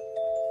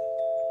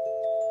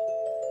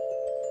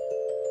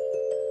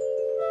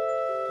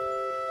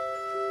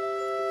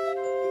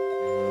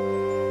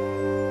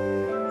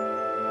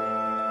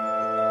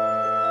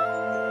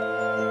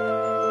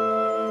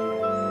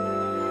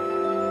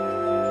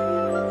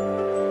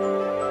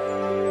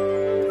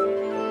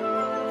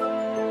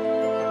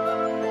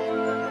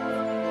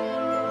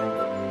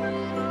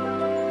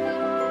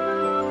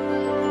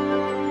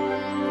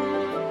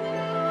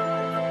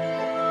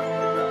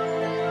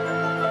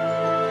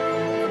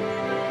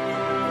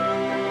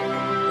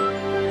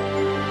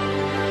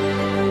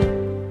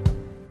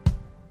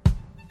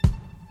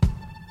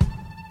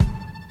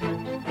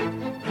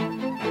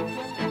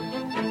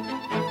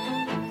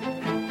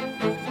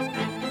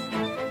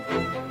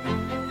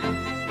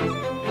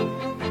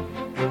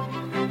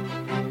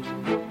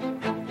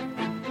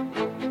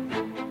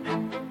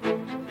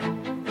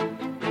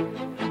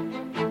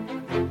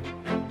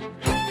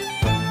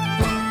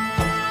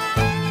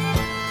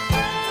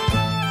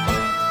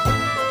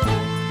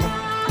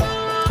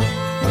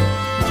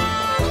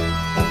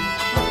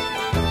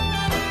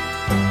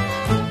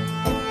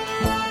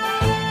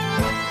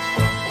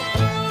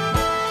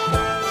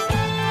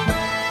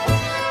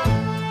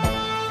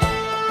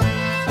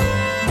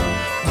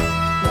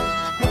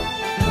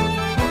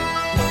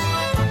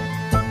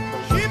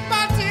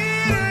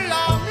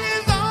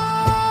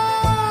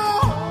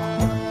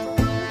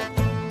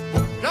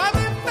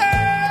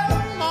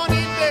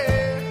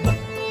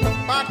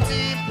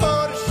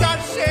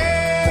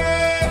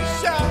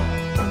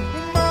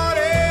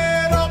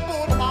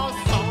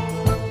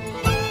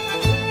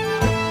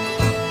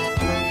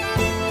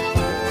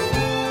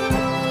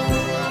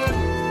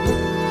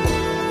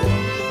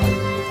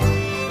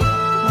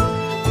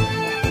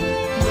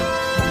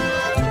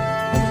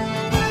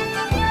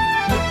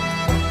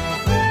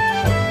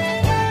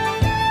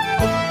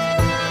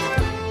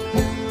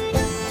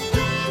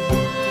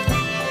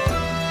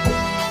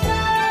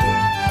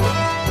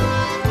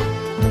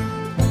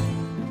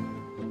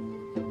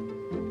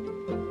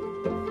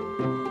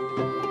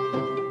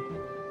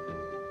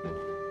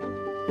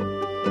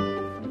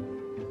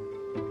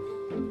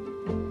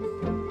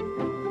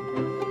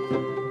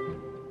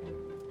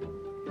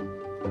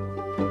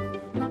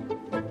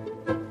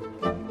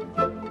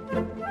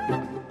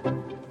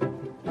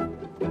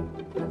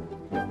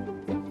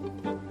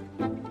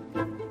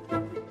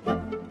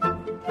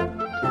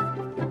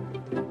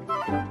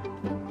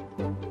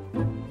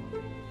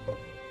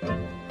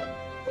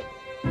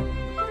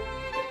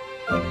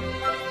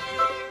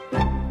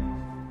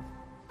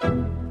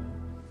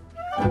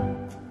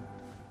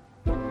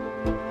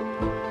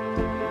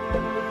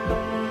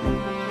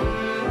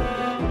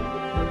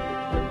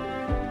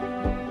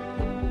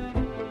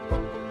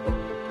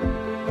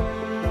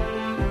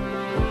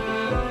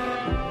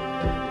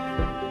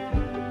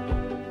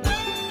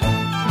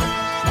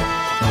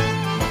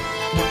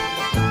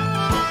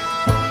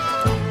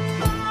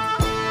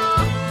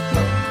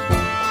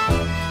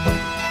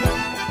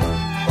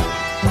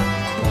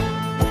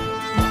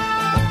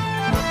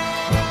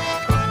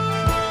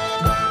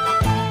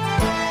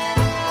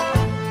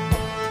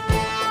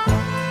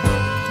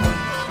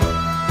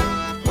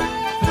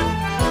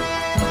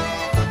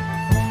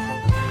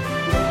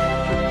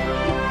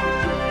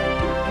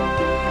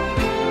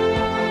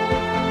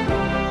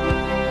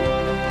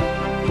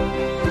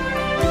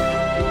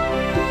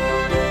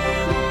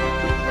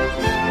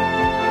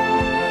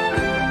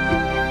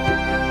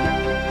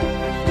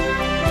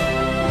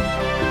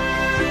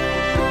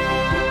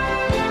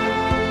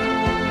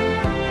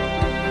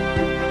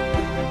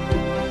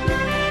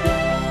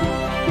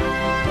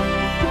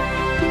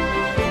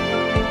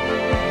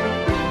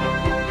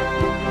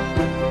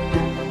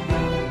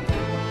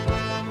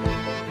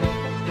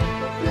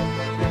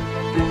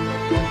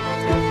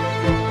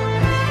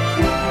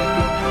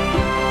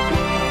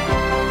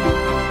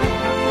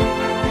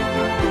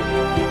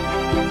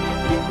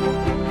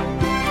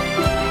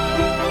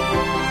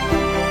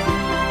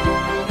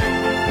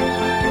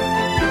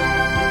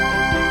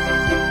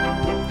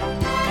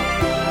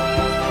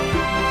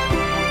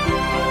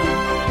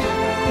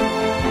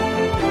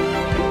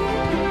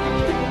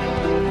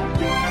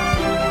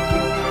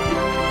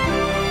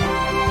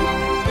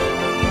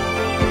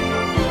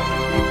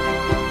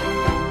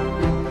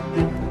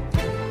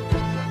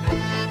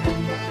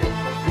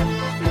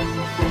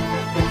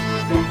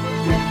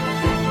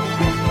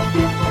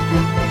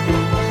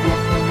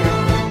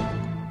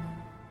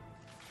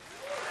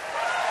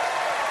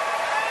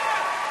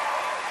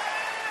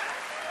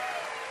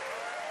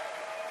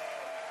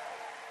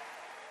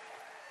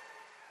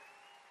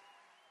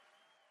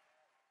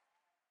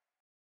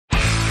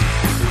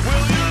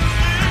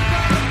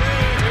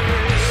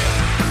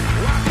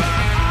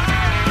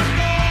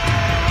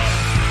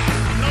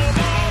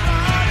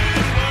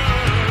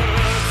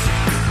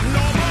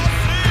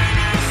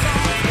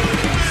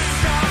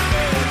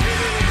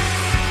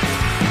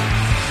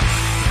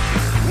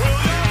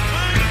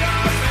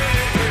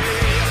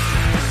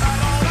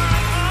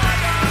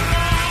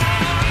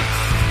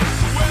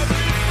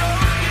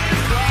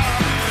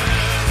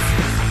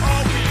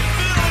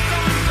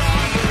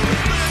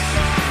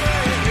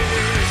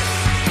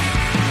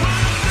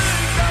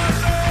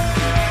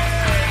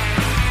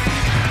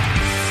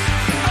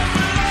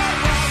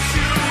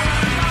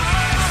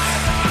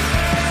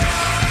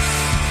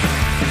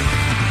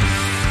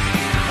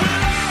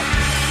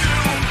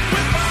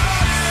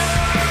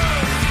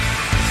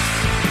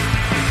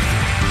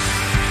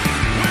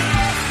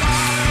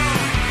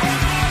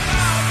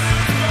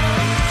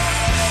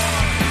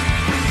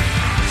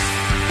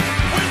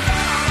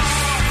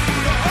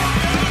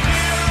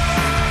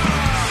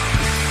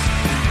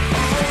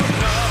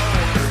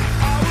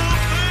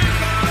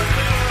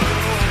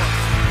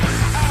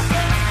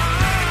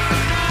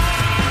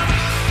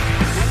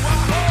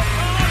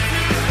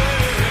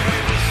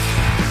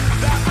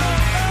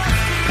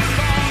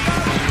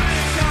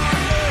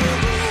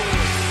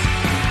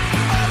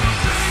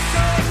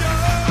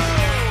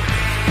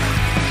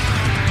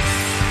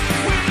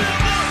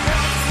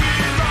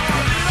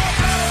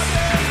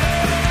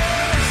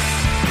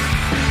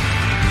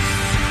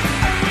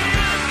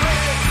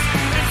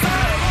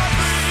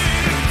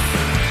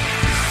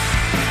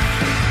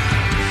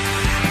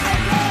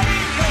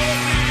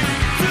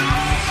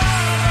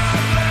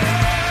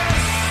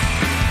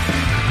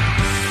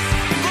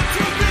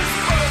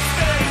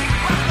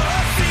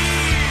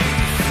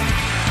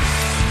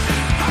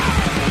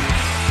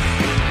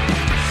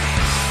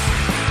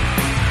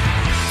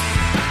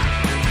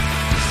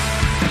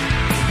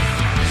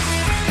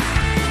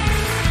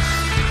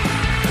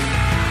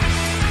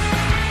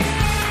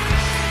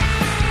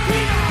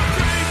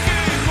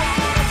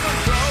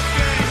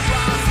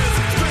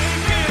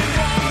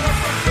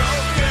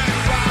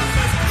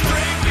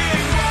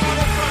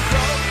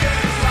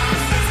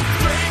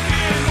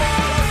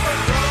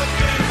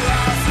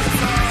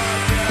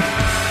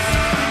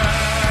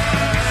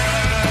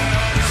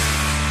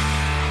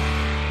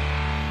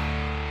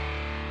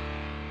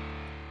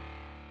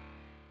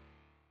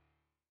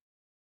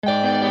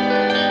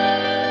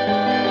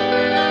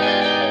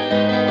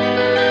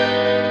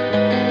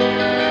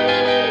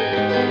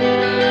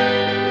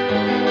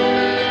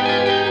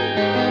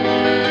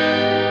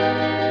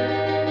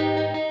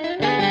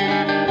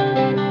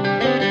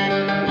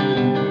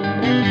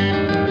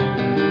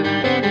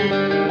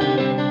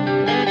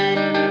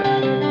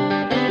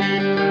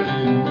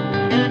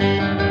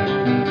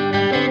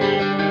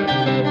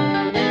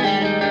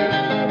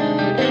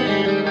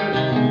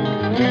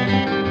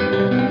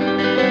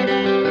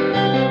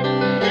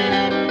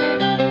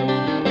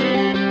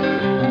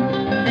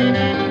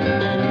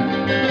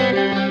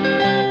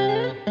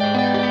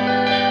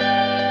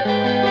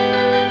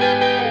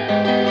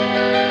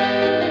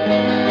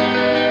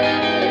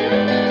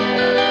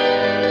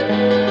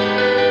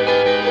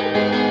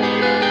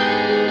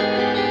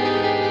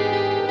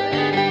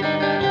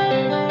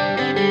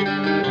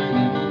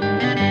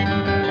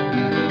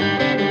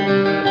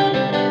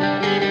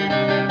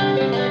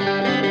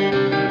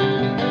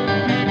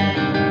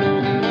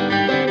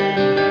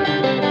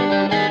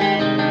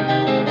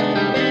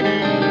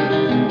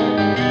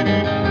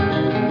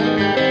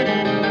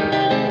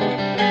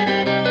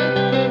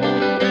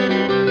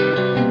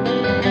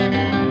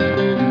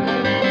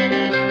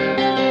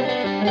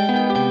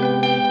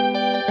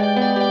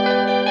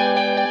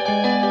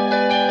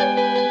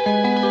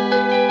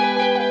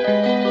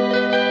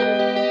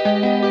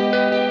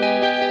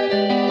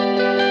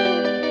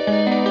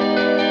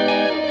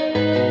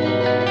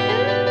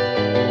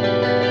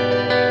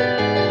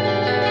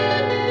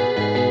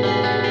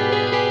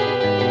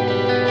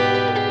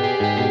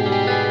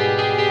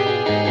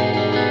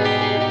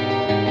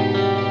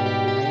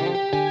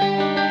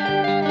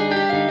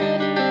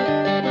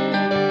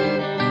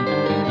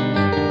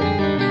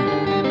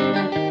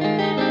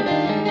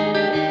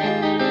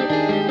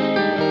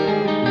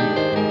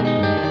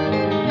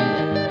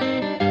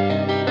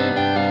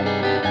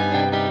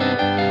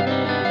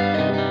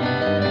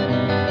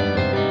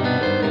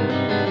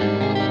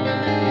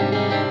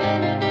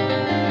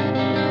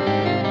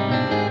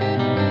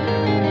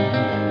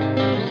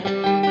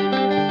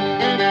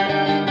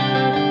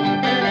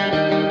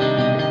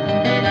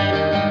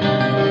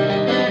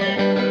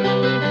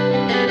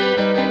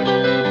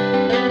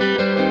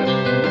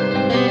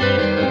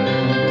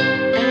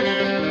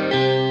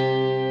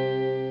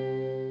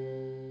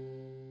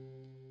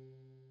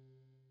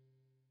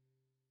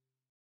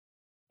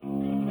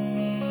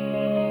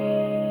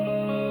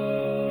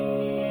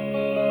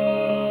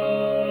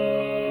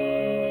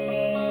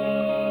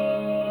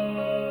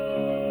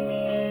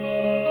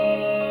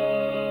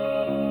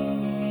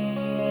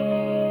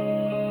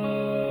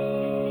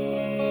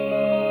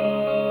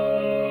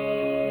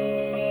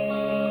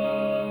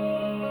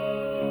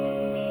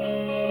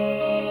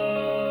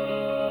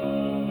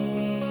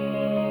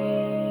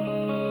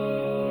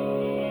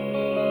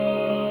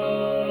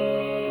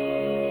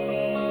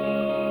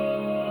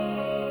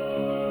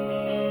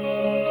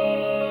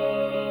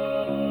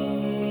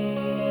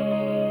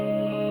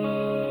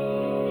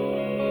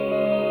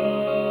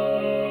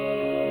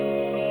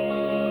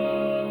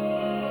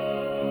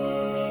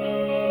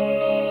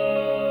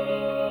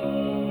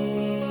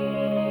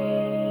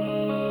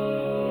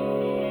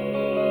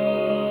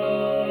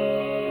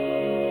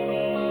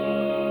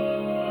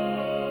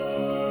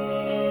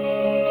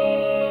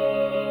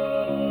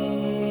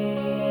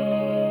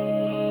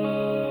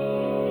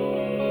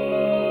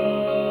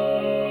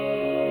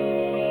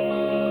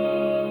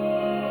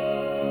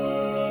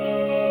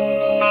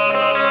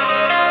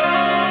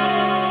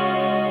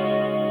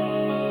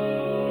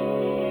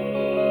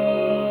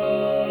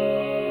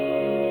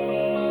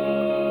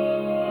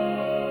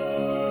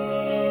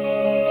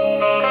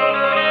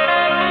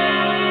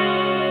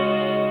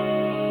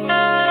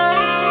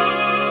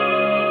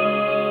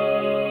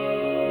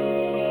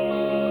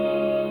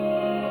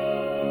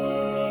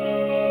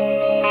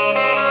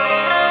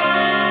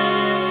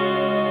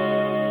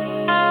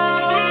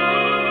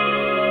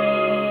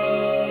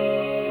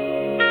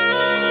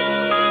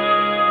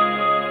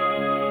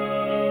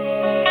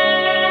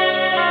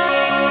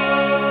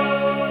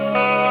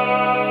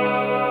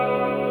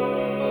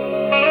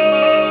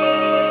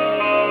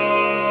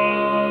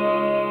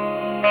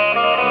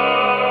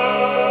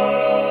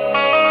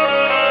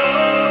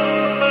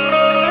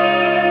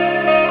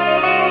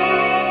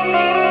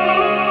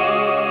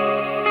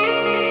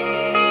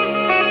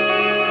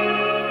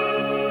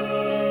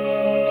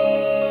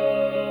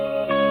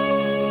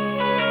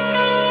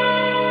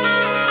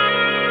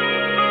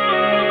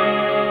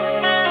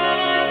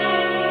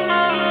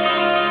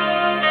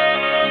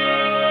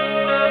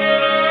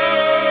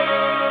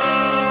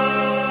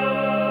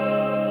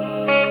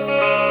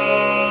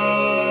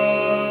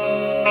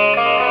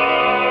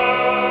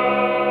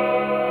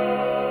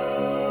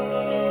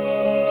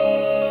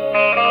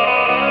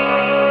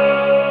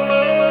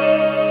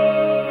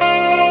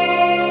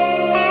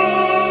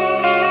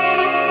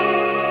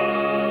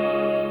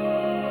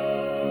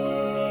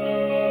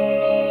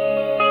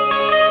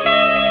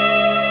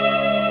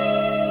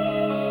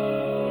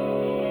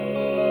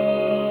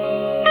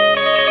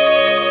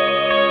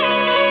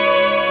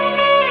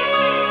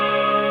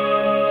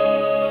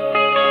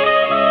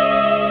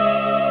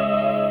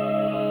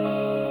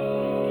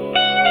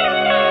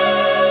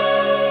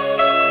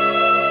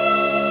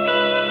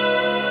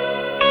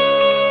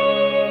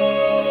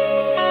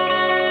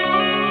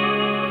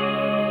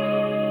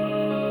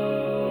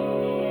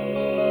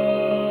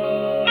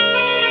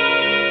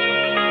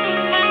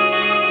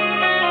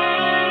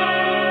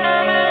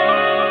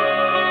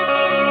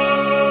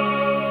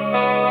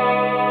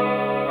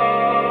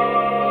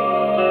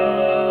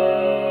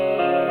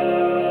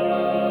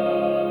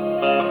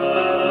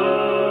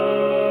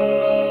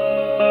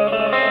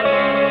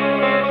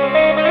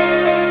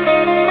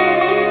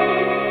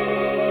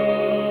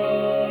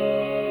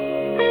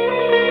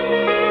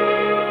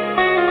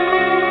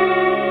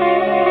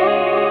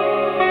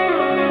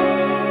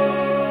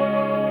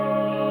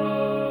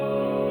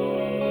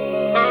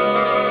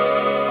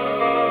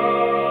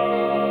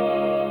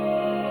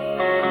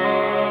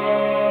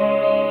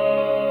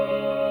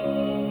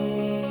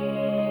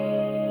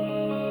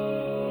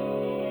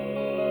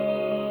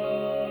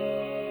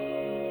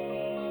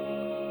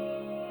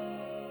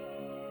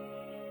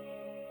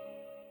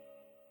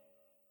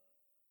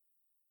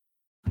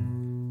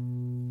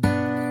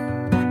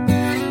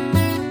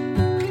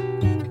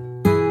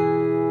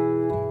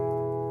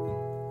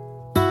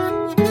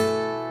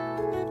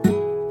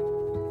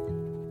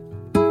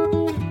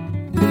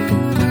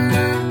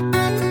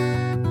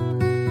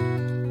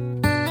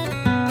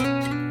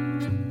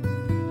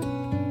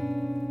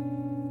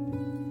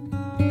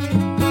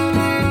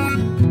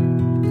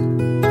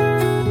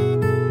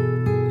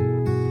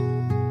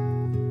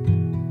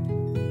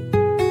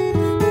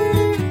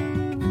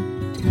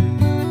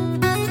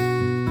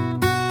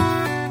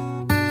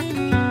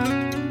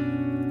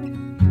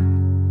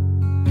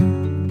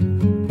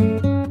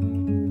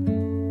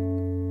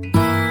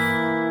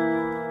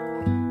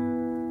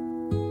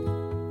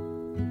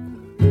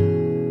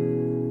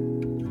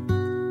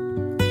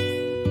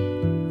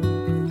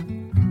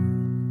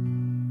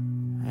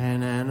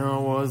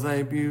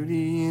 a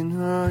beauty in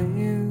her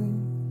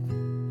youth.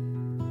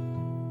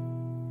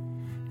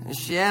 And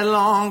she had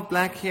long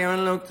black hair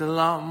and looked a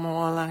lot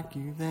more like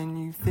you than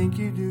you think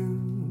you do.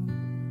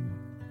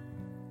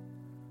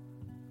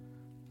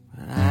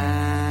 But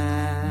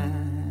I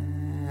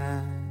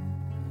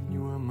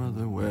knew her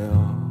mother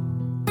well.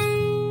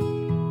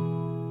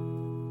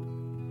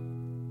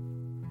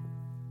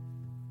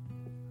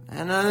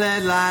 And her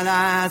lead light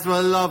eyes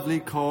were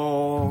lovely,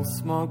 cold,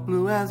 smoke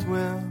blue as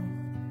well.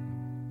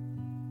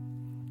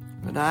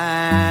 But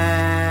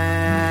I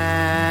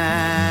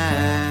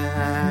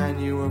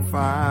knew her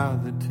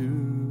father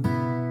too.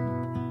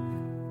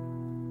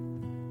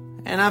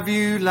 And I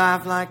viewed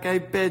life like a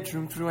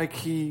bedroom through a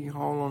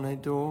keyhole on a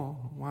door,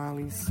 while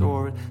he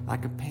saw it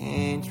like a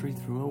pantry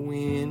through a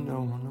window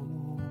on the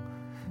wall.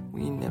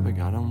 We never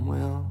got on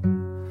well,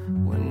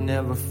 were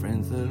never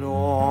friends at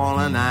all,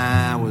 and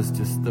I was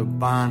just a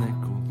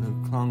barnacle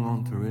that clung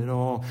on through it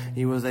all.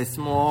 He was a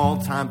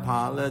small-time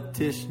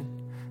politician,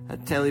 a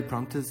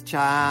teleprompter's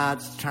charge,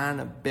 trying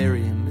to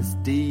bury a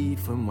misdeed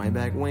from way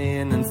back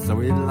when. And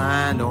so he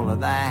lined all of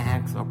the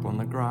hacks up on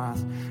the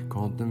grass,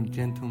 called them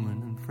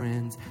gentlemen and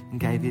friends, and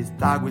gave his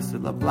dog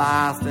whistle a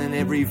blast. And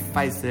every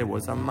face there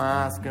was a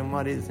mask. And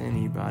what is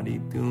anybody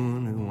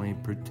doing who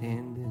ain't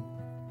pretending?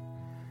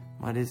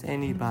 What is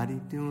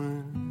anybody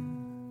doing?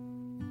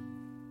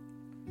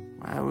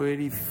 Why would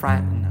he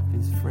frighten up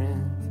his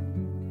friends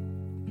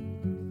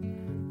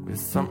with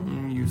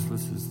something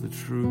useless as the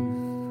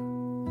truth?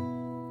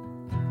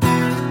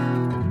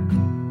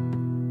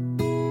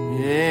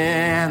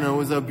 Yeah, and there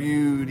was a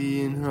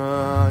beauty in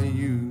her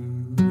youth.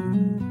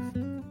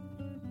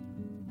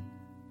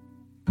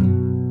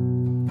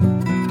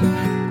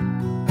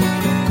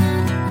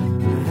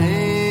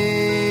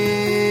 Hey,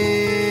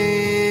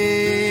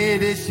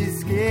 did she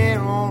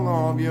scare all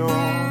of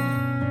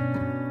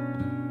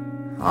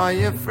all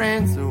your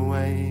friends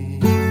away?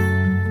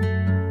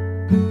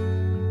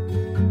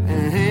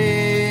 And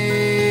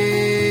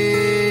hey,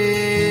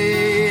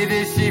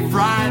 did she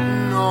frighten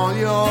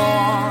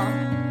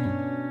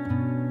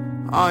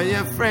all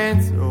your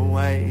friends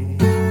away?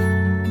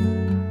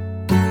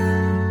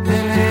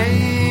 And hey,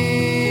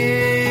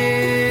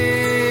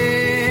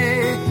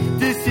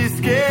 did she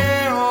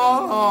scare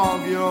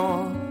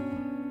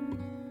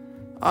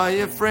all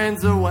your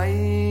friends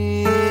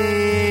away?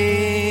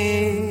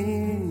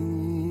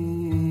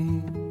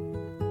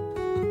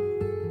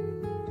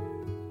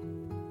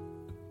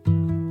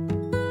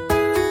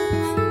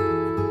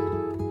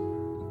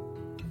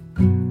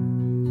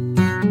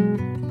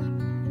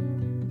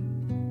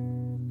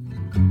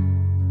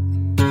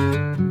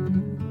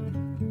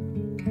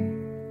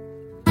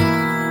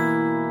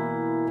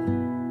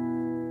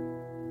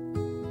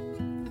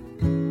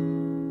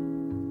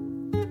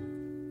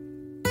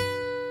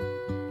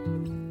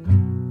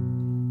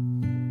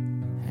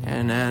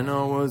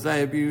 Anna was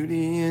a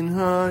beauty in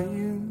her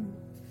youth.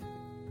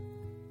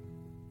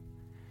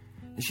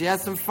 She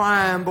had some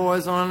fine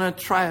boys on her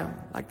trail,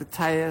 like the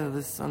tail of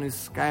the sun who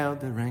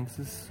scaled the ranks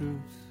of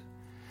suits.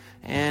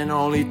 And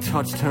all he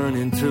touched turned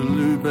into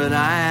loot, but I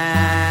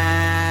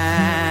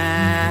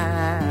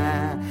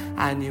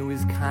knew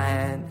his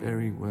kind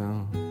very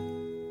well.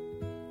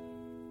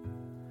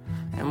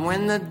 And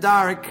when the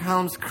dark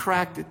columns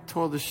cracked, it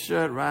tore the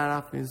shirt right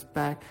off his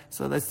back.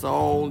 So they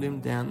sold him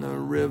down the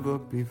river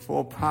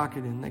before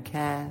pocketing the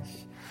cash.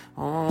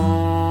 Oh,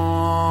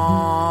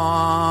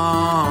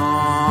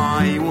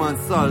 he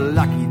wasn't so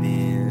lucky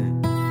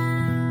then.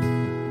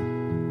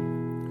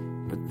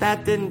 But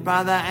that didn't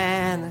bother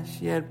Anna.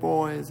 She had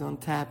boys on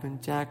tap,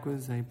 and Jack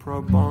was a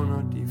pro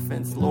bono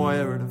defense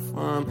lawyer at a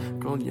firm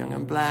called Young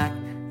and Black.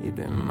 He'd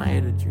been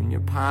made a junior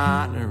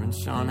partner and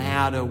shown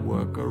how to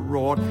work a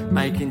rod,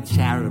 making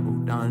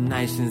charitable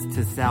donations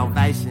to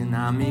Salvation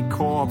Army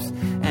Corps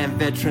and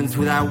veterans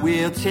without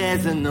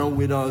wheelchairs and the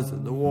widows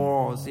of the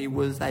wars. He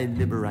was a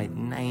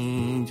liberating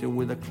angel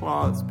with a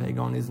clothes peg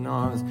on his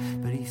nose,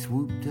 but he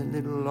swooped a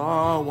little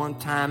low one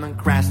time and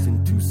crashed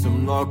into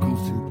some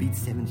locals who beat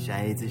 7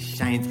 shades of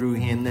shame through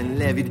him, then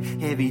levied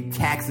heavy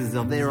taxes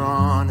of their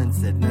own and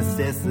said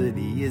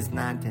necessity is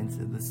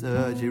 9/10 of the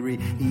surgery.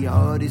 He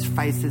owed his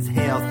face as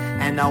health,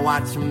 and I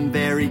watch him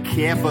very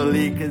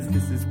carefully, 'cause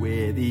this is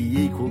where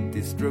the equal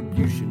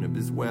distribution of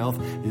his wealth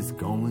is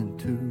going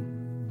to.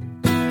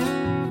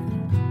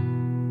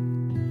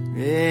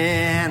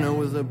 Yeah, and there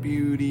was a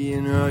beauty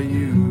in her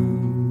youth.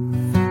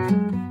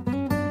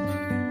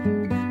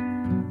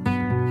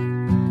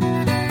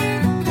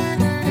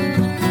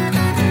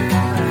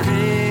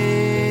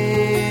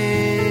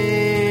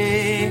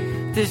 Hey,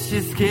 did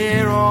she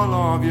scare all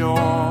of your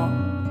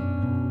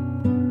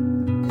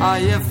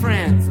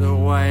friends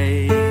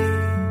away?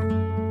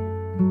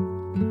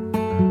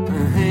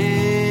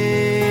 Hey,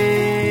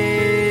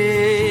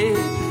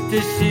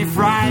 did she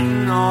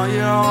frighten all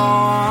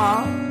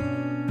your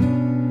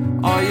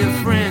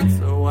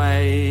friends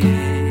away?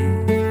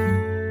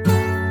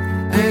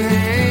 Hey,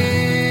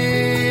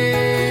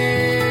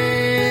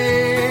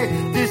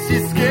 did she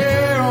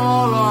scare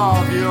all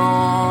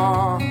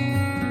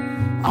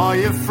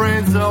your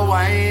friends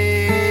away?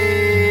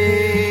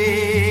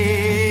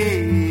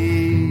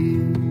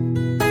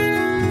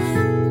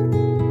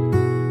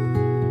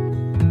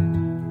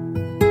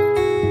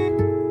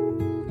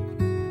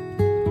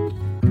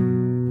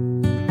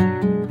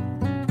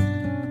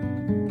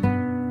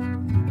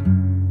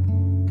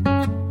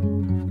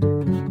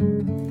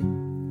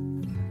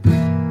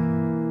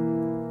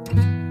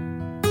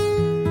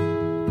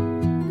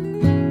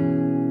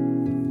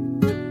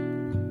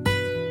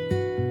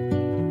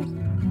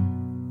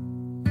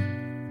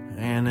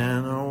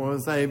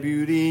 was a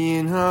beauty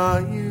in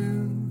her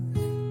youth.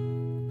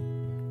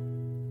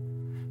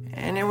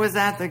 And it was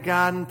at the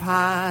garden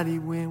party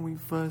when we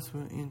first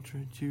were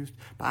introduced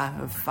by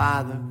her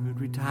father, who'd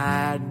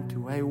retired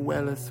into a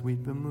weller sweet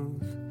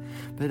vermouth.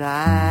 But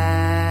I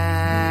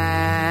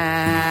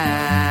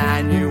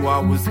knew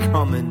what was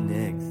coming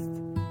next.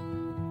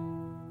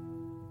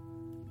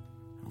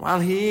 While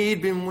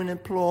he'd been winning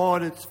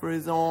plaudits for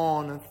his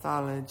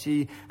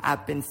ornithology,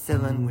 I've been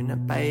selling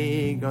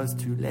Winnebagos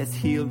to less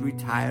healed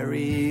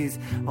retirees.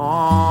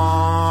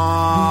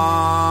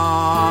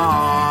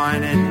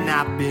 And it had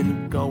not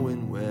been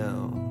going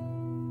well.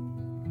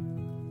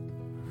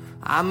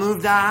 I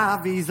moved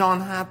RVs on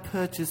high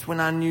purchase when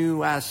I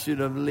knew I should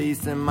have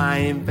leased, and my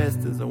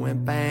investors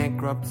went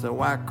bankrupt,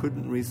 so I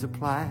couldn't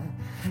resupply.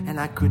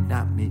 And I could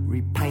not meet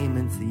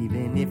repayments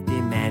even if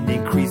demand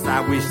increased.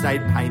 I wish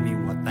they'd pay me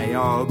what they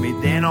owed me,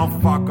 then I'll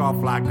fuck off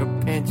like a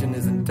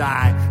pensioners and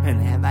die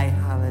and have a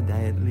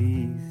holiday at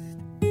least.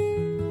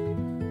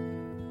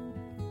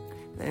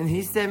 Then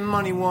he said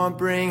money won't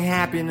bring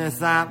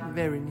happiness. I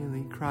very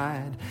nearly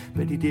cried,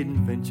 but he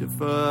didn't venture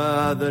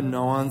further.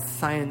 No one's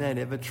saying that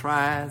ever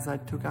tries. I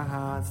took a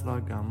hard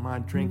slug on my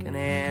drink, and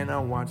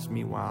Anna watched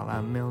me while I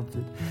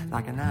melted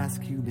like an ice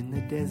cube in the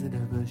desert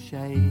of her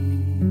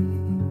shade.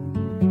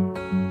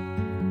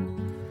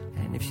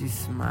 If she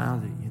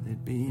smiled at you,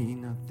 there'd be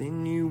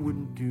nothing you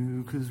wouldn't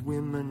do, 'cause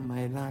women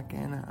made like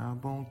Anna are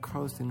born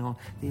coasting on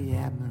the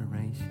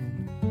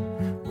admiration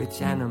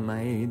which Anna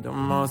made the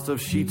most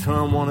of. She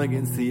turned one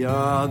against the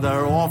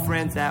other, all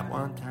friends at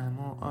one time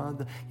or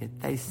other, yet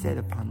they set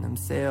upon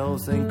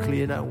themselves and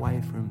cleared away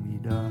from me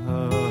to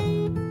her.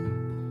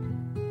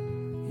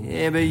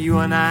 Yeah, but you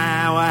and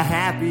I were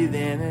happy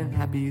then, and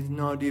happy's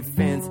no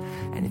defense.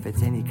 And if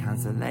it's any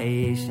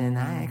consolation,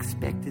 I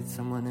expected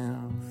someone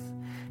else,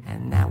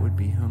 and that would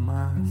be her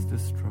master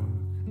stroke.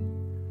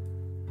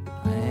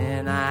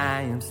 And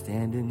I am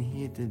standing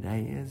here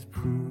today as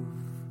proof.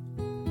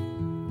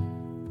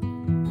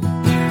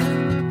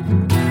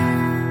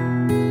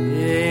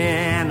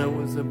 Yeah, Anna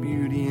was a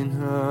beauty in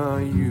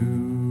her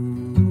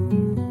youth.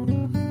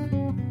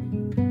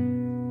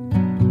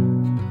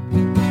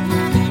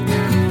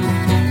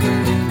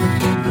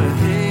 But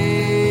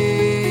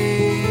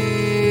hey,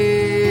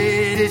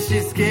 did she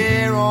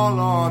scare all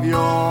of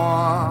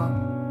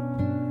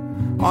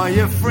all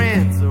your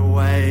friends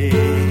away?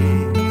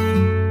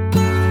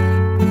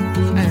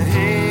 And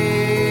hey,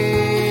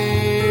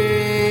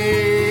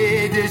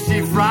 did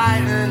she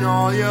frighten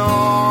all your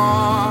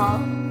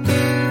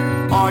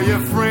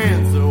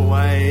friends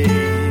away?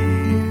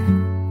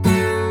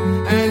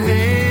 And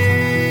hey,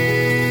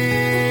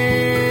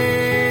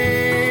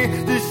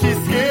 did she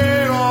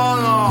scare all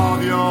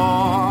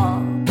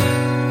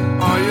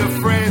your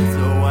friends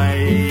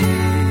away?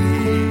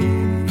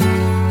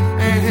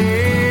 And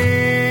hey,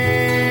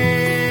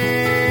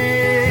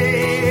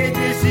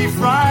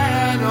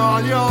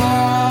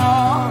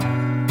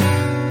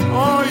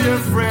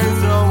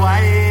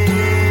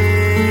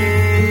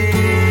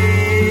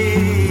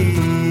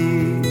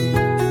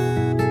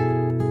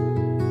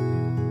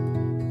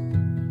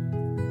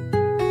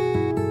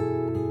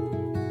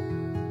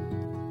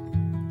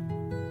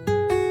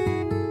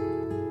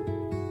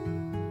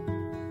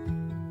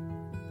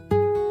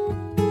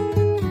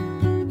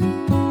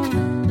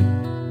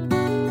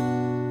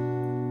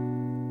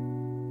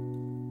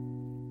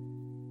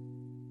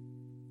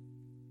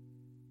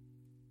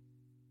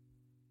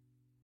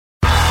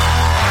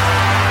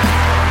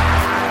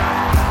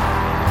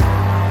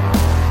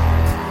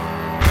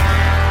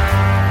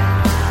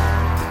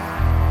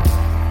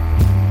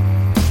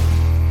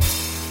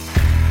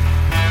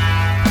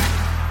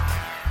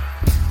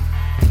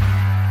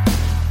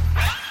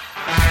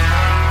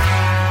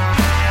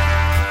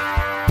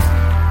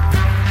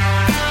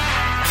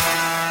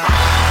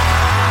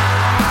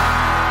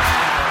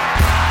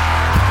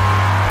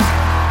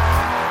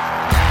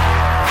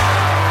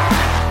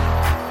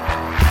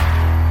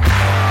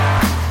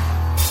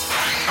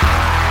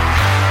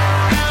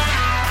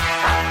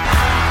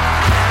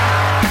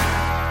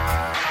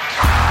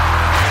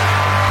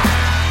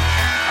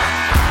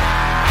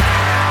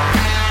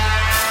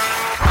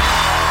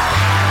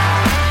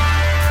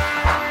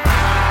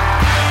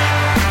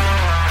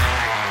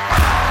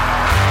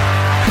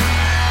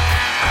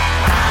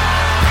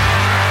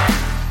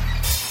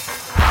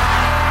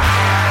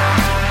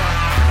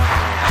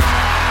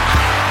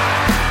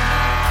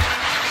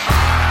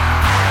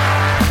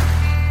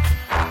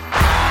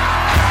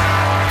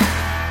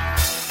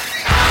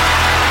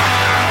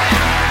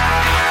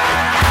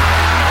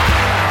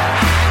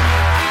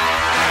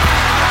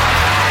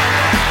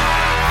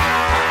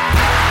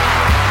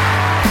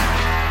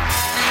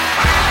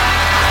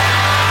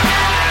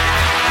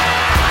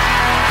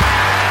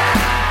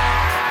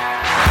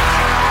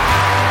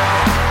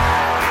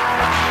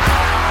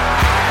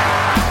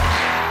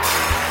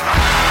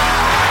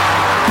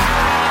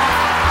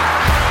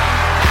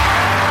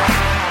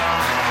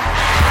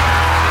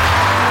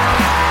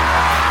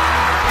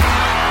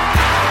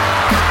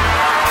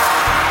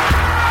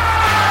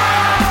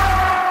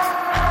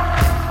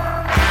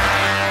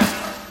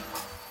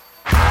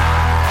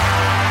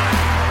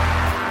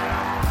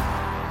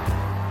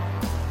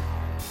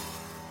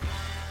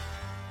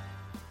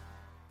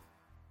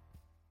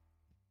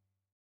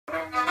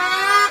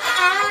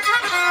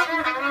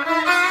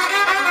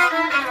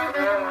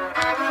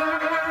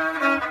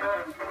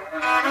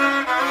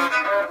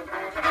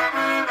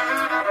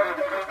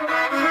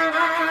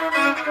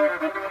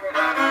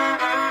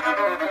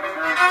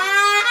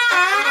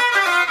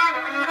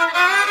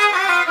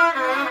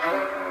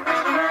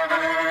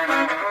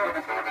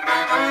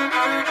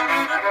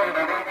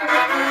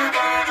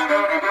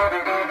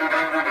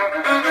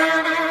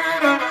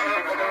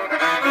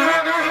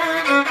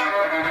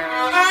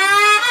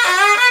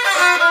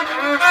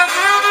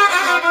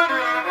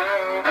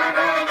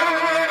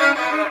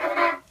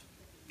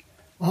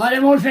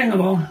 them old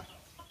fingerbone.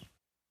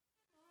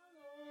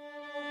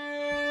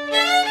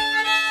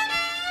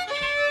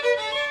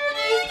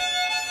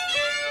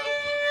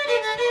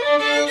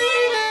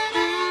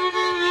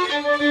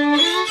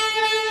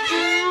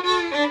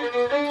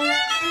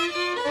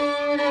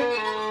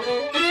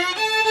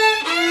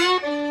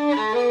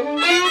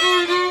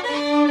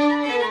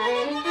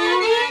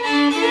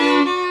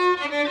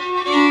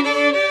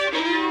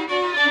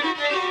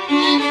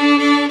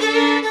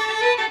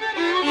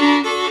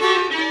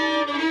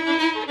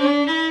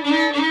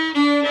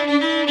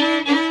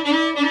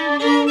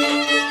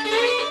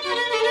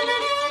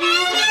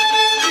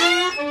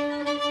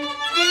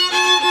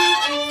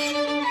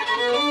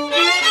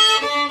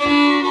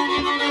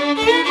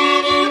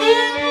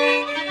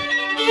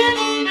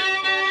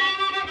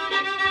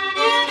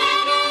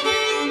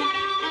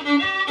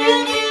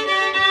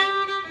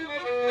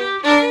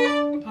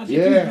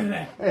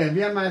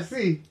 Bien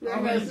merci.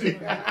 Bien merci.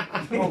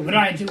 Oh,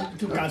 grazie,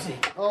 tu casi.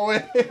 Oh, oui.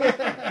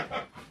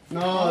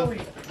 Non,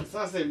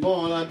 ça c'est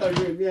bon, on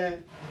entend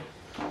bien.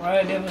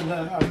 Well, there was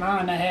a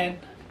man I had.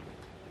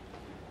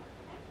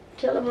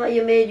 Tell them how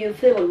you made your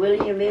fiddle,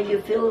 Willie. You made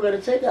your fiddle with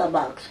a cigar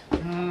box.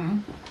 Mm-hmm.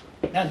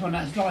 That's when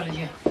I started,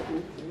 yeah.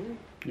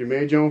 You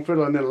made your own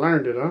fiddle and then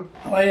learned it, huh?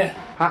 Oh, yeah.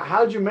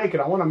 How'd you make it?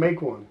 I want to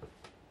make one.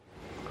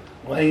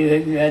 Well,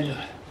 you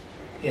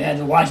had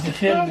to watch the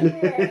film. You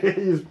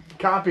just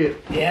copy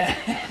it. Yeah.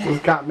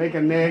 Just make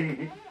a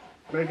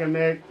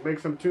neck, make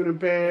some tuning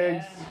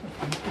pegs.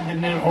 Yeah. In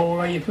the middle hole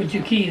where you put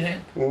your keys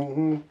in.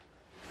 Mm-hmm.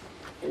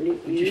 And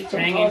you just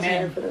hang it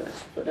in.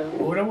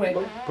 Hold away.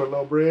 Put a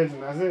little bridge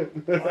and that's it.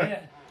 Oh, yeah.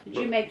 Did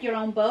you make your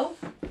own bow?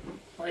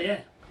 Oh, yeah.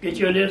 Get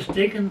your little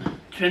stick and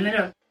trim it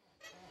up.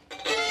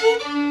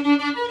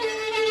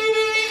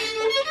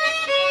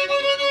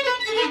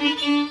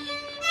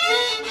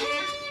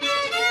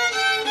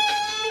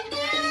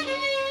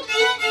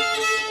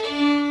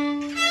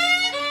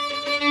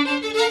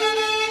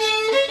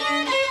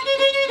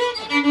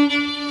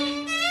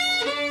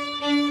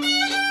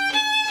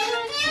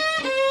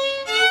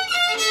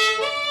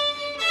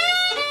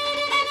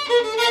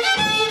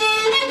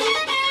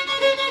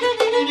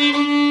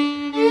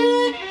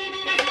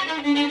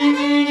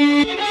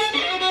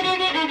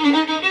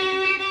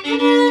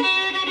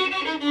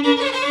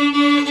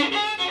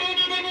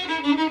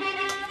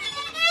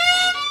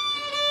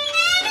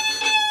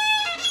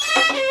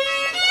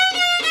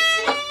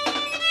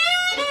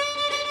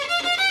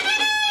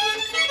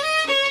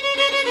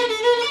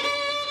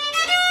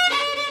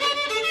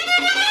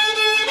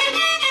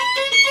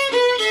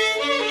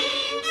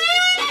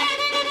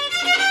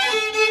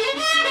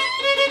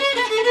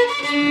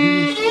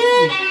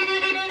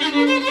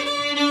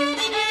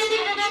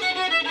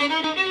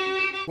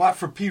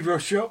 For Pedro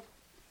Show,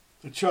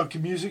 the chunky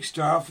music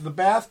star off of the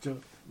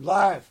bathtub,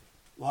 live,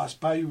 Lost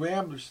Bayou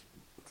Ramblers,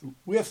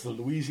 with the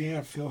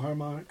Louisiana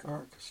Philharmonic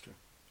Orchestra.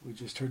 We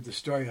just heard the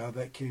story how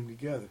that came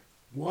together.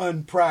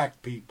 One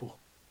prac, people.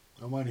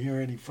 I want to hear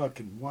any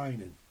fucking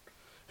whining.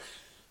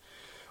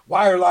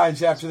 Wire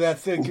lines after that,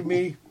 Think of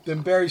Me,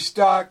 then Barry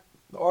Stock,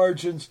 The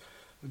Origins,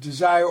 The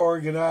Desire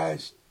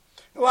Organized.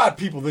 A lot of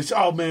people, they say,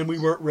 oh man, we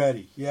weren't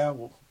ready. Yeah,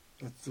 well,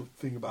 that's the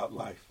thing about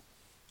life.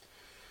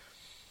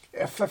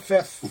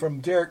 FFF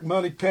from Derek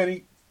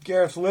Moneypenny,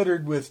 Gareth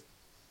Littard with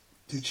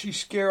Did She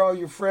Scare All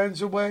Your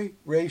Friends Away?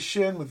 Ray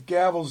Shin with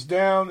Gavels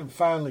Down, and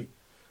finally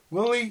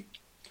Willie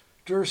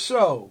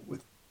Durso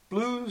with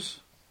Blues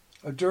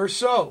a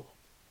Durso.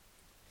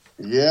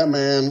 Yeah,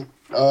 man.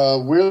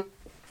 Will.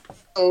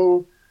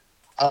 So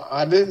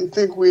I didn't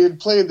think we had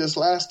played this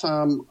last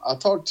time I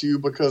talked to you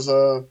because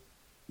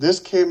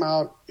this came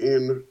out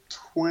in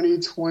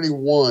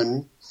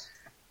 2021,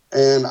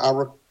 and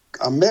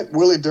I met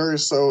Willie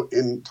Durso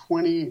in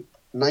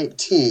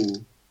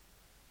 2019,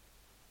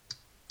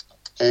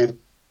 and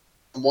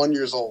I'm 1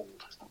 year old,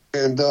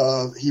 and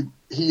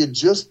he had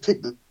just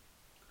picked the.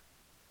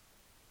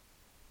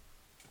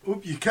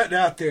 Oop, you cutting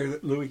out there,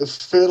 Louis. The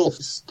fiddle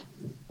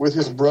with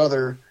his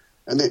brother,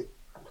 and they.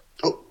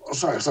 Oh,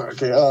 sorry.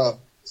 Okay.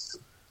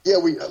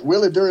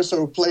 Willie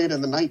Durso played in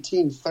the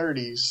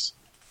 1930s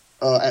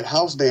at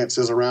house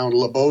dances around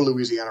LeBeau,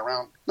 Louisiana,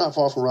 around not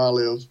far from where I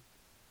live,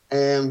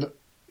 and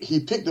he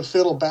picked the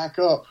fiddle back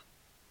up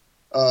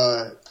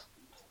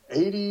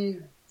 80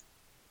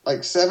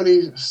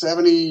 something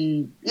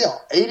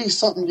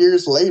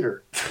years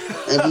later.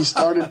 And he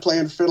started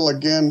playing fiddle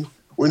again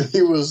when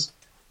he was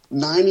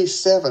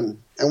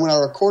 97. And when I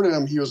recorded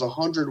him, he was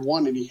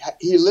 101. And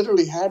he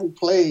literally hadn't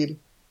played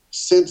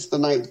since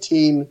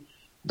the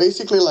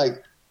basically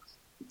like,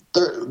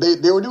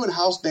 they were doing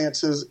house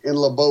dances in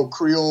LeBeau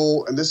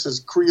Creole, and this is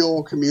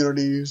Creole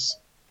communities.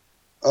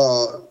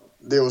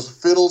 There was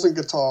fiddles and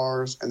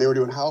guitars, and they were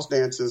doing house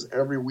dances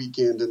every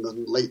weekend in the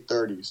late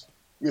 30s.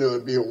 You know,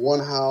 it'd be at one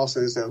house,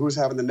 and say, who's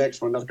having the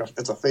next one?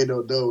 It's a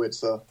fado-do.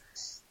 It's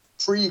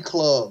free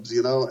clubs,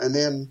 you know. And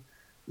then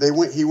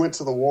he went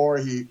to the war.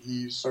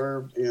 He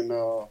served in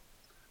not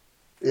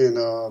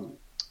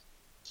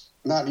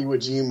Iwo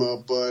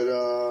Jima, but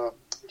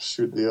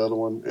the other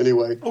one.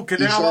 Anyway, Okinawa.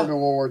 He served in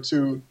World War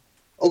II.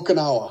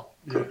 Okinawa.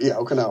 Yeah,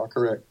 Okinawa,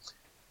 correct.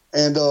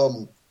 And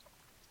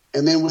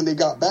then when they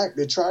got back,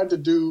 they tried to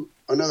do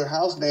another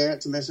house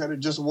dance, and they said it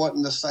just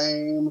wasn't the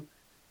same.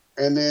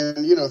 And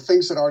then, you know,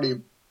 things had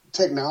already,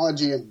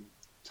 technology and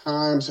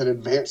times had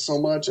advanced so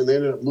much, and they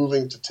ended up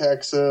moving to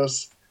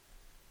Texas.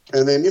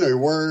 And then, you know, he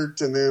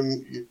worked, and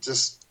then he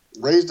just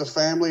raised a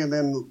family, and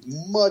then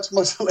much,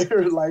 much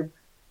later in life,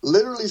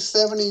 literally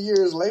 70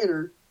 years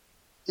later,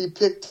 he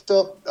picked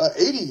up,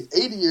 80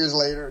 years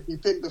later, he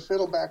picked the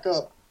fiddle back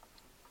up,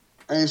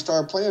 and he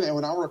started playing it. And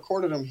when I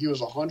recorded him, he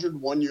was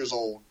 101 years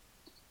old.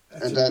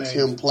 That's amazing.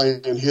 Him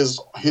playing his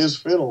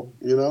fiddle,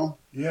 you know?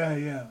 Yeah.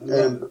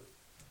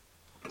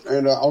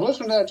 And I was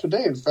listening to that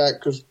today, in fact,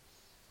 because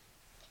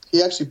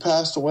he actually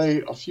passed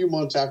away a few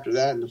months after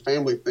that, and the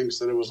family thinks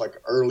that it was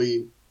like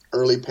early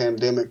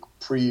pandemic,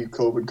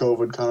 pre-COVID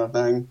kind of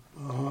thing.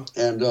 Uh-huh.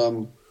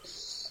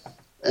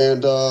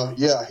 And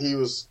he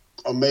was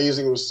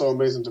amazing. It was so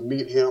amazing to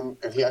meet him,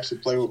 and he actually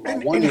played with my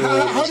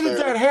 1-year-old. How did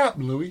that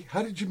happen, Louis?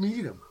 How did you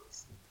meet him?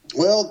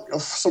 Well,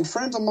 some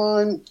friends of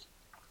mine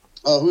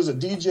who's a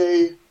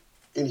DJ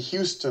in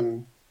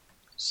Houston,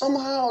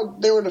 somehow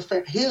they were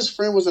his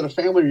friend was at a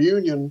family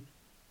reunion,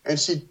 and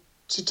she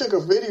took a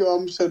video of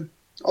him and said,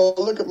 "Oh,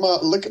 look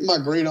at my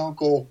great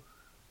uncle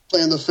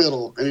playing the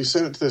fiddle," and he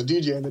sent it to this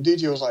DJ, and the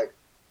DJ was like,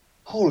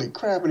 "Holy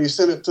crap!" And he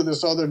sent it to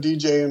this other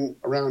DJ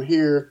around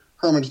here,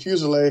 Herman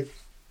Fuselier,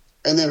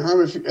 and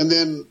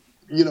then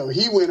you know,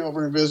 he went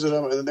over and visited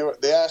him, and then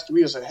they asked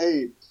me and said,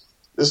 "Hey,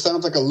 this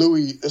sounds like a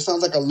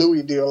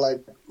Louis deal.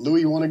 Like,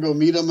 Louis, you want to go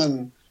meet him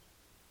and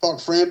talk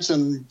French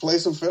and play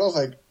some fiddle?"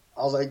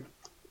 I was like,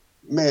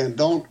 man,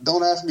 don't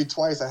ask me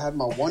twice. I had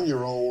my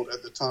 1-year-old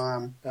at the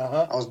time.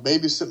 Uh-huh. I was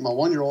babysitting my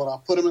 1-year-old. I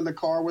put him in the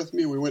car with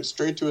me. We went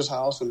straight to his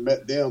house and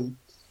met them,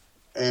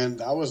 and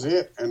that was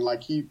it. And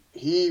like he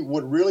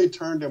what really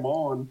turned him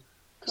on,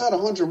 because at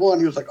 101,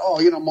 he was like, "Oh,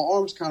 you know, my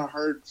arm's kind of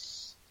hurt.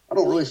 I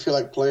don't really feel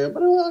like playing,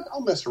 but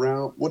I'll mess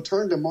around." What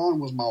turned him on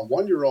was my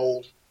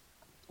 1-year-old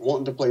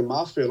wanting to play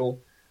my fiddle.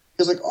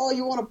 He was like, "Oh,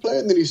 you want to play?"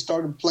 And then he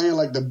started playing.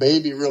 Like, the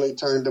baby really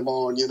turned him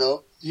on, you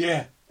know?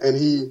 Yeah.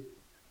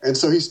 And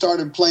so he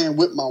started playing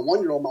with my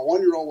 1-year-old. My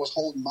 1-year-old was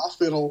holding my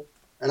fiddle,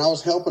 and I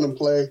was helping him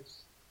play.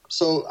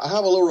 So I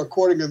have a little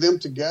recording of them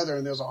together,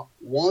 and there's a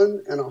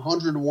 1 and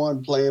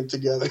 101 playing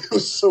together. It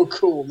was so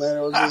cool, man.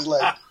 It was just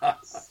like,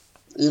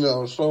 you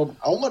know. So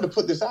I wanted to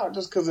put this out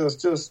just because it's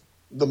just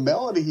the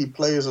melody he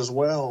plays as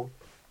well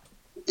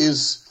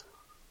is,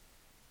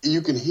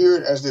 you can hear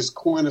it as this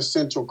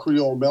quintessential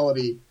Creole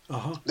melody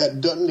that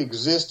doesn't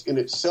exist in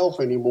itself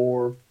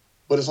anymore,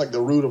 but it's like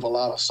the root of a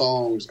lot of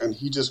songs. And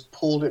he just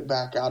pulled it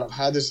back out. I've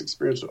had this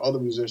experience with other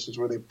musicians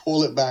where they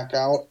pull it back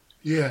out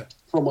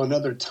from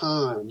another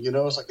time. You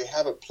know, it's like they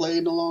haven't played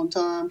in a long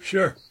time.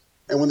 Sure.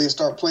 And when they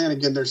start playing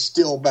again, they're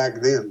still back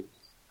then.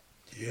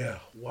 Yeah,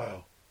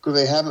 wow. Because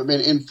they haven't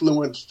been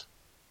influenced.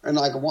 And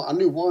like, I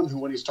knew one who,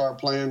 when he started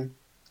playing,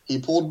 he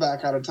pulled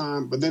back out of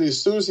time. But then as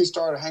soon as he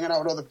started hanging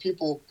out with other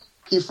people,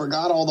 he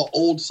forgot all the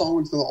old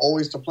songs that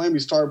always to play him. He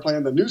started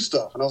playing the new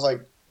stuff. And I was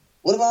like,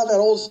 "What about that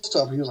old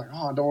stuff?" And he was like,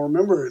 "Oh, I don't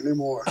remember it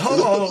anymore."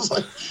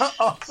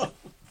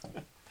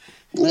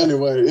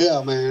 Anyway,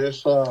 yeah, man. It's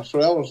so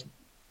that was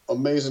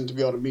amazing to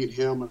be able to meet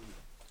him. And,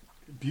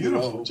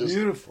 beautiful,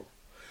 beautiful.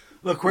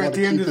 Look, we're at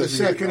the end of the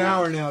second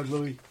hour now,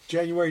 Louis.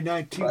 January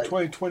 19,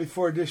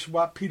 2024 edition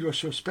of Pedro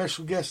Show.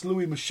 Special guest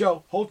Louis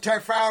Michaud. Hold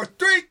tight for hour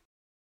 3.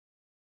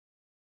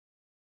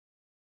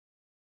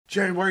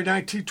 January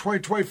 19,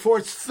 2024,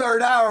 it's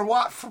third hour.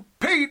 Watt for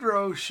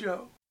Pedro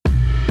Show.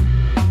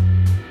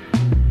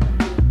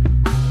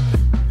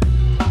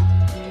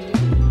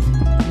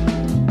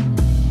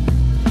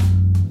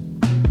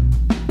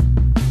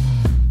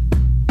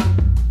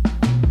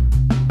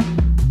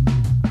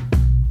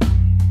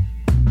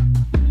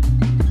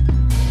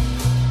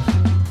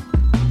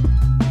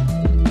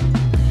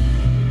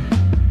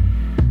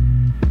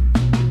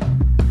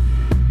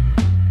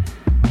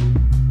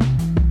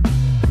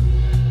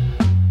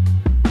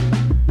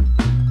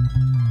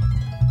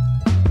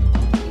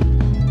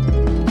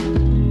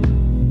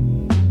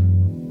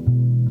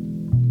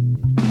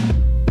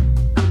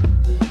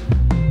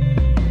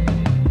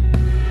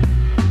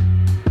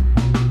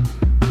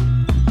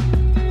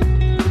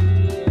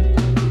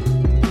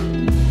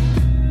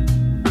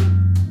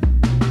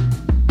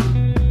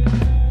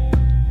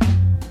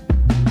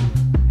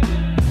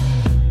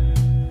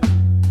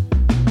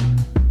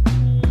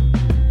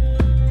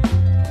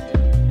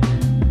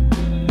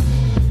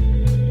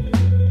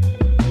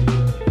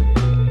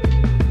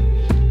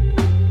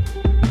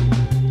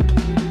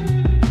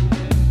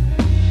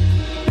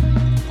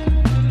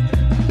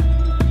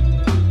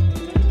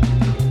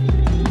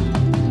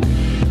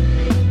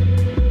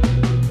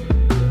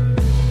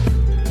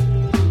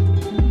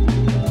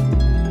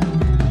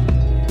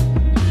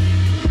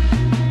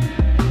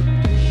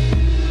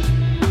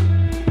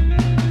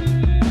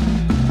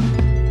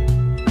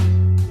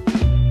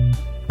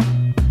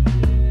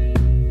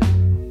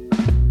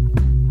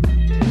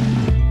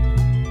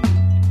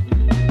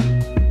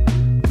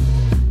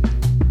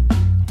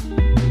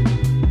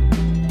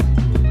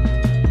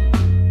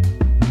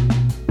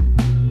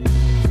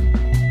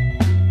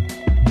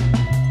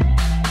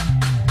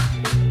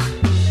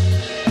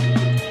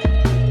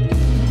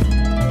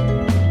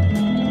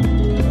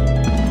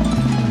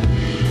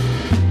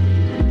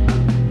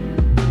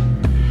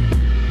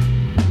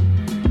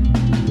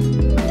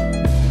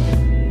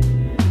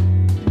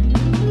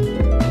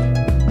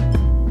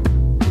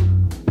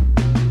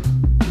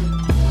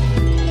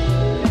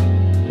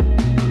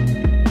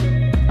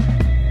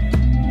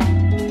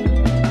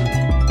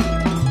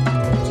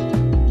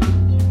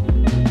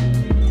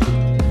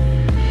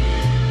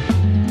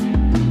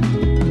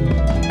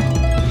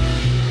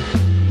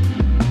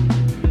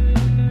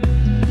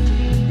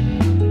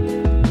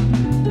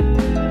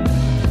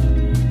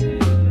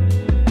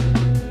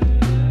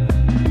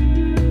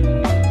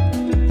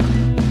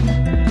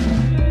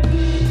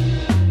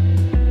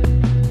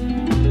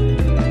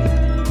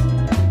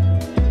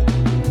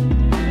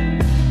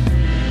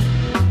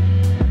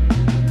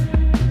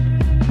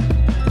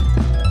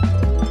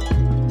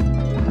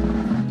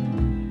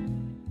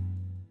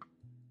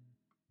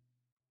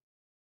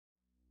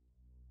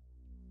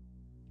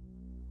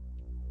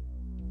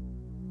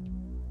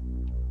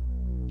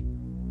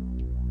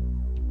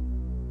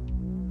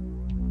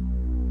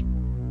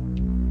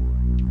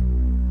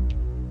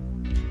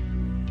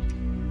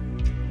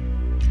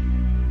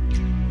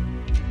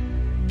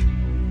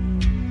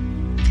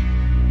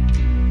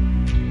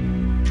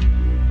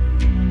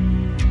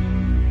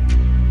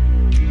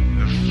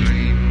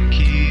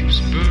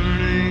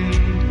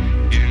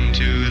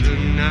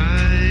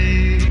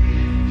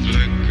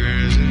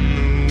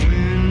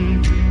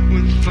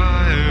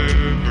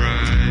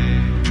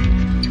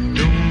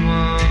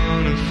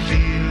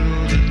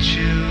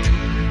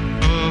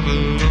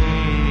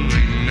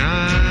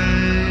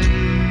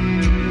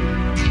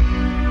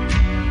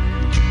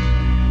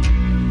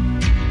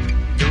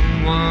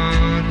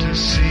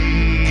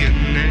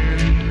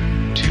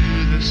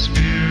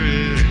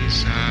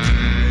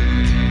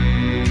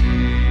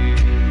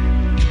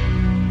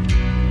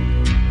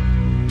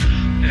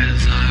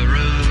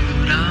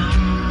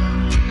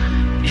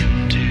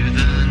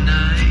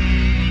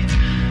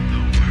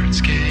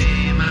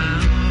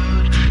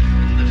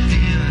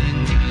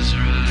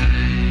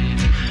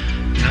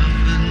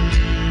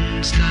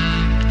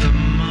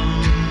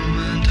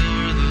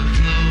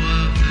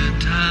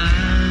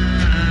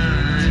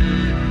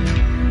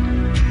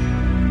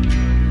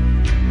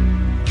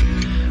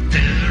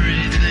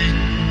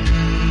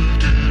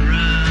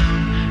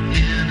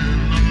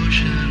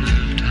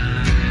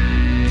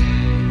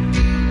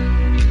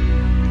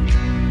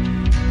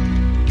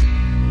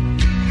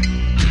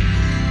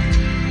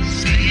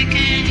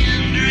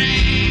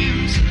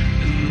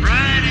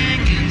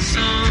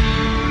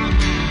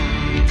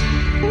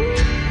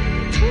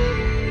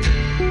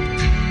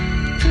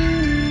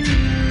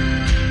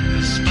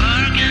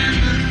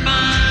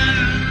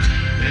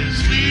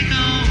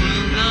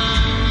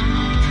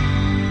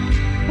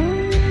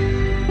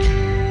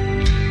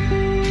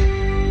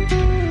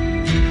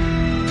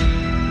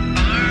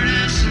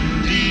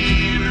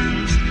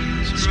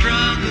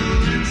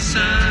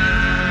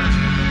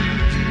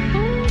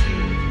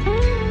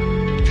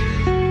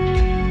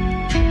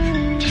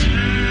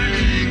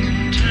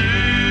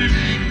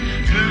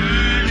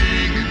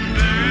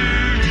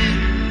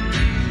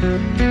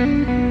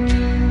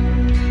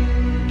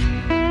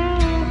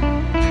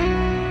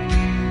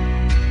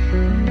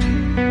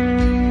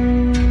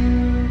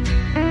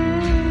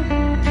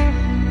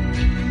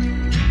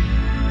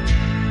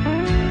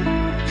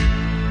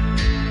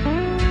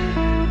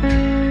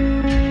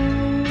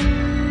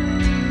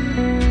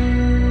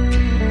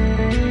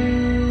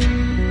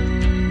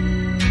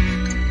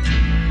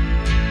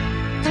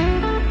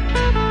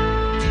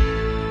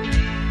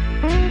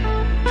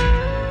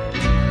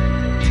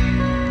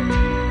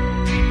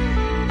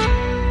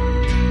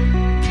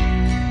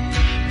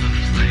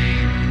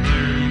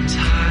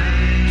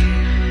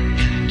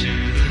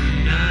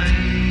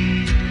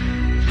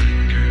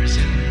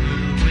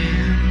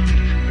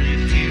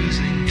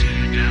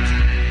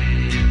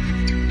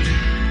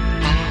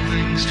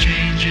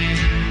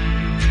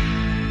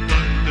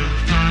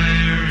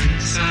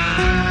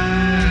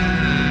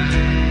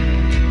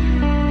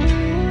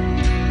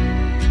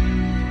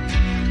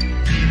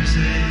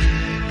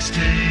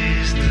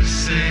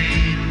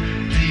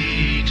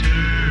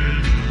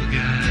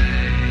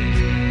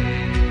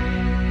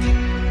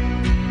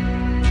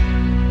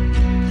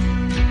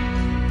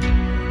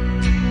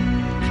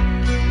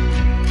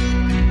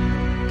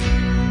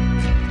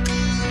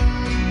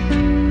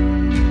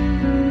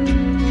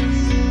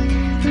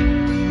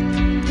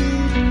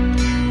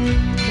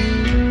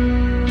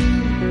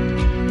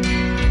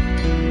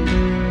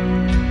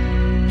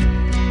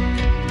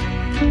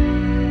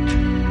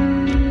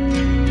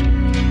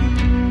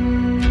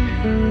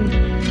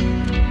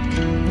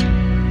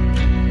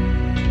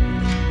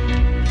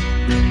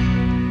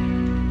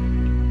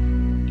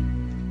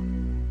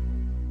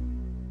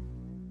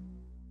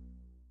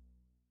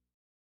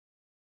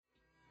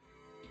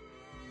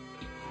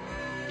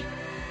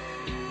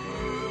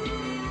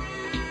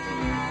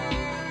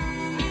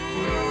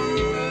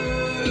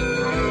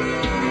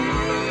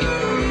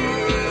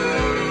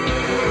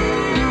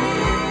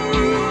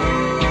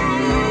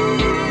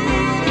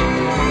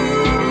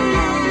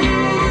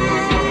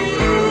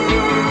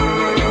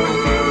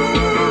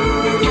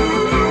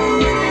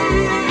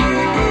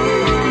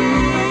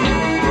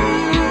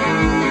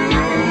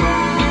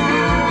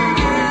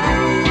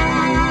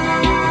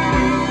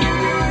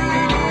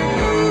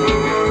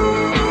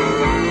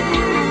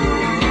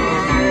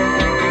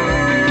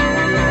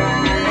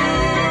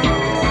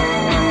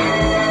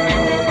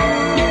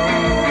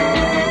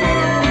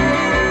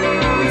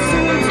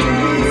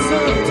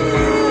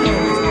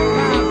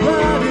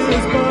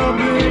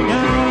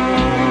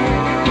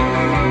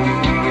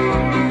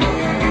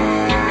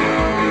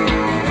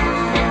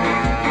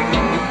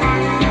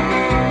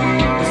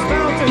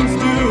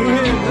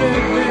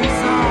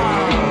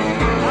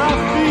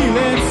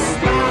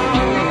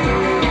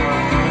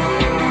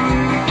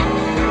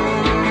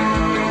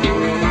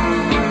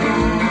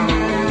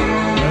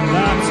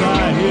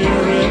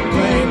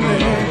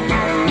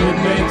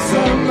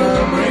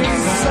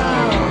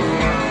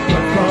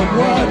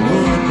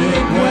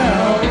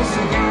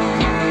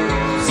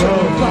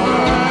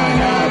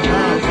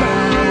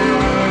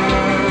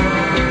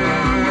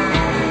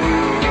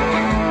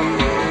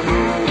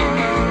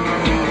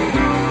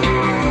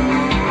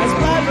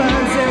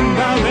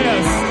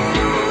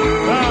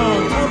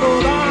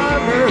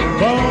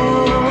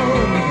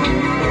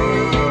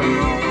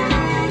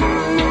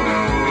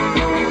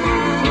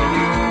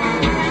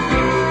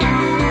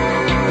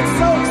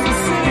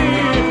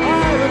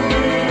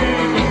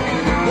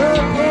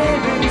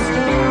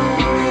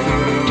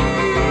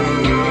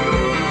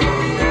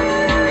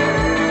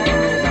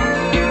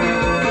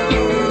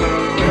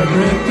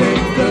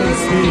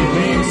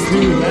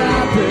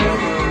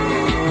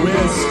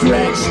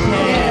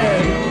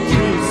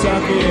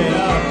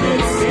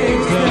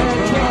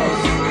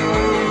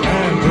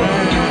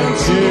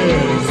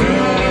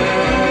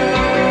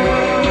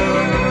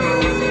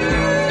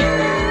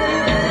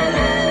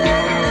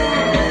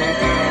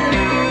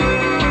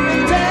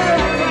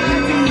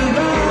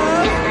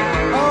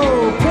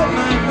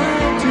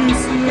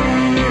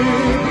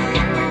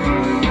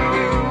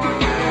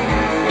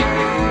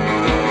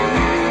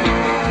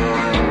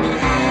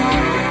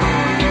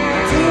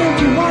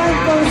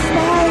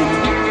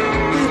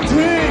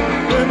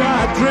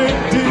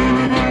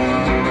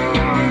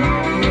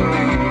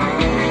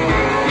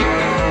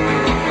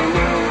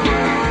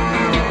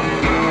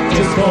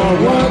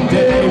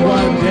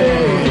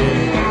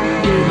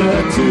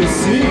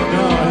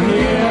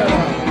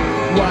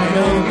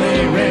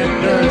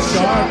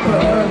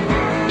 supper.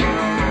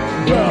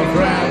 Well,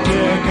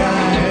 frantic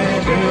I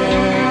am.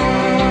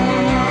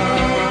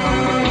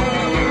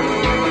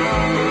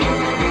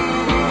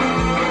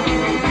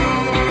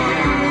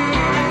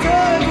 I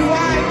told you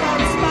I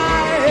love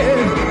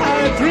smile.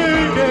 I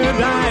drink and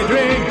I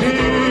drink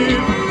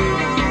deep.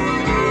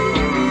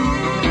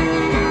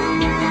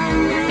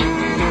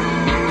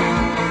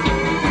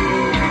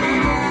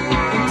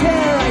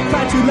 Until I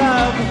try to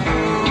love,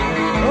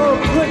 oh,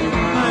 put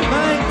my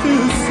mind to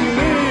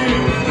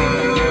sleep.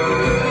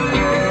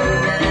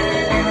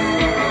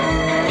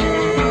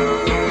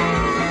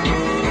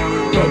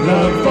 But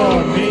love for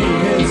me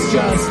is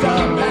just a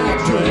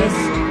mattress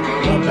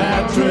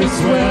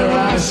where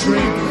I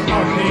shrink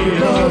on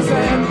needles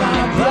and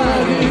my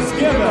blood is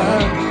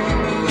given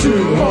to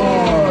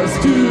whores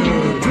to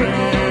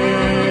drink.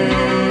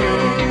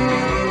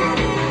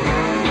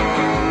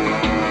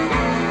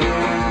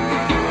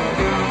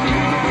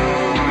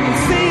 It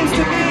seems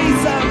to me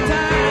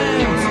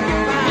sometimes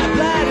my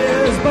blood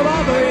is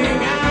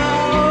bubbling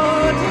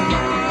out.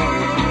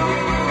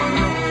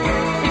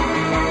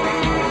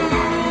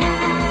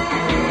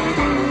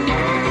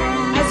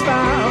 As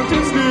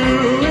fountains do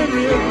in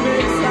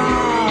rhythmic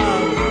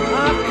song,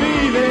 I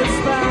feel its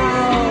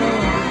power.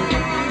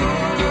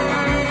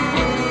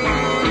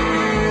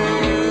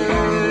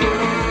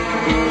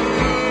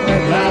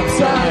 At laps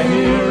I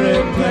hear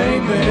it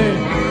plainly.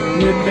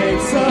 It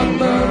makes a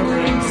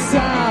murmuring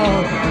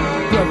sound,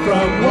 but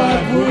from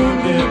what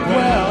wounded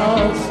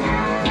wells,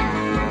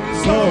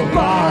 so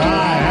far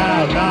I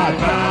have not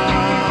found.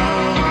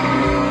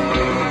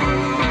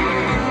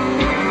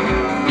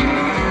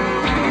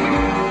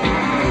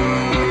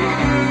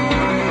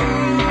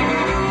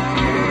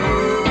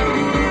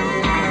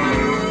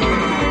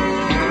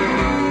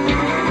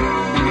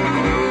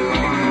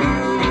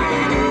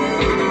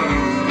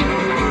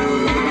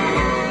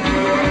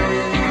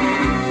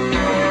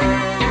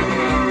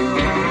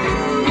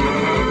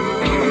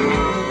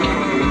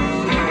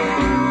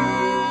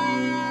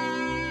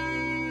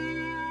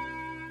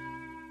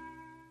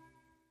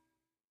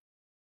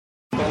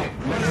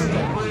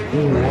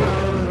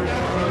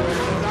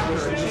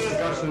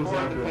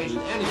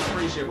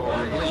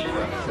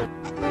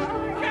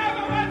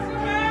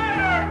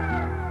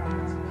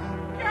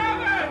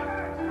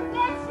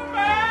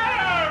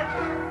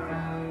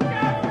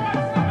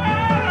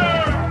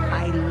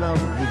 I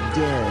love the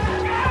dead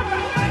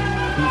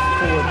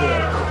before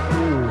they're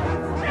cool.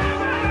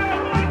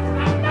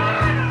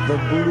 The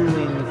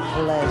gluing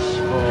flesh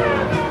for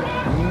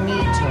me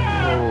to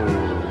hold.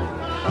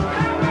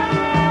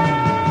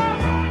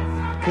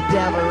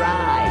 Cadaver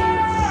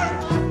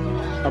eyes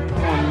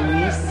upon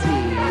me see.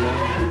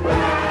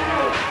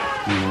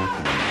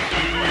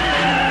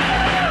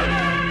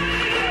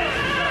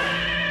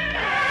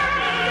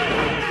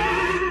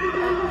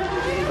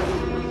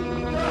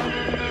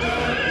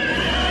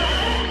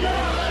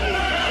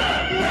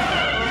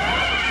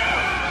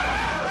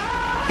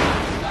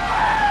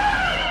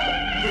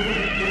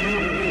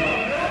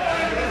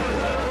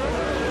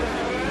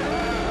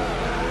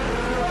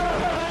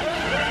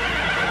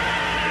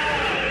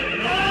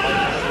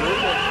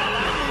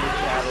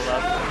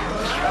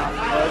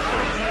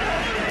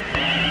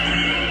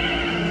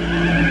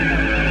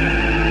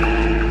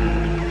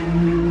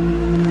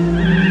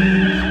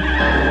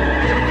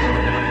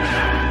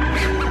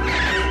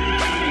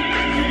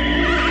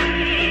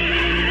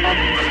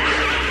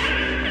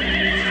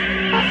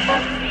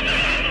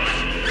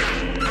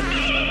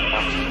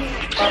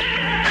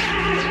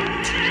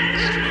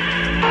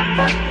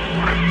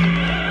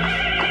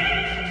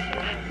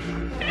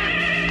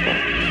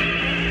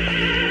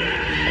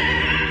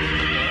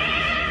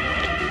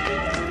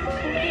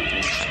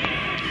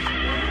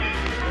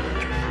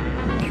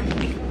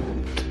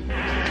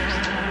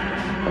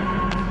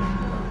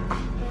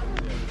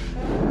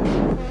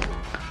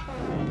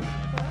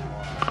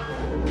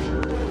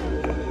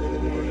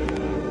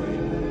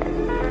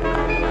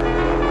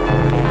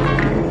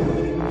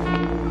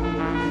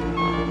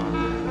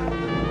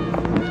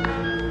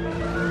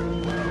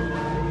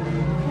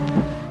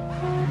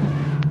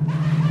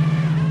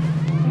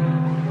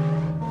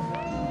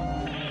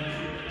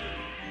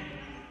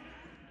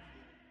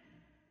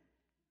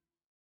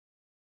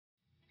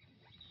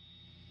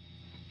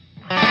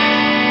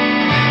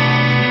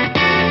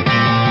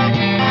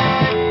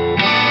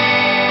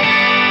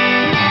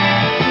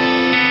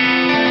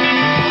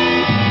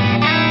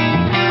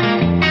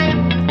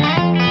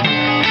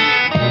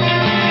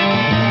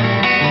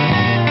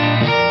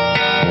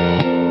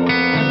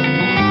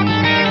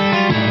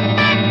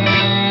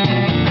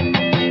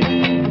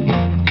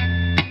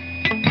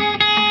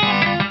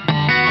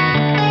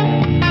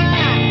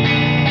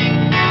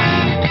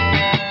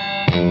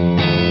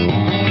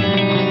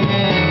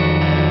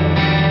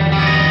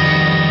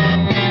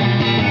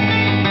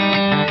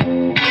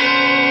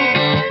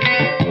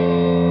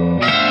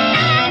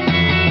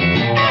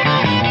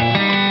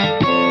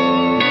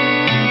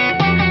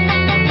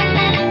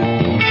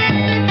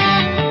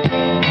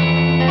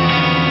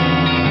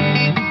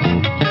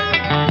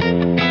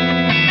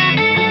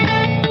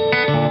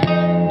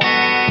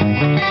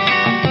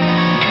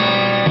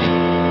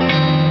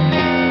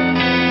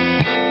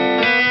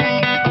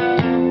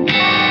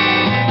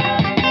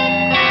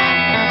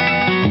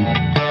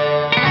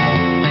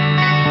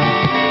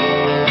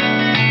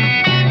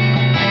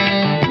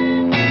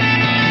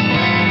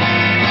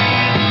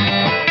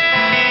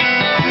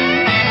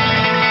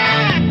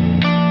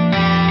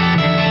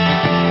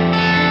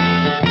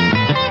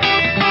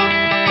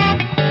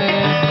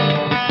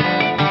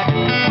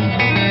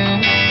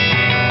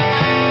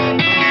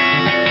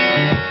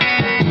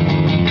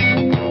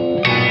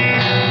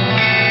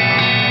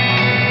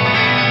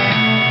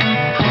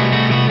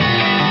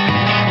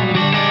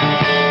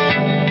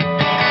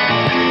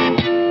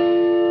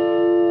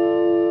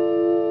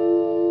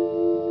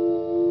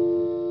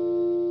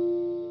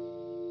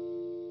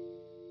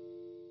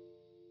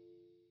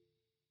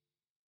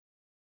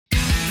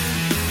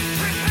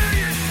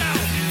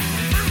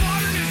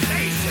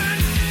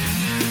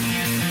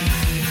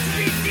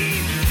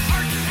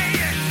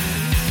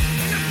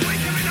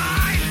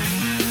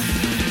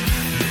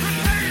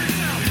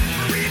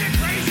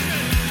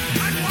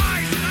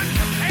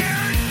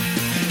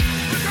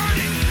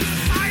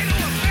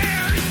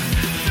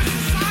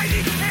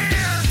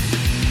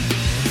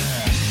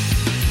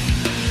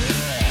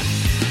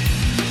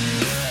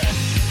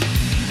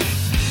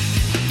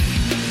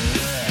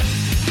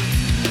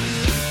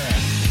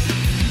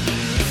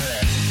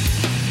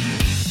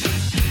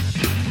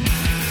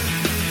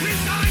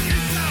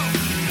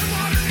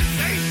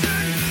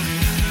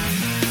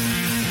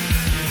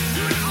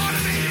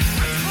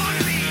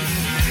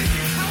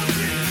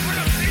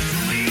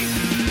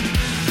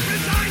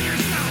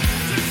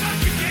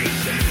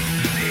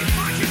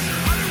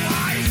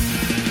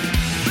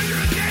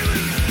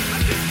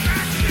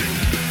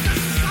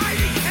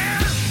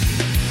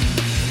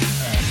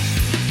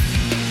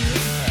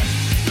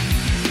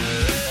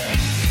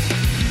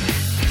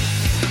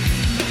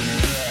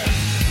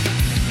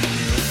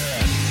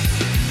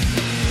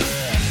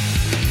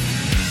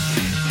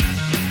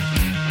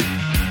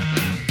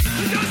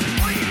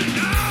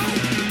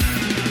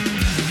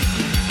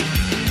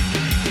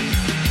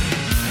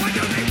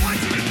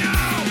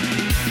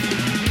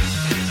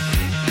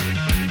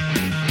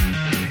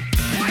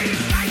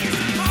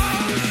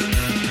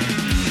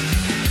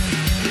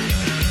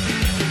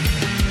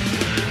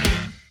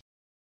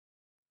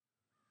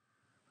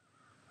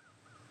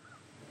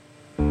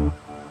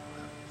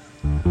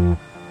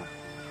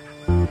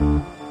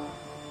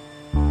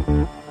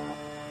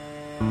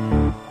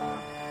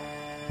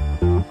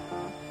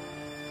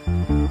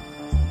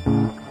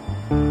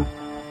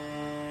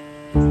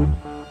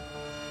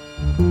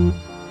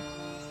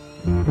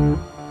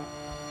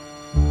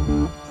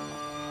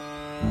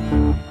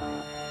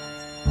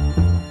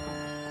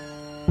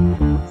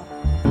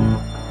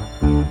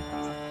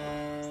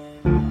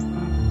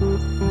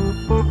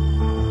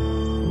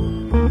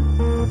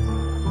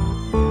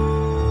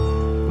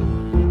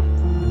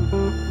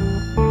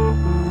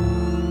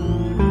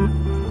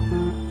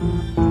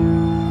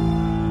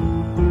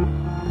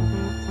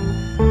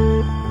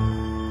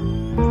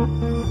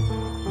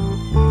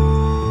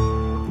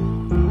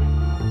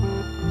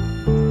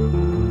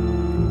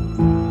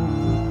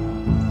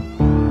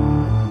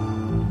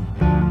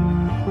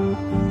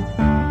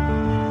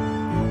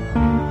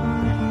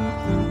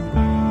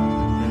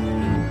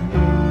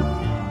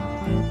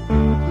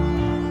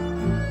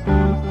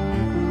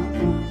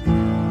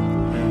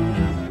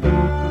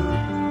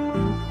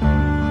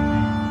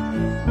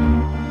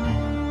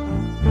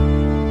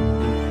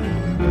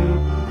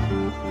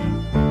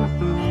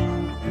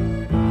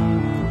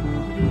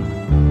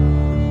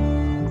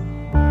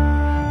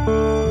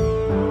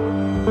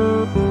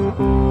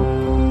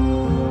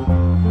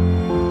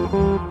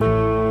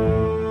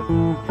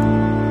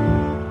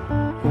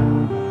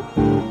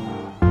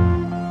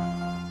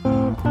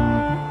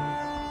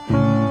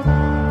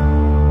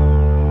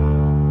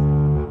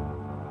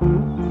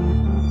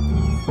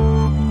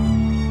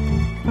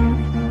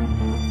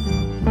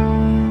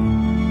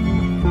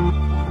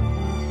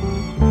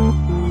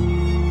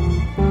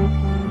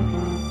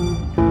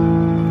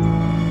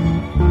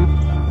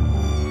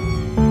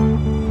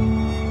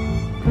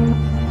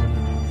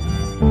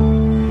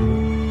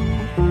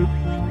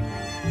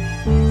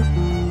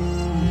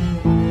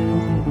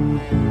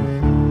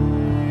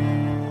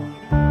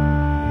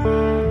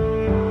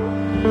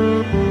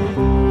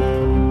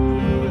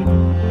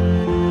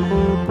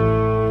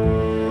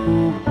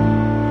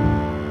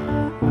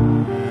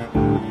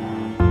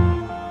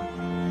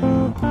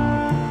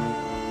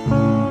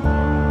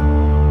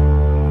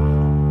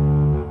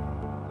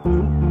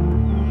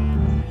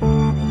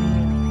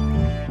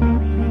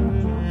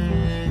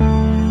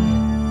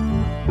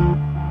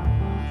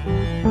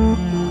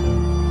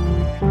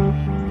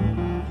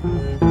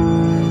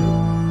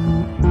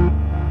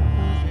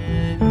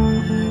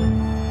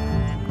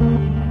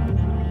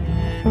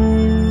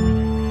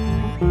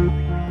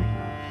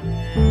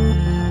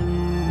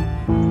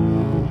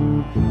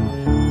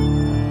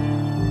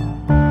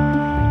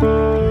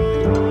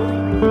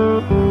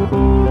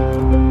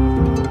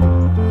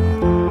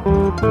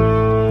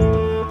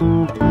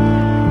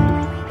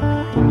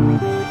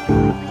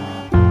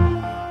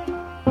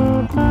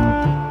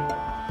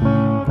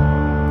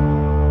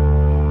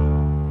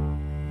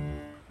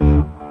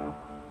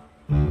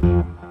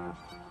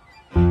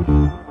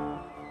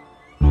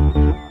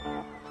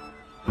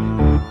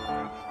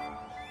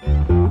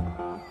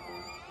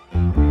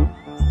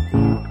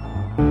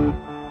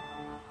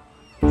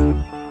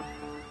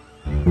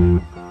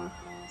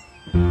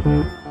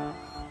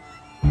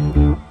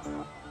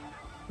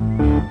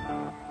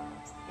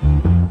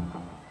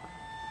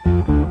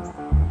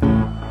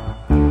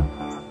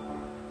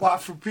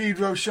 Watt from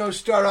Pedro Show,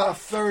 start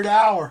off third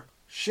hour.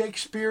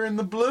 Shakespeare in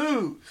the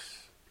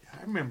Blues.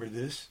 I remember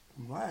this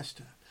from last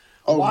time.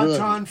 Oh,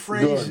 Wharton good.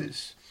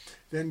 Phrases.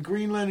 Then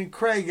Greenland and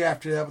Craig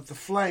after that with The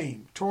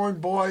Flame. Torn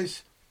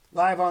Boys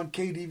live on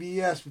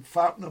KDVS with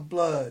Fountain of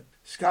Blood.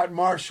 Scott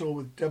Marshall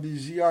with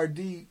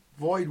WZRD.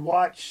 Void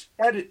Watch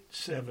Edit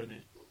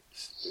 7.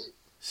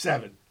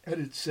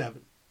 Edit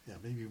 7. Yeah,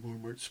 maybe we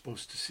weren't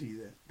supposed to see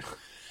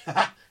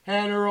that.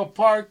 han-earl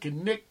Park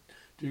and Nick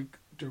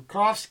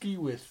Durkowski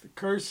with The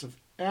Curse of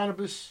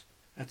Anubis.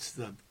 That's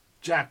the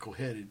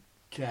jackal-headed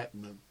cat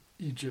in the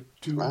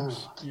Egypt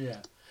tombs. Wow.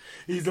 Yeah.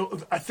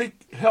 I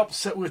think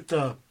helps with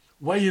the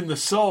weighing the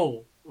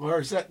soul.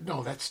 Or is that,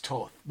 no, that's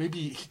Toth.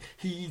 Maybe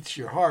he eats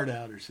your heart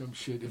out or some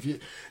shit. If you,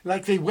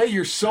 like they weigh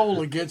your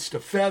soul against a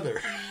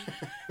feather.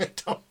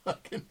 Don't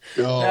fucking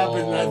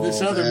happen.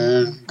 This other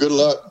man. Good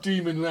luck.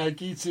 Demon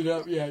like eats it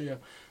up. Yeah.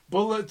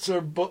 Bullets or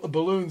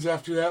balloons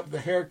after that with the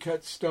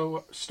haircut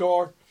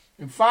store.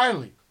 And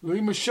finally,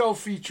 Louis Michaud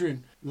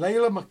featuring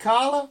Layla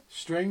McCalla,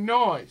 String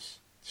Noise,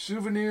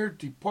 Souvenir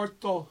de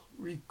Puerto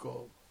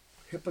Rico.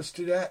 Hip us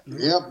to that.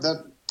 Louis.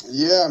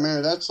 Yep,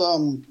 man, that's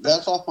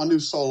off my new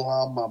solo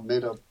album. I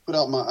put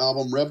out my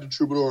album Rev the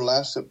Troubadour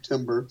last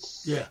September.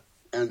 Yeah.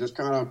 And just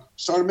kind of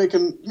started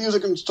making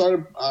music and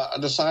I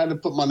decided to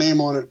put my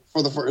name on it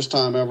for the first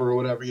time ever or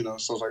whatever, So I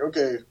was like,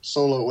 okay,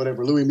 solo,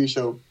 whatever, Louis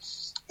Michaud.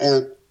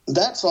 And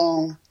that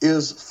song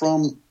is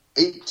from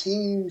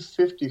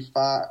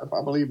 1855,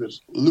 I believe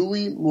it's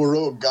Louis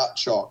Moreau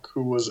Gottschalk,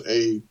 who was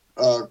a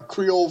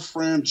Creole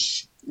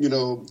French,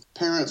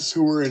 parents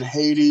who were in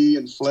Haiti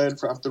and fled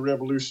after the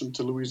revolution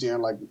to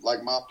Louisiana,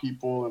 like my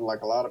people and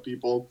like a lot of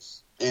people.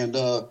 And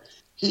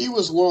he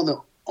was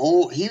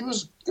he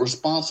was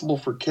responsible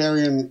for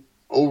carrying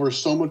over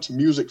so much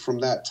music from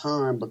that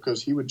time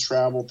because he would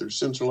travel through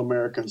Central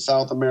America and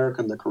South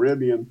America and the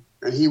Caribbean,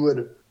 and he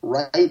would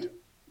write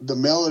the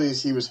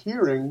melodies he was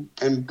hearing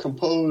and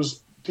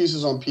compose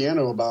pieces on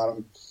piano about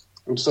them.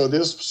 And so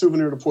this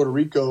Souvenir to Puerto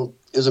Rico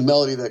is a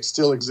melody that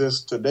still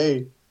exists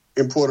today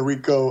in Puerto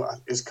Rico.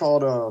 It's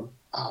called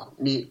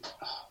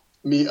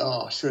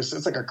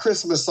it's like a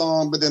Christmas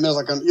song, but then there's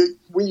like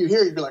when you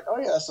hear it, you'd be like, oh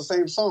yeah, it's the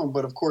same song.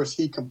 But of course,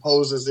 he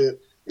composes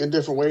it in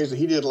different ways. And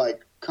he did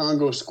like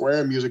Congo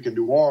Square music in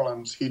New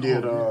Orleans. He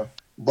did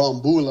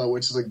Bambula,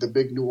 which is like the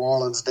big New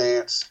Orleans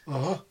dance.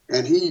 Uh-huh.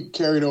 And he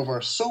carried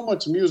over so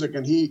much music,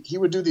 and he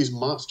would do these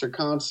monster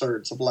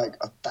concerts of like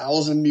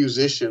 1,000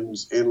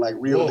 musicians in like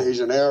Rio de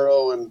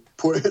Janeiro and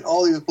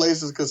all these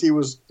places, because he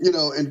was,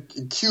 in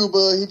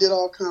Cuba, he did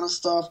all kind of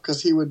stuff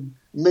because he would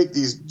make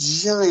these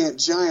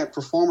giant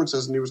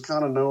performances, and he was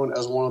kind of known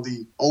as one of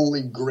the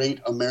only great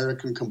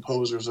American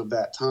composers of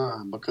that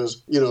time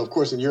because, of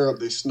course in Europe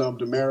they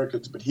snubbed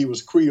Americans, but he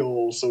was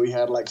Creole, so he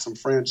had like some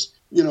French,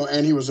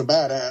 and he was a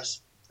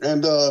badass.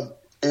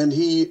 And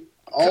he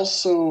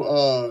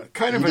also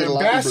kind of an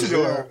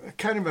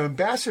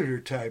ambassador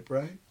type,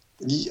 right?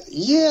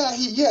 Yeah,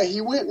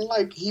 he went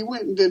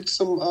and did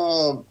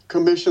some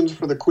commissions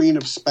for the Queen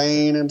of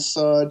Spain and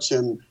such,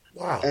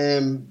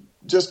 and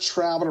just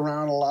traveled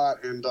around a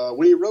lot. And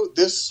when he wrote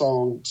this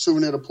song,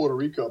 Souvenir to Puerto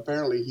Rico,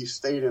 apparently he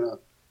stayed in a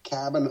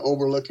cabin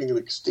overlooking an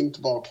extinct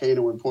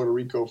volcano in Puerto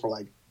Rico for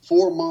like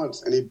 4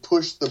 months, and he'd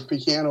push the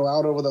piano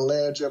out over the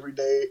ledge every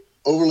day,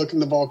 overlooking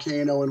the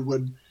volcano, and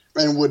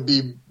would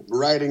be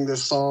writing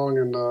this song.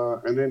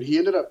 And then he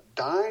ended up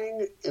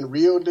dying in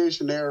Rio de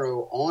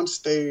Janeiro on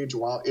stage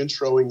while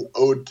introing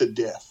Ode to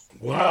Death.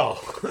 Wow.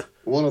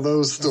 One of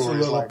those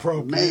stories.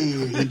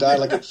 Man, he died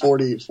like at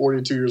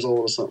 42 years old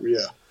or something,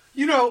 yeah.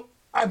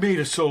 I made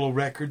a solo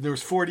record. There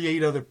was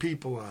 48 other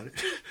people on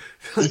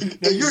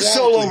it. Now, your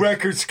solo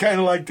record's kind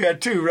of like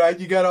that too, right?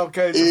 You got all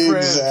kinds of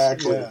friends.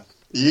 Exactly. Yeah.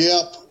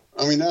 Yep.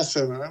 I mean, that's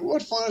it.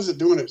 What fun is it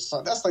doing it?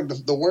 So that's like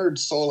the word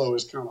solo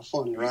is kind of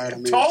funny, right? I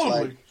mean,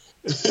 totally.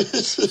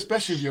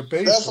 Especially if you're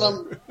bass. That's what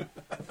I'm.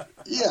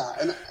 Yeah,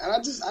 and I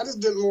just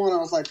didn't want. I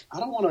was like, I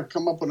don't want to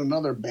come up with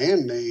another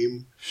band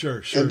name.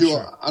 Sure.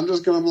 I'm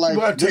just going to be like, you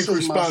want to take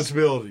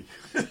responsibility.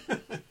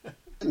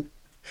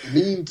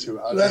 Mean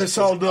to. Let us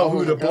all know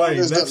who to blame.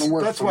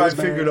 That's why I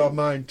figured on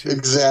mine too.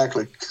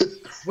 Exactly.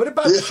 What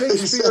about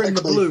Shakespeare in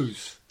the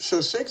Blues?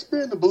 So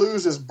Shakespeare in the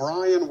Blues is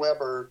Brian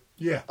Weber.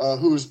 Yeah.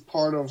 Who's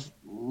part of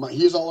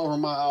he's all over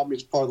my album.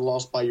 He's part of the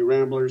Lost Bayou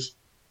Ramblers,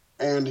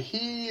 and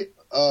he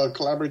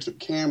collaborates with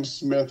Cam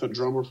Smith, a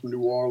drummer from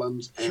New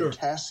Orleans, and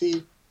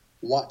Cassie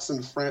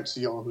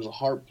Watson-Francion, who's a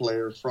harp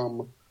player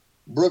from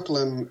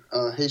Brooklyn,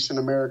 Haitian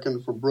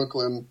American from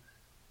Brooklyn,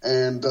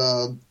 and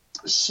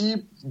she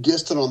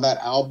guested on that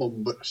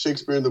album. But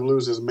Shakespeare in the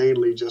Blues is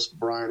mainly just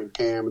Brian and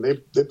Cam,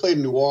 and they played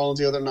in New Orleans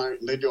the other night,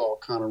 and they do all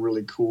kind of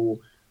really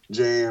cool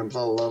jams.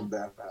 I love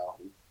that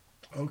album.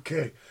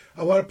 Okay,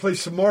 I want to play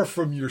some more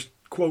from your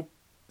quote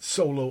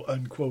solo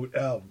unquote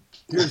album.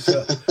 Here's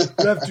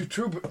Rev du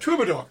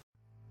Troubadour.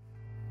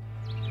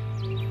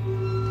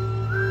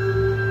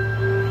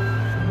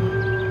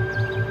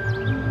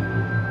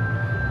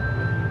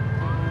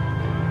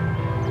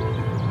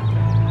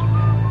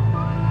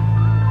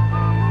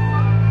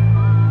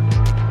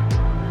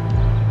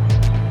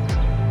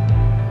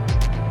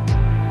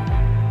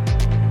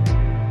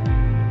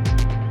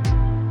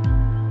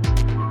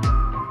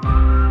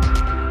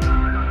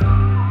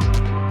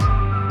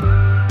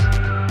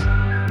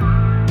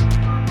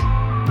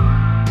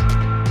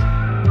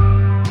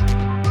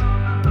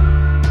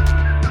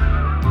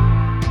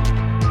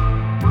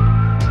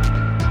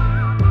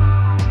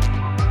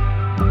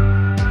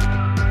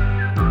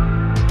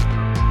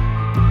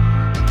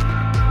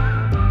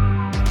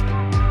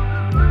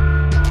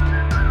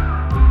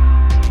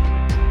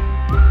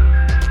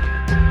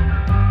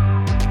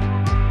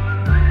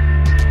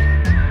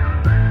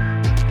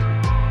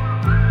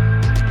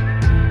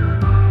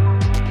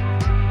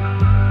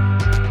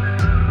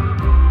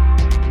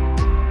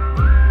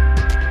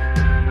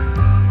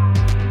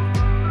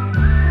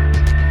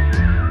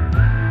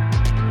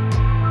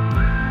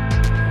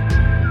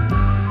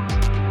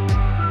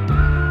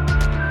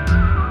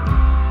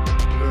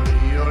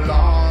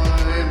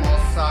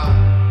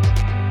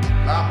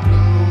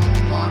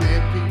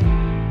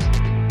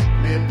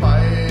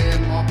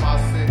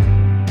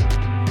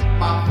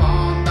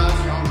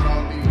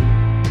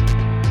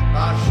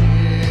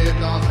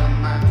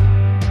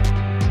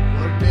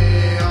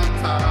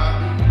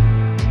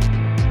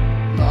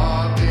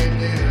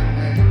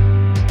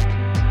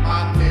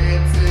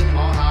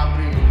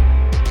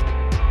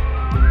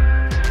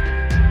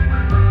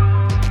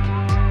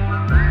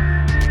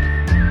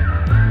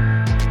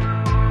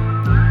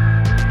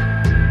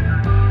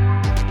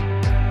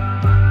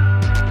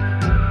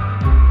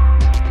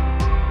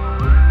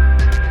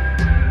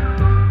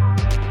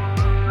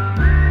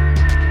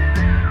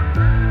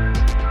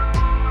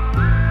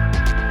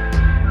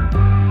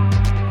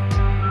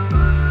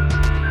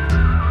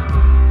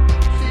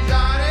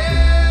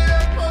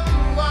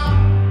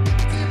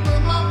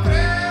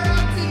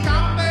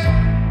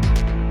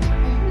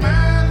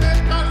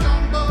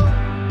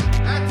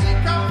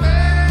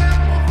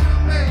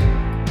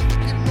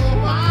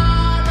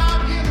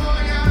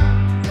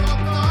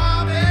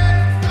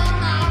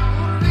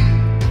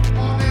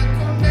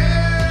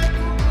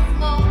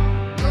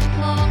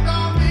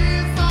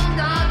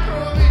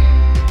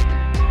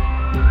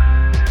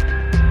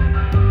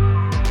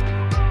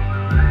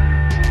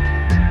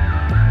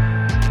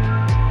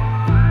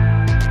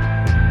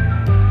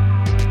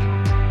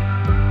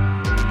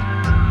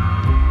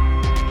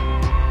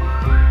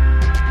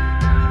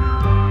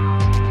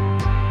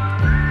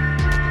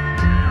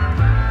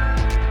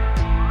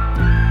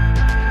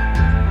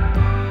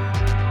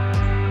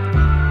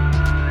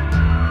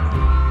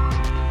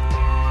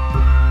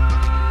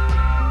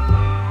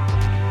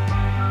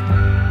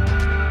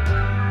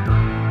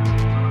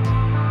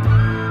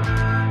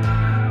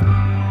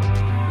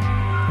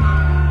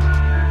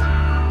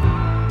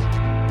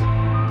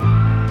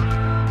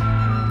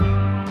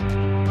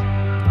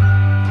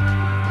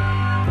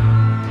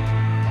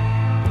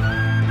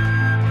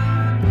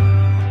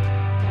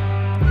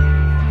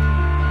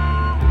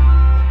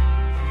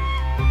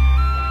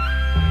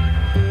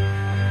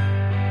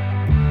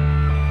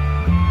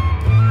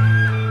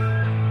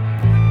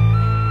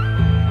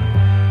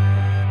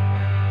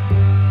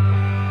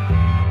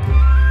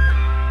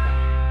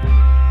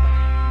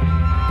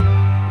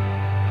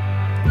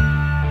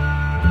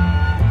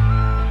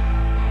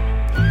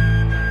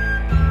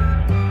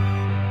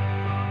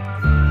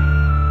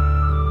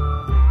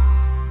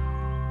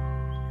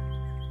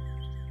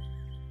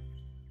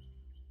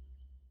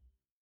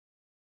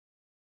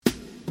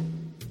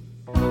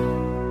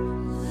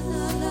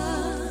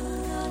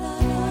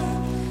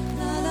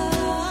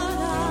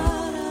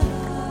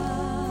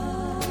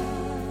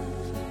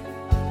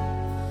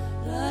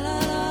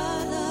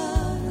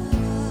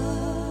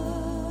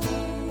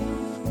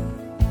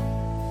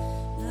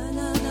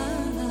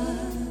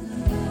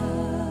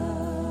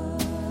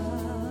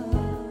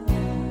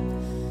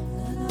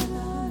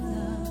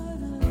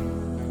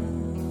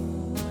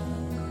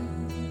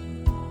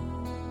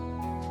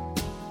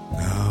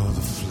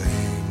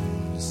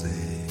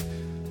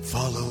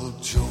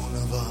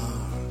 of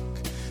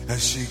Arc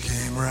as she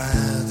came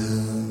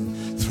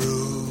riding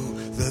through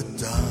the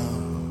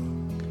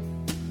dark.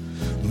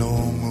 No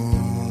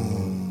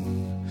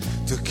moon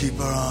to keep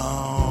her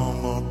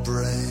armor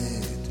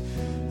bright,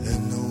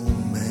 and no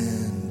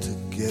man to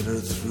get her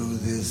through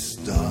this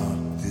dark,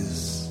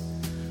 this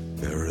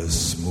very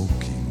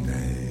smoky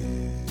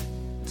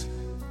night.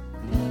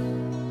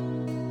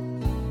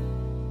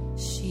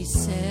 She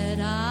said,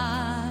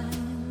 I'm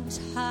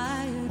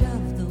tired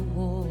of the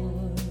war.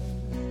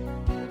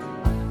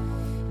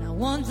 And I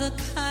want the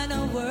kind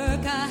of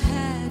work I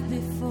had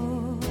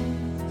before,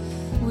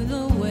 with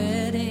a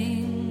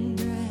wedding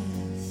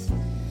dress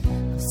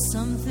of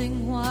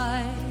something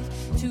white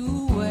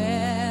to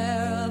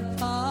wear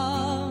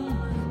upon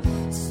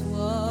my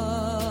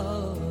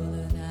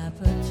swollen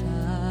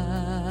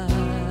appetite.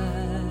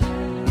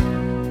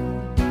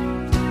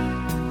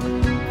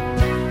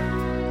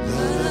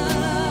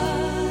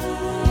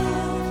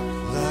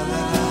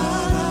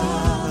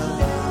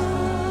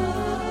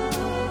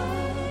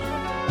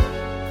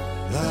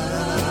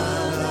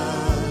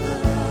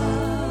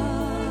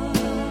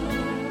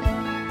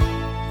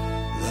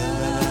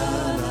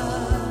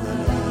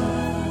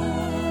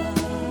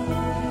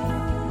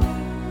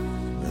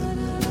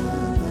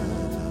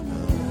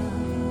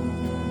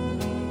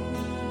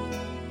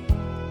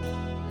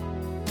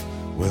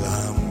 Well,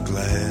 I'm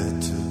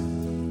glad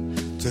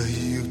to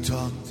hear you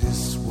talk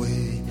this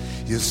way.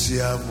 You see,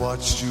 I've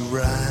watched you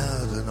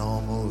riding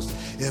almost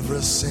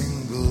every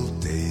single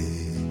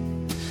day,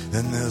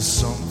 and there's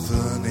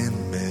something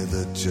in me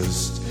that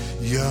just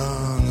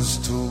yearns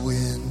to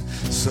win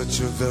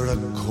such a very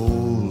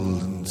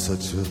cold and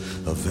such a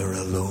very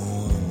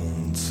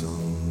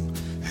lonesome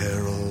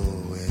heroine.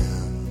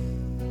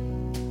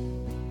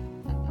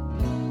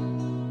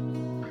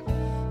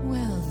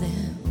 Well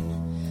then,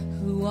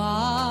 who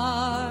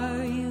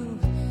are you?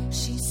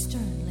 She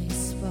sternly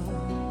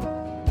spoke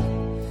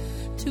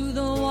to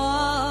the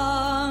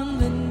one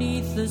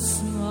beneath the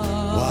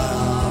smoke. Why,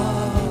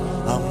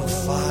 I'm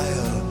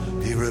fire,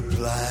 he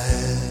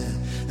replied,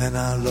 and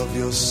I love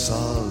your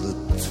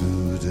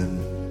solitude, and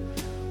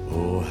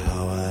oh,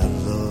 how I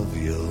love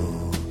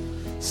your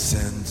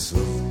sense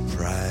of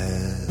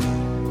pride.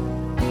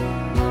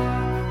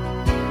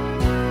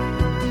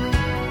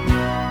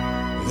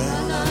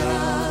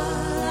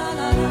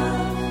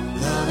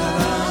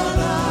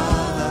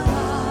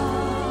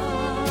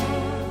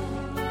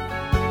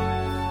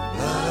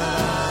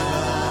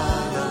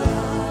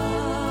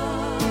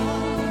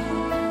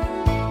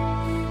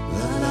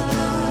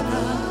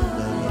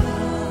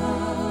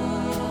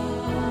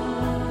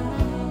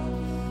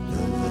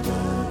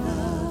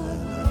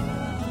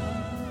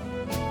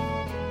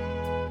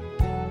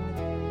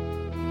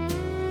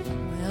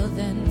 Well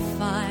then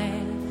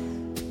fine,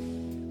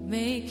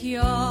 make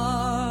your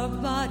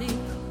body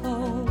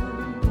cold.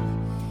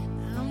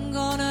 I'm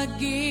gonna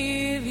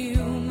give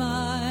you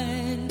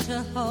mine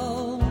to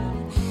hold.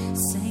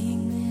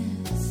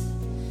 Saying this,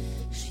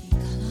 she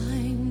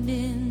climbed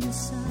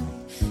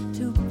inside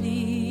to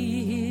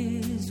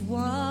be his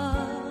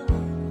one,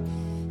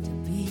 to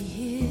be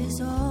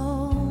his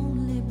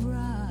only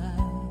bride.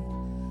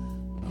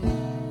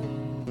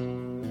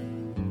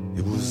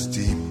 It was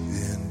deep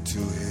into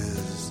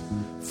his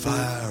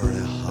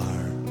fiery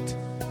heart.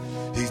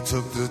 He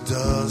took the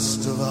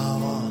dust of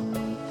our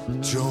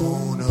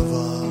Joan of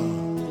Arc,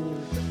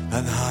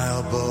 and high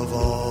above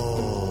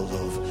all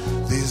of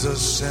these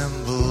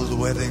assembled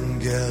wedding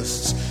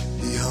guests,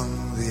 he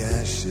hung the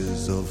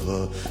ashes of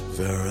her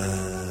very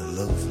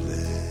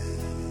lovely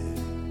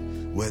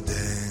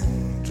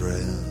wedding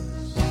dress.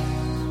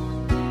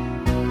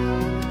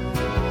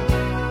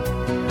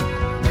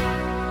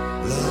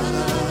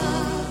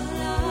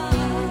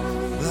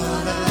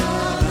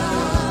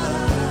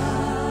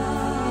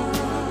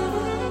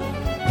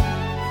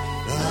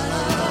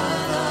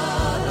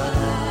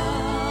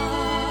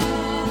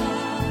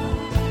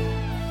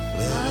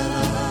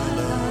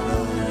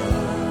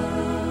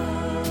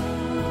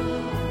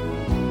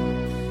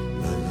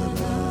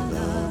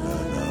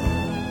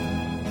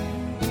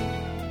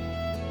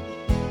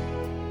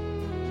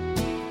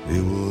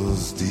 It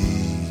was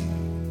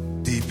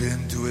deep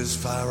into his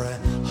fiery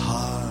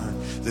heart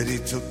that he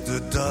took the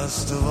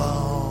dust of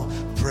our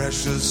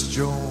precious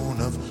Joan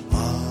of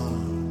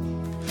Arc.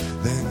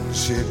 Then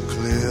she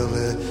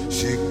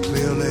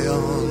clearly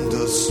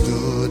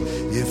understood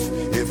if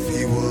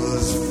he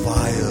was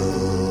fire,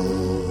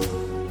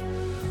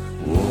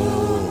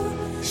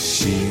 oh,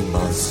 she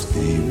must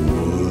be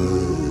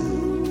wood.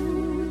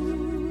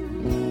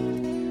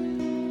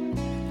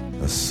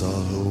 I saw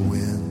her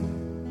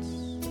wince,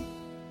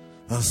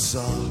 I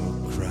saw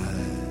her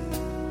cry,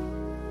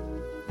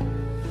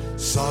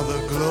 saw the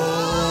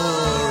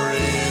glory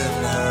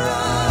in her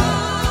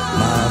eye.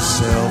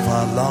 Myself,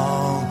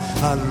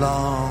 I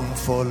long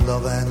for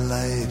love and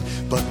light,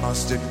 but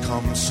must it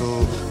come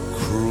so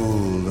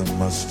cruel, and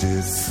must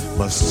it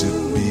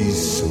be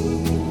so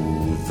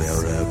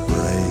very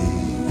bright?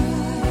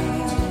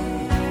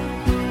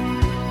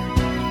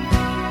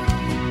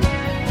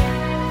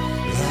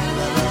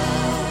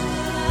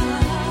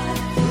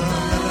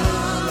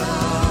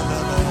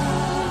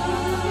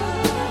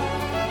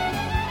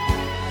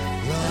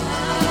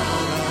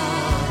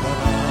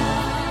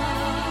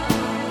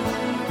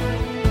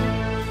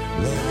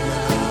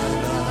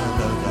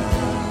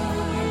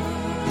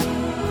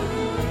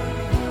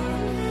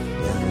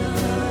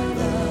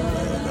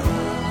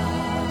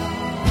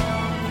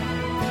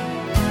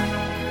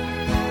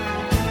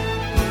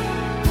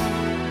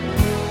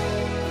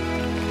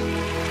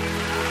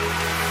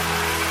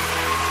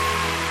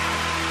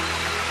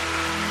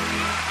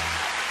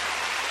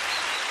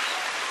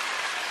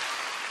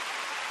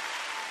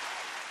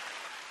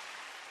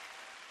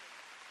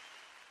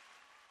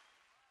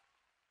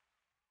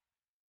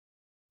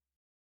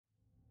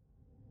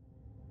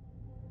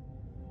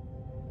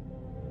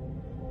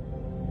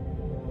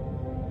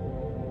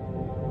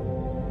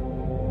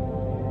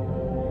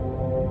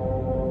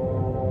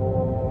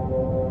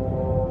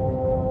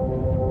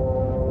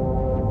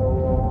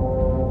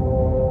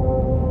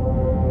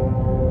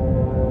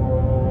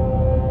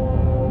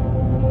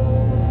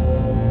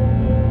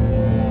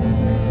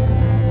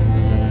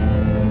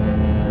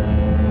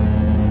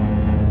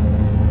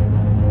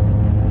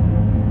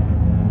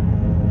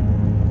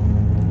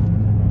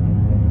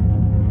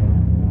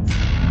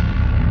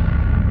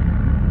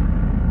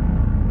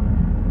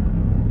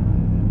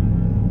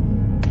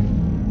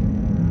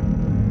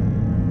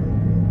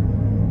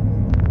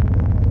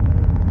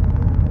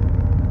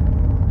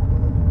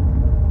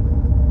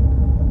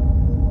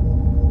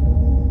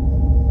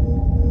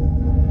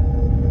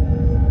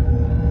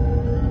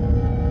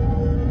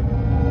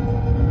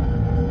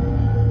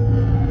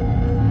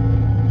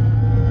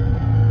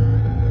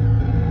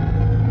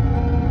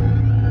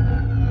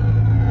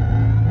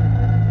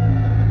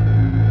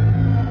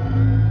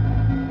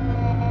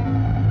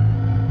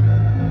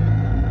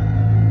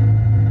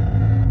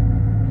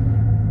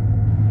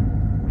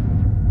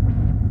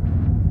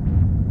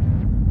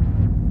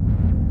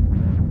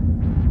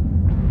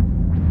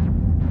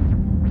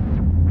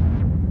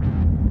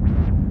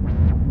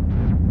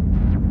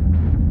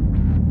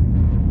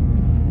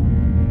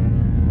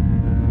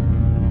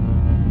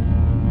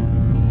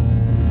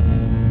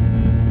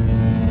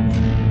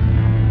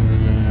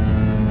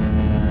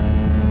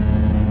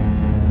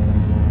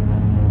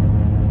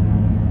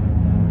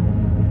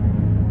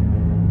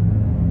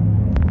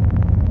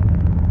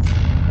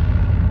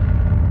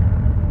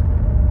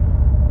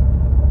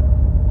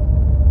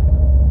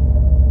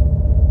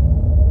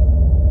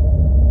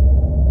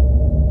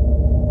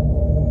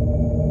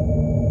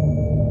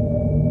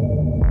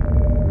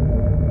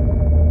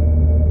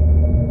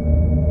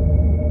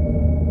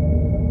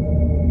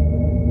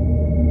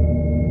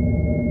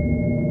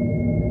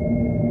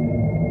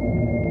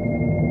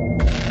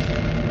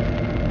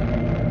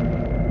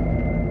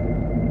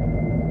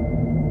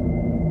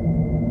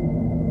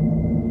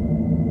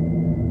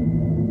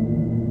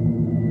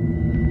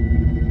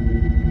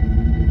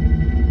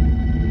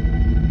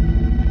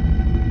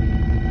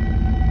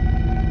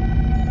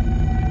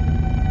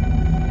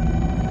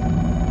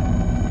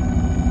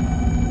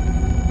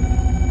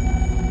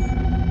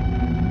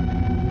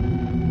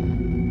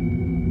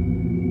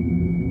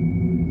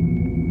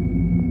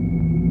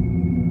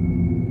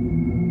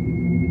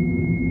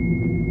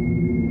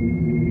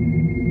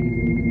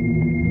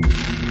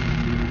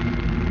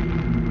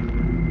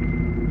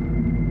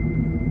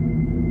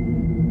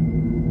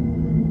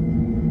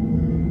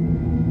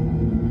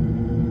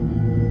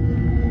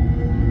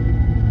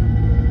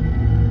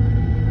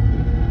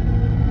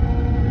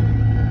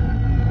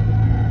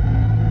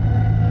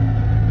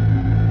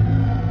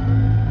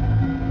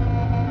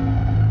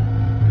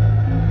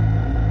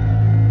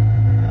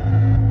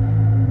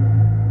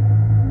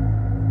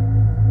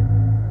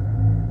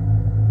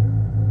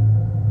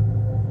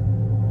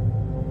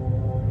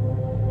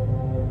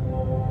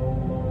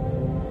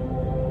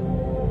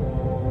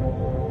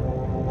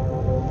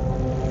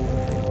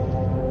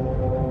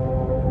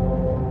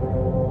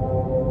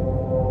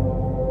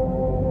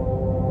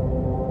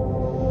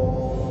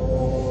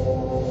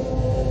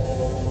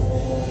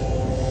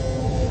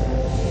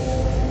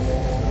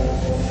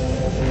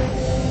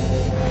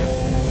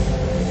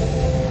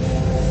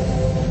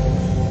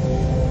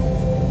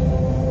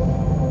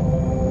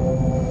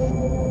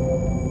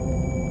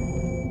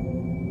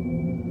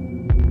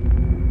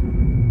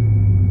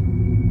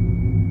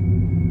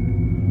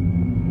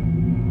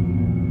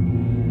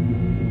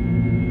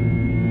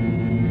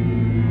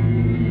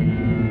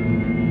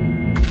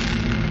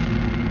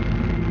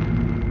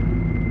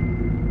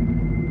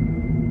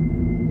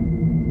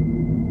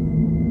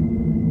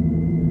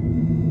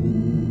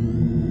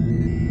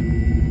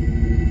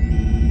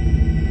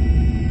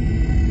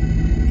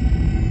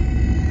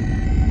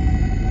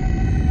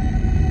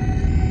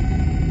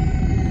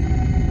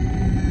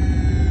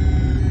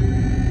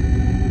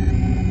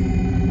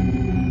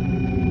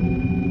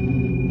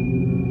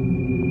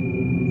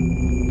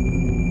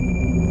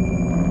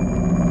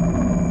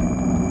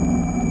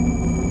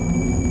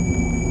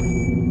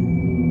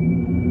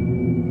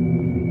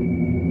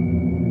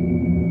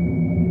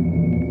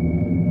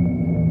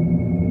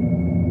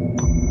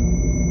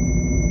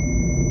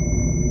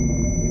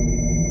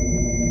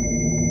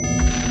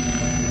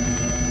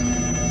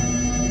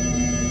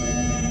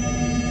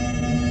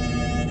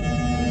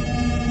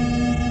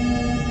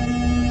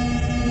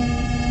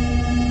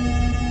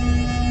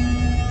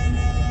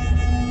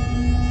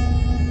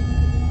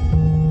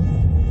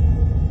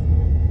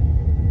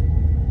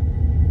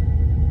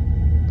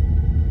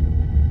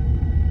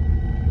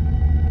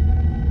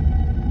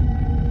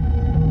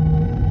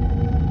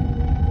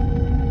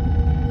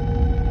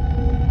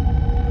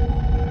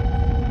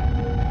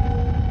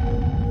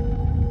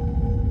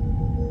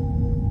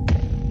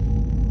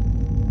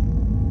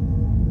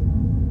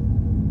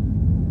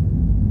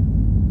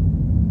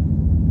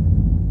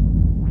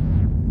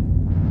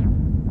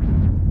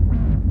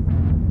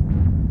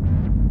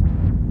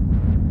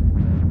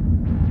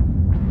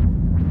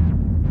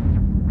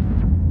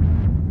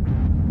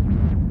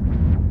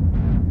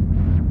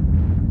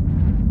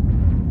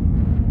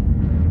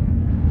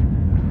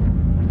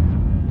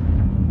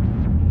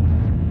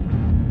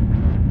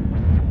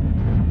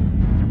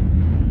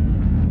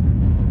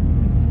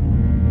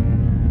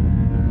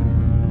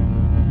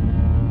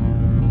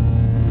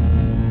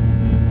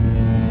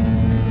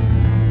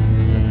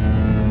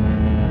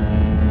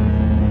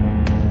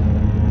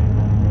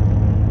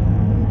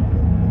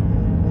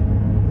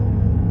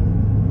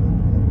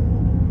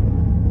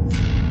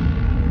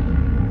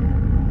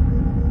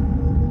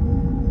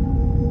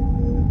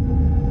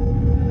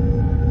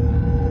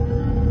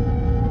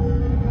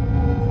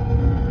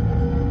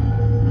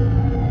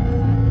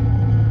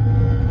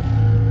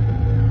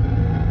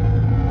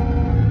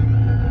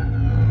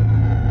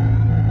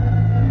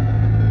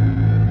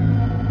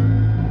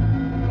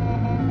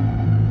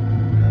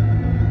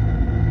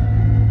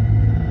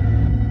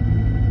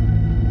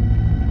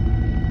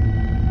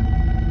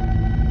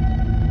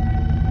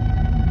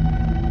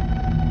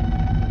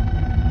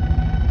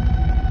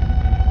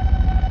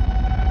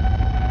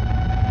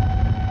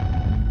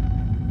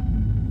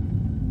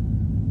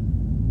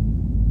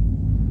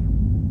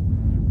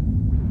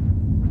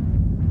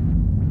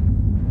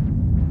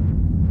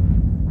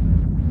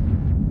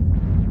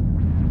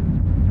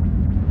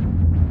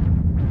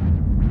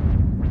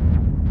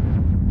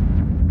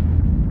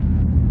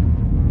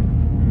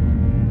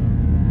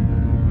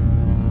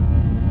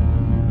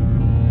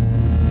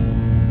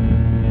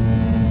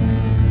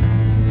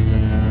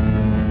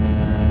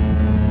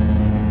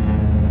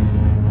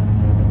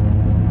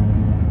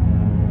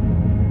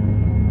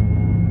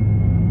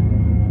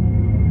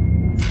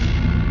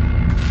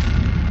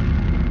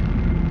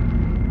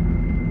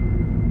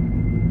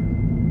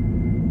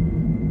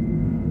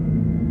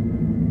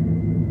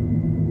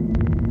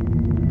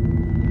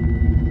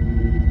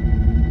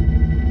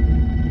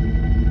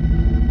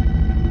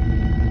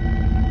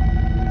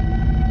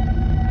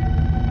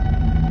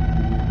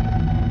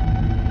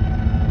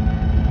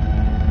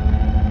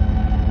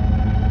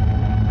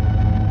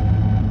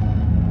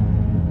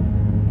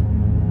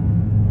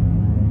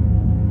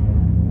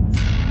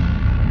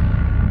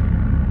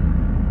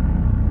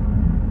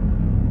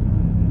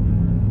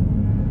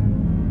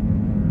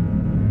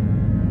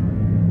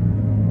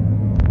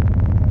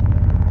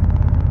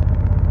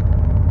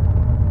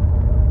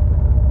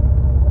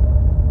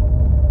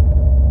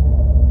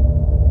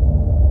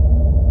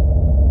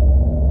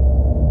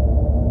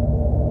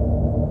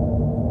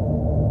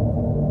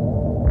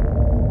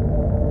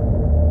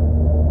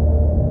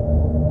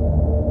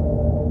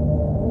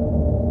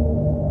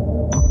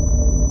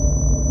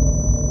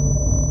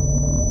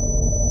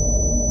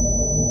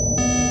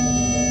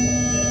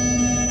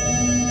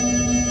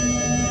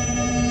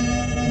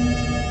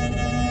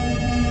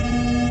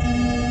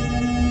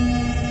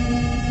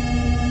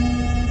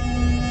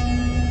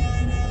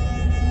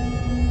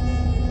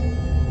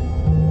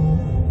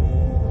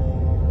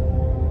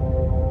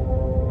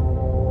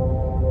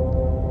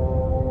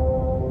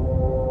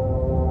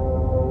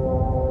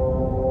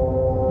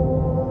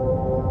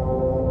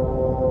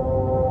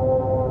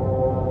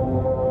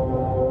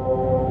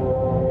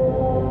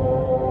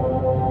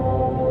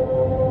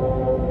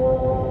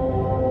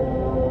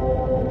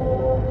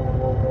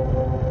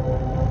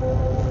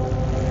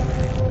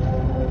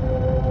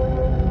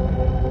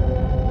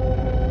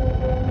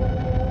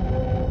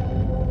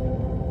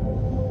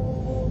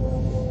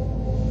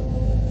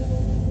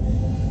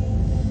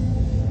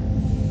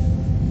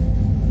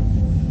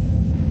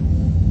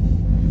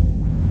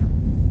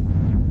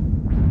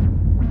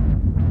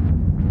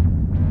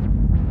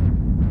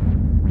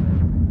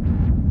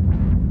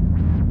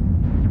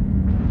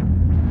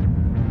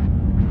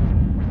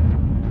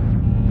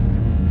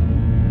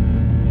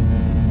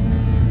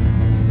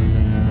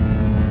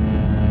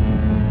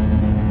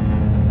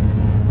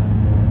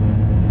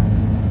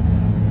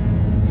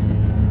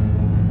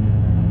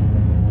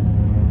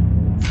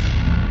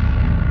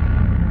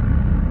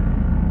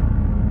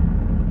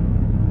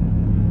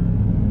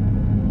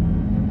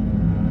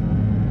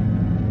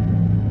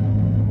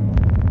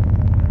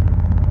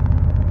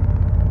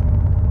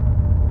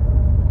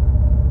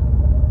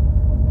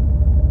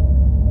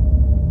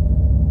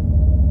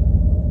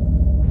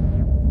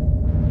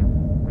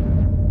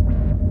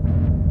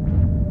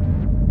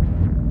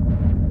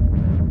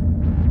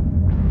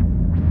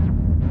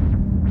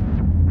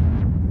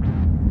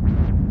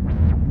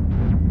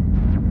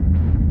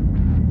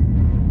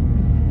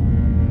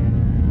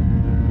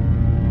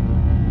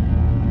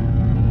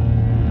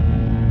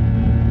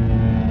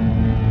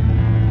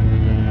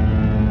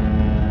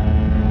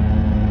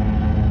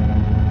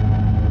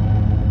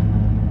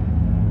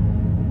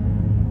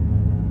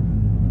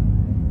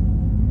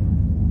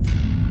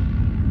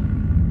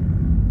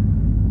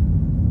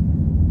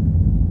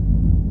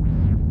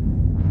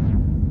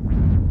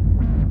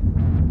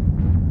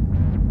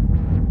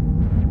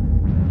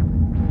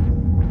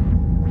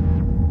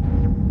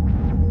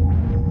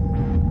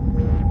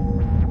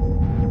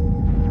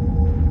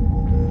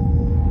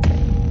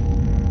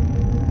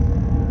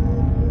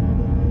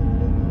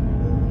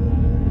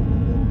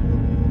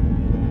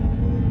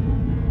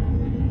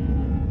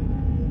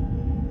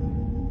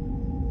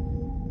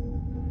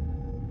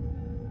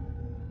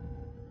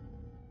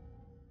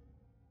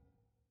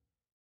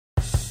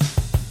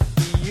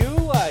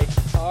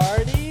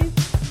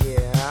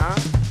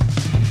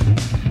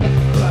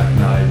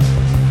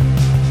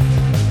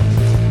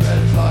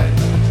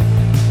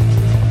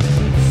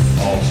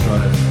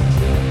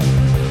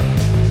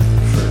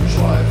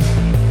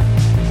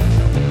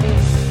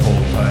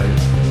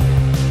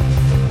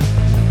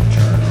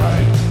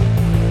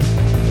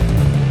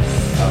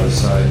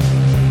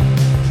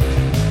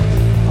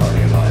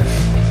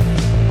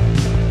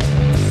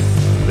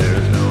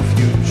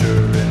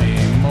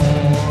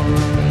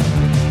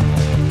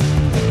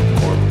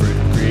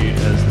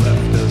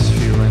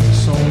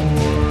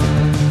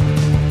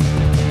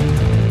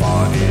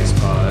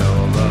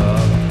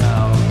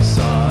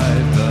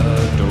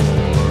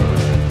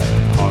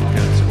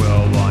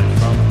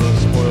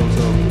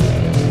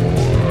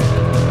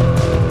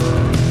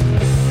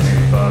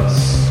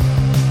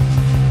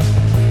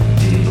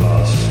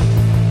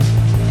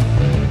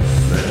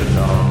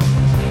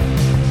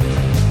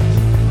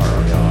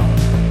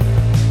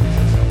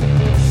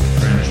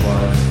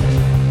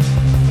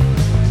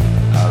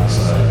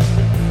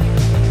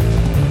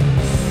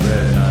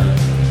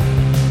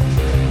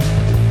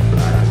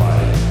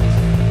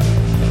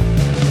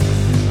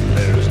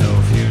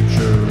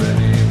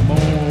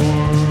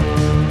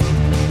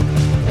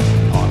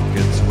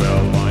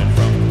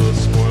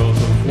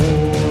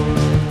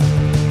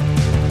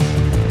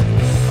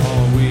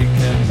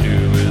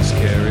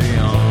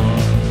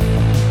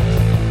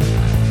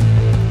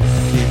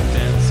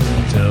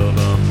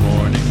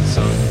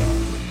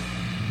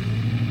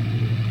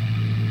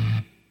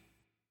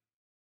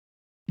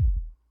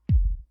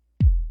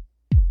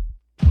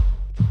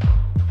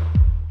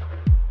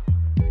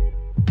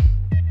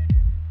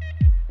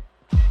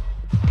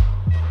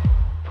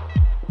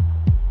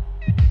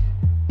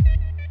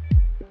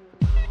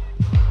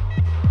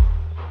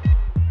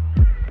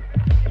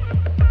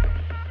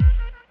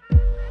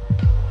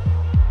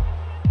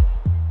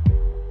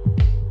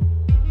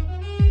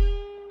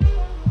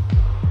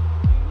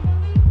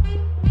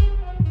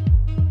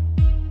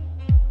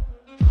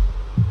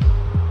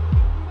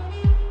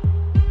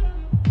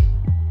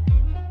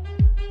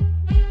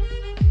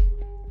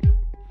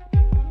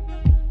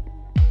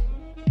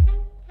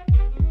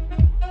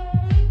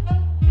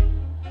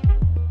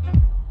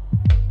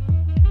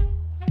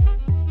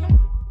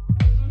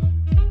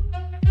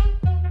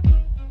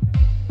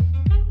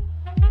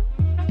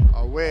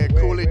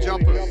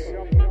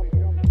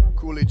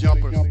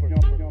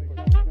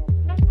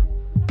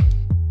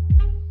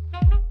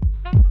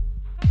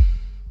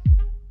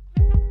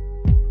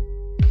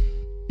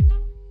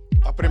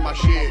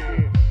 craché.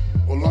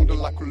 Au long de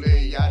la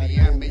coulée, y a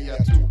rien, mais y a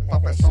tout.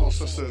 Papa sans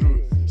ce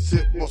serreux.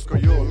 Sip,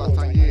 boscoyo,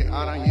 latagné,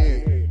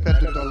 araignée.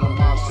 Perdre dans le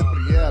mar, c'est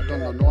prière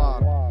dans le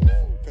noir.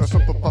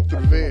 Personne peut pas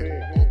trouver.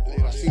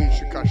 Les racines, je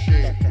suis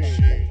caché.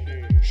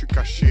 Je suis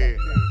caché.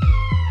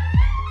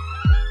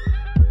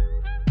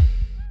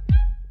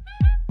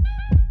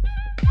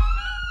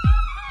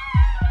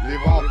 Les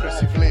vents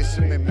présifflés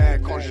sur mes mains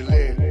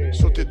congelées.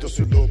 Sauter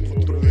dessus l'eau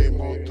pour trouver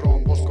mon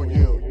tronc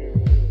boscogneux.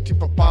 Tu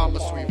peux pas me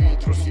suivre,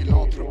 trop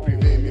silent, trop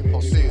privé. Mes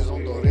pensées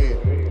endorées,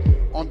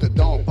 en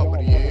dedans pas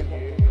briller.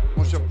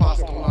 Moi je passe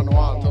dans la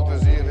noire, ton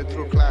désir est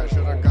trop clair. Je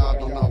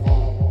regarde en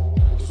avant,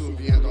 on se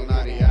souvient d'en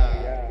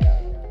arrière.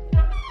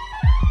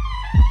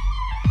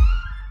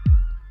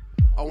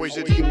 Ah oui,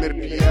 j'ai dit mes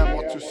prières,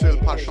 moi tout seul,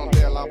 pas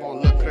chandelle avant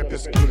le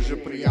crépuscule. Je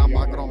prie à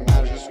ma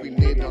grand-mère, je suis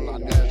né dans la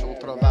neige, on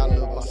travaille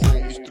le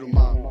bassin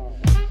instrument.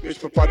 Mais je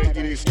peux pas te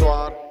dire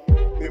l'histoire,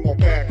 mais mon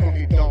père quand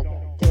il dort,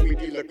 comme il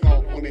dit le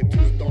camp, on est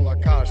tous dans la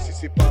cage. Si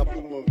c'est pas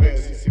plus mauvais,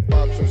 si c'est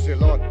pas trop c'est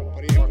l'autre,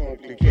 rien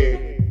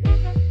compliqué.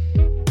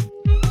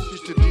 Si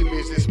je te dis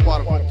mes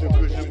espoirs, faut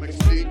que je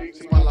m'explique.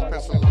 C'est pas la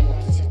personne, la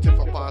motricité,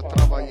 faut pas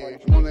travailler.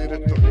 Je m'en ai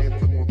retourné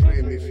pour te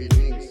montrer mes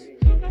feelings,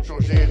 pour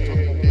changer ton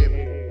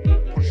idée,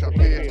 pour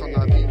échapper ton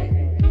avis.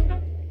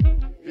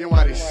 Viens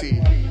voir ici.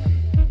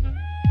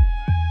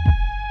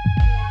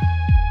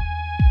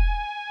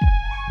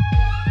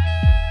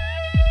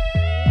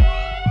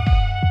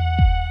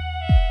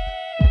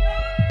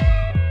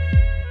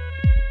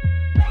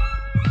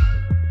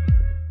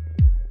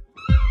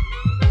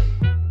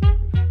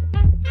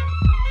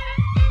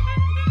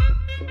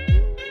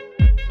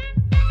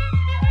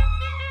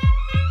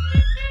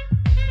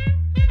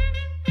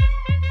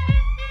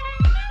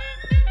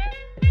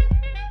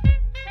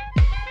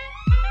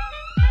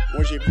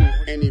 Moi j'ai vu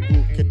un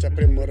hibou qui était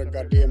prêt à me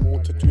regarder,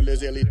 monte tous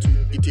les ailes et tout,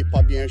 il était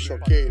pas bien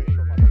choqué.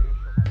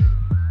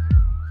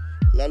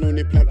 La lune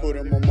est pleine pour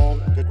un moment,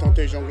 de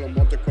tenter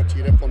jonglement de quoi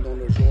tirer pendant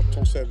le jour,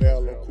 ton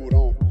sévère le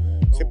courant.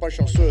 C'est pas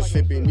chanceux,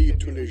 c'est béni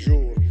tous les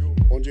jours,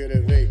 bon Dieu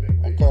réveille,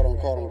 encore.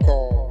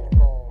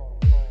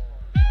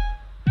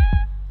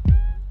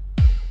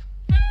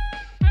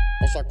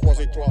 On s'est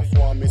croisé 3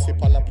 fois, mais c'est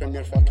pas la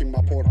première fois qu'il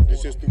m'apporte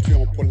des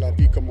instructions pour la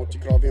vie. Comment tu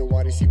crois, viens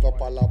voir ici, va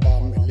pas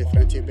là-bas. Mais les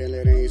freins tiennent bien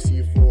les reins ici,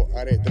 il faut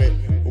arrêter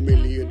au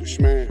milieu du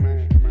chemin.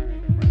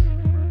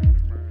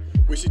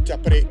 Oui, si t'es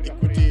prêt,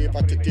 écoutez,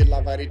 va te dire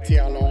la vérité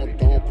à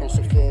longtemps. Prends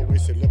ce feu, oui,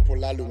 c'est là pour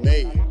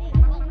l'allumer.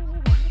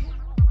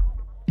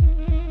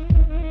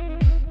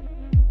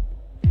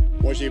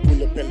 Moi j'ai vu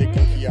le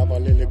pélican qui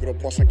avalait les gros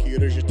poissons qui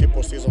rejetait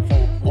pour ses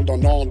enfants en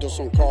donnant de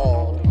son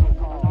corps.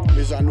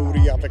 Les a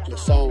nourris avec le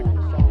sang.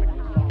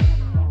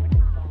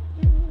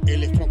 Et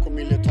les francs comme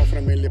il est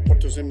enfermé, les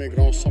portes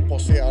immigrants sans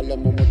penser à le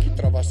moment qui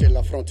traversait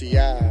la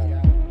frontière.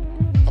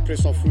 Après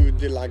s'enfuir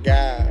de la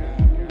guerre.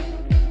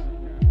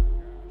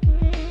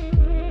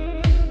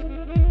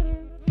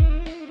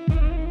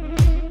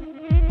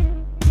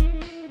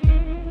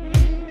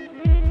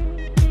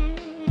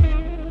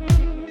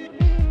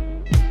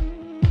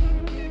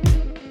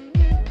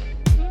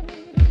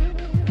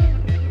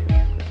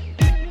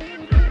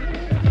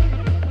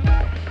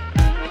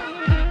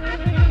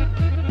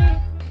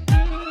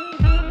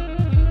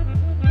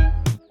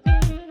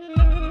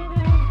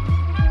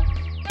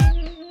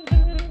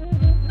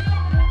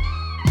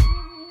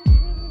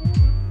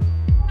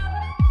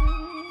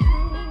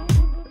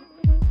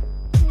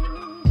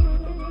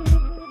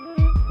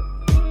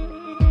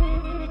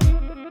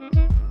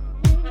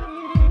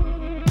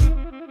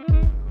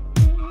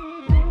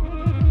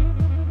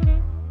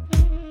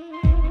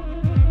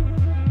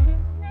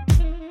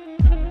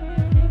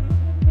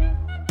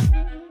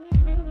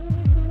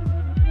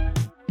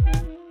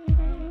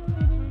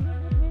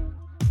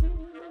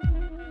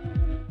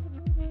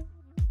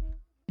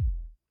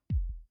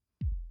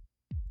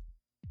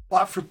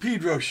 Lot for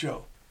Pedro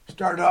Show.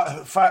 Started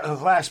off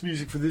last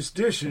music for this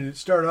edition. It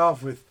started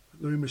off with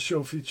Louis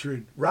Michaud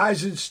featuring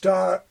Rising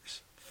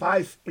Stars,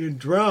 Fife and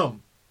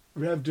Drum.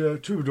 Rev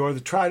Troubadour, the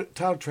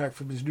title track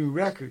from his new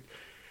record.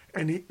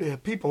 And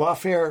people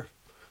off air,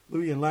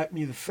 Louis enlightened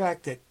me the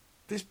fact that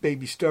this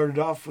baby started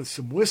off with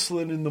some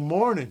whistling in the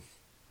morning.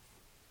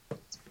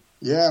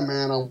 Yeah,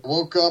 man, I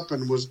woke up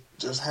and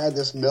just had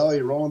this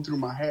melody rolling through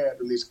my head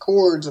and these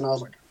chords, and I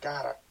was like,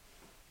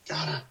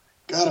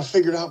 gotta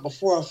figure it out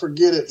before I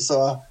forget it.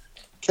 So I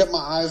kept my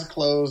eyes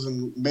closed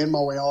and made my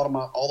way all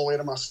the way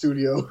to my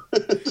studio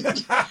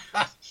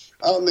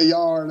out in the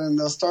yard,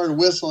 and I started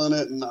whistling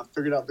it, and I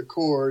figured out the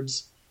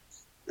chords.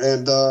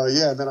 And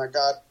then I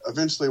got,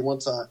 eventually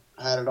once I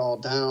had it all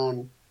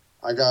down,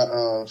 I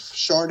got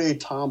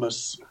Sade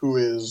Thomas, who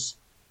is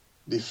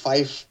the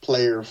fife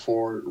player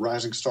for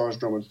Rising Stars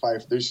Drum and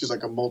Fife. She's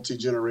like a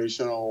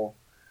multi-generational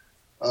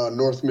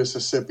North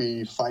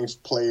Mississippi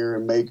fife player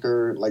and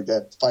maker. Like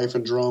that fife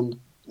and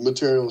drum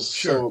material is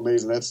so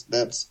amazing.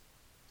 That's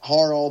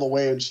hard all the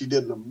way, and she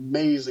did an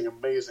amazing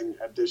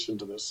addition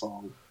to this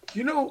song.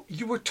 You know,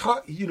 you were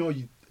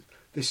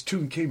this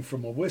tune came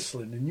from a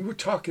whistling, and you were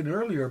talking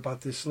earlier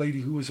about this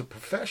lady who was a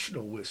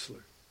professional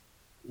whistler.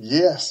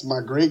 Yes,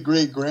 my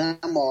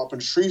great-great-grandma up in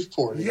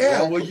Shreveport.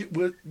 Yeah, exactly.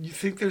 well, you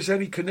think there's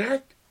any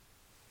connect?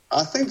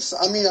 I think so.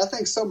 I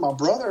think so. My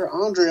brother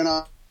Andre and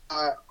I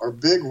are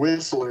big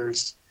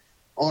whistlers.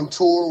 On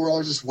tour, we're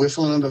always just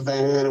whistling in the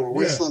van, and we're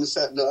whistling and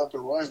setting up,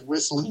 and we're always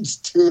whistling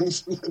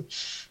tunes.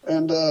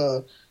 And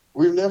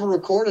we've never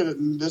recorded it,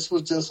 and this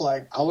was just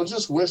like, I was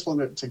just whistling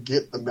it to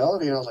get the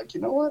melody, and I was like,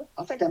 you know what?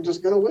 I think I'm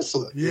just going to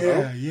whistle it.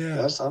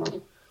 Yeah.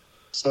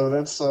 So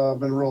that's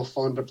been real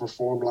fun to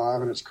perform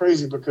live, and it's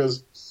crazy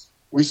because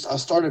I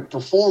started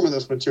performing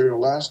this material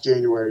last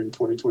January in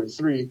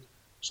 2023,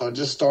 so I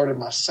just started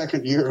my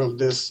second year of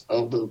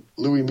the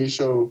Louis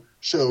Michaud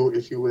show,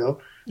 if you will,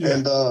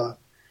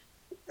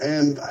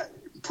 and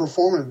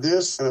performing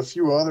this and a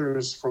few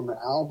others from the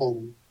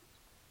album,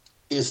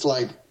 it's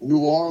like New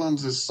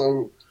Orleans is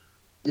so,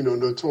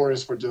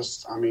 notorious for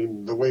just,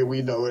 the way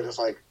we know it is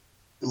like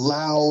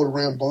loud,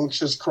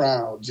 rambunctious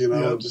crowds,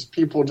 just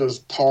people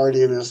just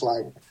partying. It's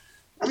like,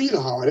 you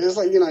know how it is.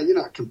 Like, you're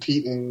not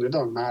competing. It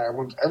doesn't matter.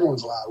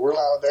 Everyone's loud. We're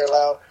loud. They're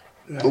loud.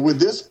 Yeah. But with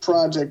this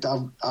project,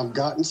 I've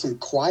gotten some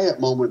quiet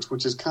moments,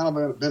 which has kind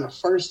of been a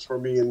first for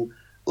me. And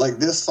like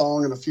this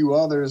song and a few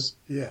others,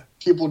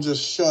 people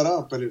just shut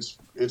up, and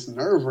it's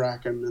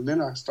nerve-wracking. And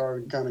then I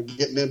started kind of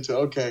getting into,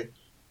 okay,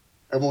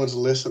 everyone's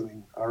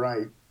listening. All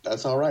right,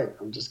 that's all right.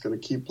 I'm just going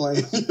to keep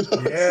playing.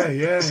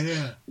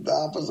 The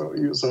opposite of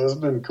you. So it's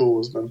been cool.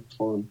 It's been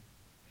fun.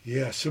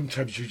 Yeah,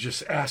 sometimes you're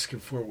just asking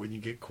for it when you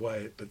get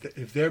quiet. But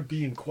if they're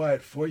being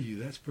quiet for you,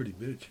 that's pretty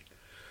bitchy.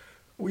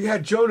 We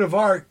had Joan of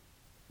Arc.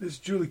 This is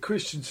Julie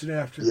Christensen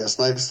after. Yes,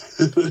 nice.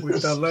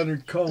 with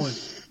Leonard Cohen.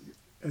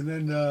 And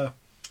then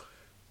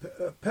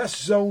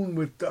Pest Zone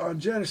with on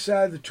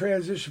genocide, the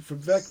transition from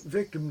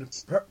victim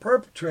to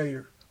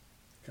perpetrator.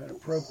 Kind of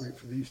appropriate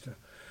for these times.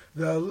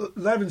 The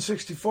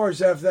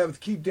 11-sixtyfours after that with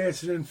Keep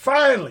Dancing. And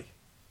finally,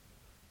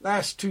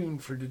 last tune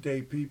for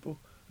today, people.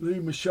 Louis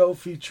Michaud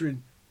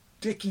featuring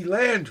Dickie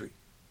Landry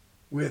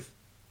with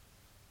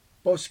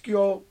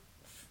Bosco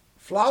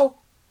Flow.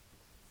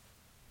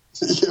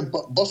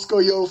 Bosco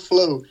Yo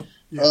Flow.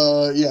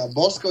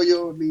 Bosco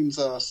Yo means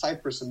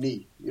cypress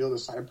knee. The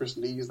cypress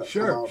knees that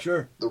come out,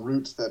 the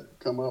roots that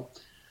come up.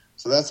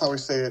 So that's how we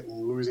say it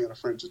in Louisiana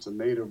French. It's a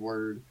native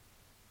word.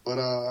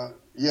 But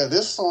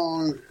this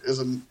song is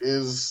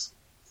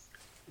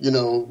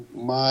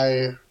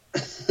my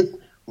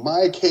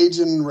my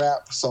Cajun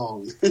rap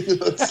song.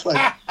 It's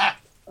like I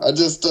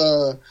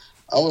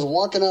was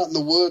walking out in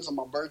the woods on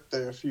my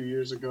birthday a few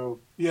years ago.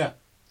 Yeah.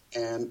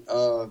 And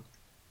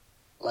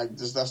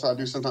that's what I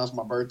do sometimes for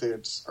my birthday.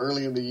 It's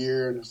early in the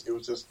year, and it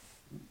was just,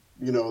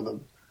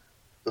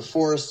 the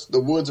forest, the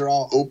woods are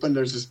all open.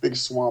 There's this big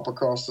swamp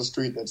across the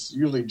street that's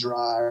usually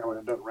dry when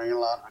it doesn't rain a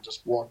lot. I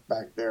just walk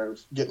back there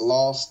and get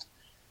lost.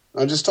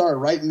 And I just started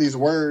writing these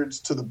words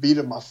to the beat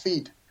of my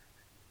feet.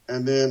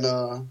 And then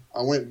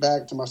I went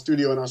back to my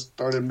studio and I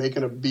started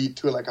making a beat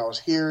to it like I was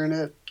hearing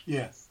it.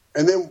 Yeah.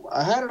 And then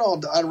I had it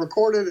all, I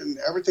recorded and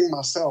everything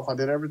myself. I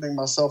did everything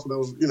myself, and it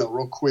was,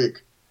 real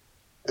quick.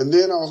 And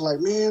then I was like,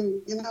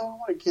 man, I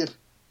want to get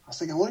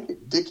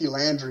Dickie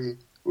Landry,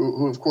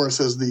 who of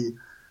course is the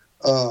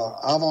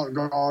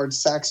avant-garde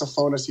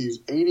saxophonist. He's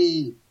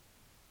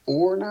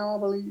 84 now, I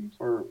believe,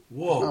 or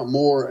not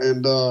more.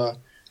 And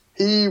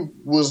he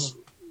was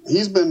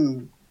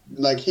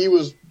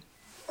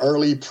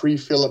early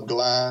pre-Philip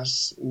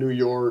Glass, New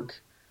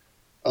York,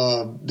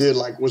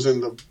 was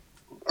in the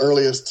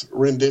earliest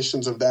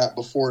renditions of that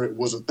before it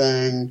was a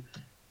thing,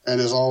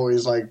 and is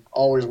always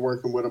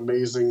working with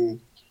amazing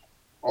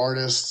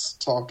artists,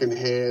 Talking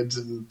Heads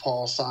and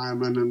Paul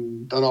Simon,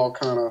 and done all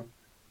kind of.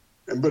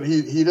 But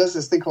he does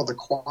this thing called the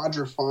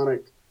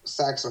quadraphonic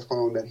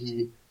saxophone that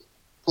he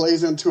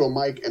plays into a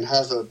mic and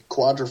has a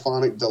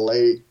quadraphonic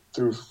delay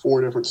through 4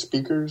 different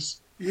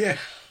speakers. Yeah,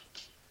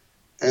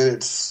 and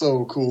it's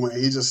so cool, man.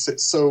 He just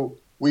sits. So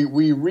we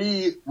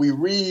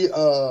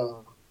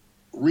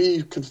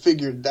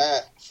reconfigured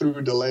that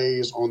through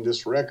delays on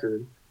this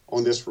record,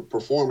 on this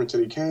performance,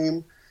 and he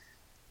came.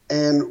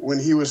 And when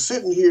he was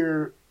sitting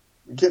here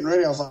getting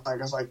ready, I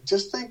was like,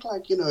 just think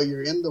like,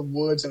 you're in the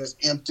woods and it's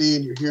empty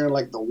and you're hearing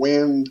like the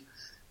wind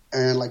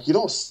and like you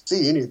don't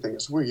see anything.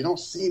 It's weird. You don't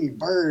see any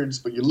birds,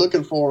 but you're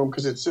looking for them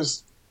because it's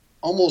just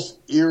almost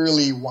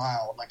eerily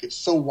wild. Like it's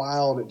so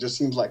wild, it just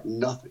seems like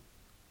nothing.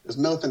 There's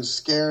nothing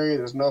scary.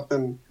 There's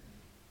nothing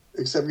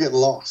except getting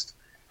lost.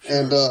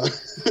 And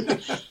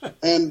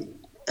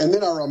and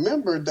then I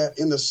remembered that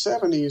in the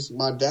 70s,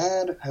 my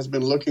dad has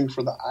been looking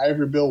for the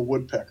ivory-billed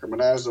woodpecker. My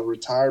dad's a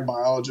retired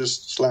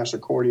biologist /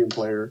 accordion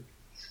player,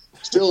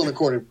 still an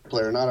accordion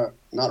player, not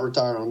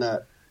retired on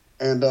that.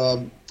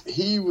 And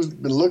he was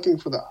been looking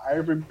for the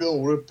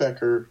ivory-billed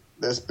woodpecker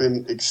that's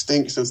been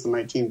extinct since the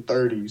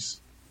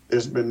 1930s.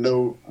 There's been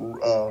no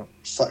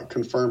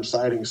confirmed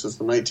sightings since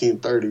the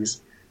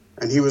 1930s.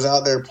 And he was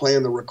out there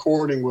playing the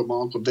recording with my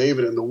Uncle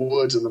David in the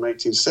woods in the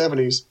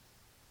 1970s.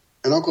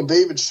 And Uncle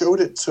David showed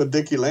it to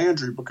Dickie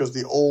Landry because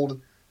the old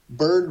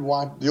bird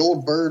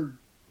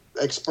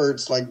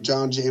experts like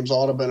John James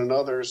Audubon and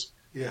others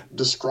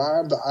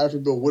described the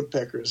ivory-billed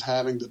woodpecker as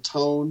having the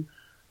tone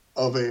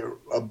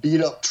a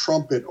beat up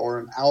trumpet or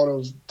an out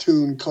of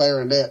tune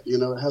clarinet. You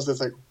know, it has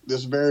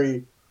this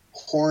very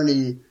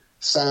horny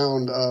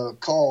sound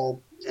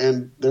call,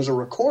 and there's a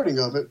recording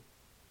of it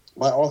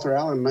by Arthur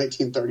Allen in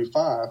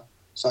 1935.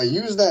 So I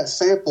used that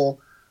sample.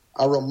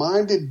 I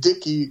reminded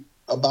Dickie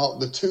about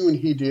the tune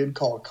he did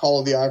called Call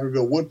of the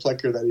Ivoryville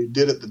Woodpecker that he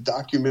did at the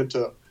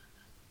Documenta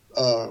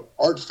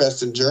Art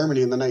Fest in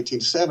Germany in the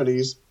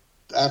 1970s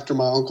after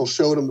my uncle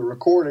showed him the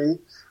recording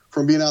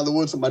from being out of the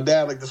woods with my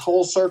dad, like this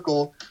whole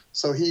circle.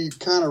 So he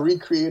kind of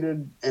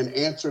recreated and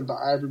answered the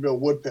Ivoryville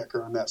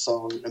Woodpecker on that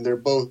song. And they're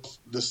both,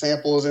 the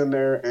sample is in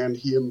there and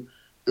him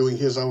doing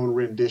his own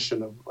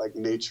rendition of like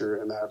nature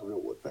and the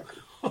Ivoryville Woodpecker.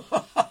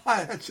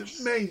 That's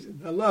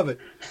amazing. I love it.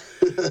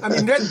 I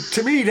mean,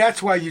 to me,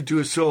 that's why you do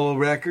a solo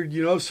record,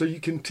 you know, so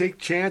you can take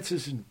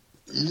chances and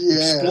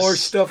explore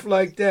stuff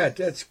like that.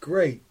 That's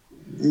great.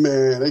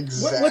 Man,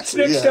 exactly. What's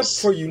next up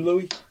for you,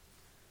 Louis?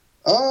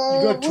 You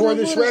going to tour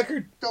this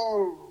record?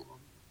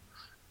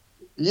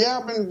 Yeah,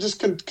 I've been just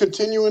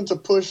continuing to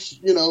push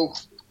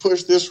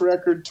this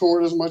record,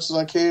 tour it as much as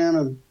I can,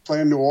 and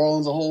playing New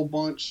Orleans a whole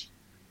bunch.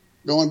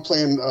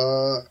 Playing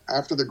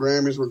after the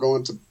Grammys, we're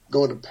going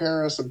to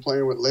Paris and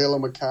playing with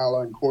Layla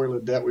McCalla and Corey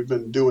Ledette. We've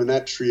been doing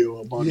that trio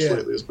a bunch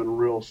lately. It's been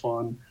real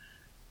fun.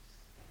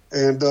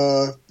 And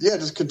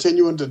just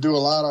continuing to do a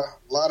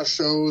lot of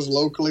shows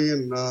locally.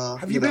 And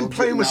have you been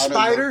playing with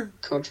Spider?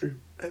 Country.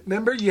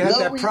 Remember you had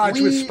that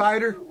project with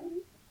Spider?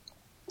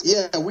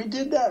 Yeah, we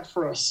did that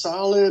for a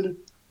solid.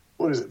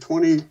 What is it?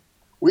 20.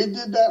 We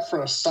did that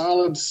for a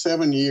solid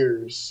 7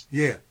 years.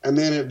 Yeah. And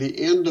then at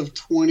the end of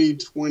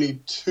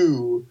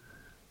 2022,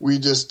 we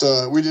just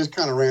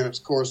kind of ran its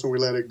course and we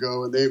let it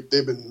go. And they've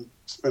been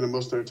spending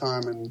most of their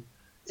time in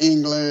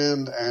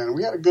England, and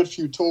we had a good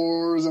few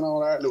tours and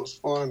all that, and it was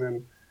fun.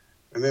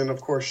 And then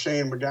of course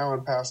Shane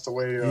McGowan passed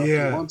away a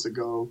few months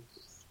ago.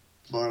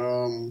 But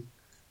it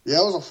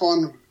was a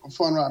fun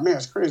ride. Man,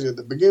 it's crazy. At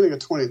the beginning of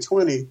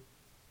 2020,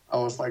 I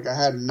was like, I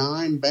had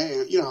 9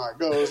 bands. You know how it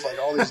goes, like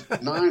all these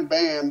 9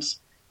 bands.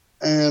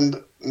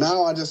 And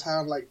now I just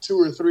have like 2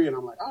 or 3, and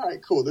I'm like, all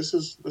right, cool. This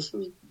is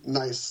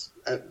nice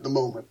at the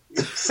moment.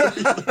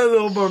 A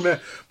little more, man.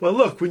 Well,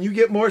 look, when you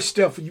get more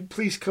stuff, will you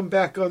please come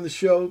back on the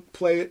show,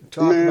 play it, and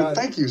talk about it? Man,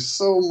 thank you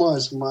so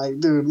much, Mike.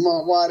 Dude,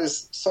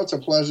 it's such a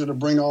pleasure to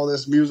bring all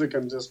this music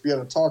and just be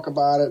able to talk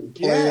about it and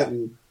play it.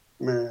 And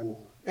man,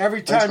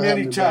 every time,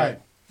 anytime.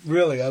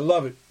 Really, I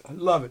love it. I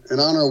love it. In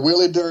honor of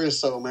Willie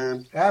Durso,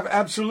 man.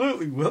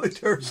 Absolutely, Willie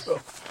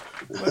Durso.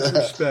 Much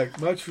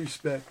respect. Much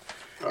respect.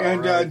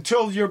 And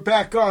until you're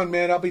back on,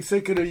 man, I'll be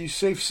thinking of you.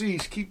 Safe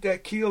seas. Keep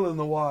that keel in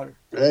the water.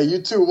 Hey,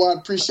 you too, Watt.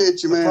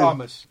 Appreciate you, man. I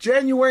promise.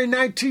 January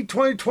 19,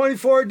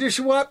 2024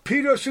 edition, Watt.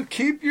 Pedro Show.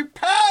 Keep your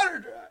powder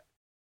dry.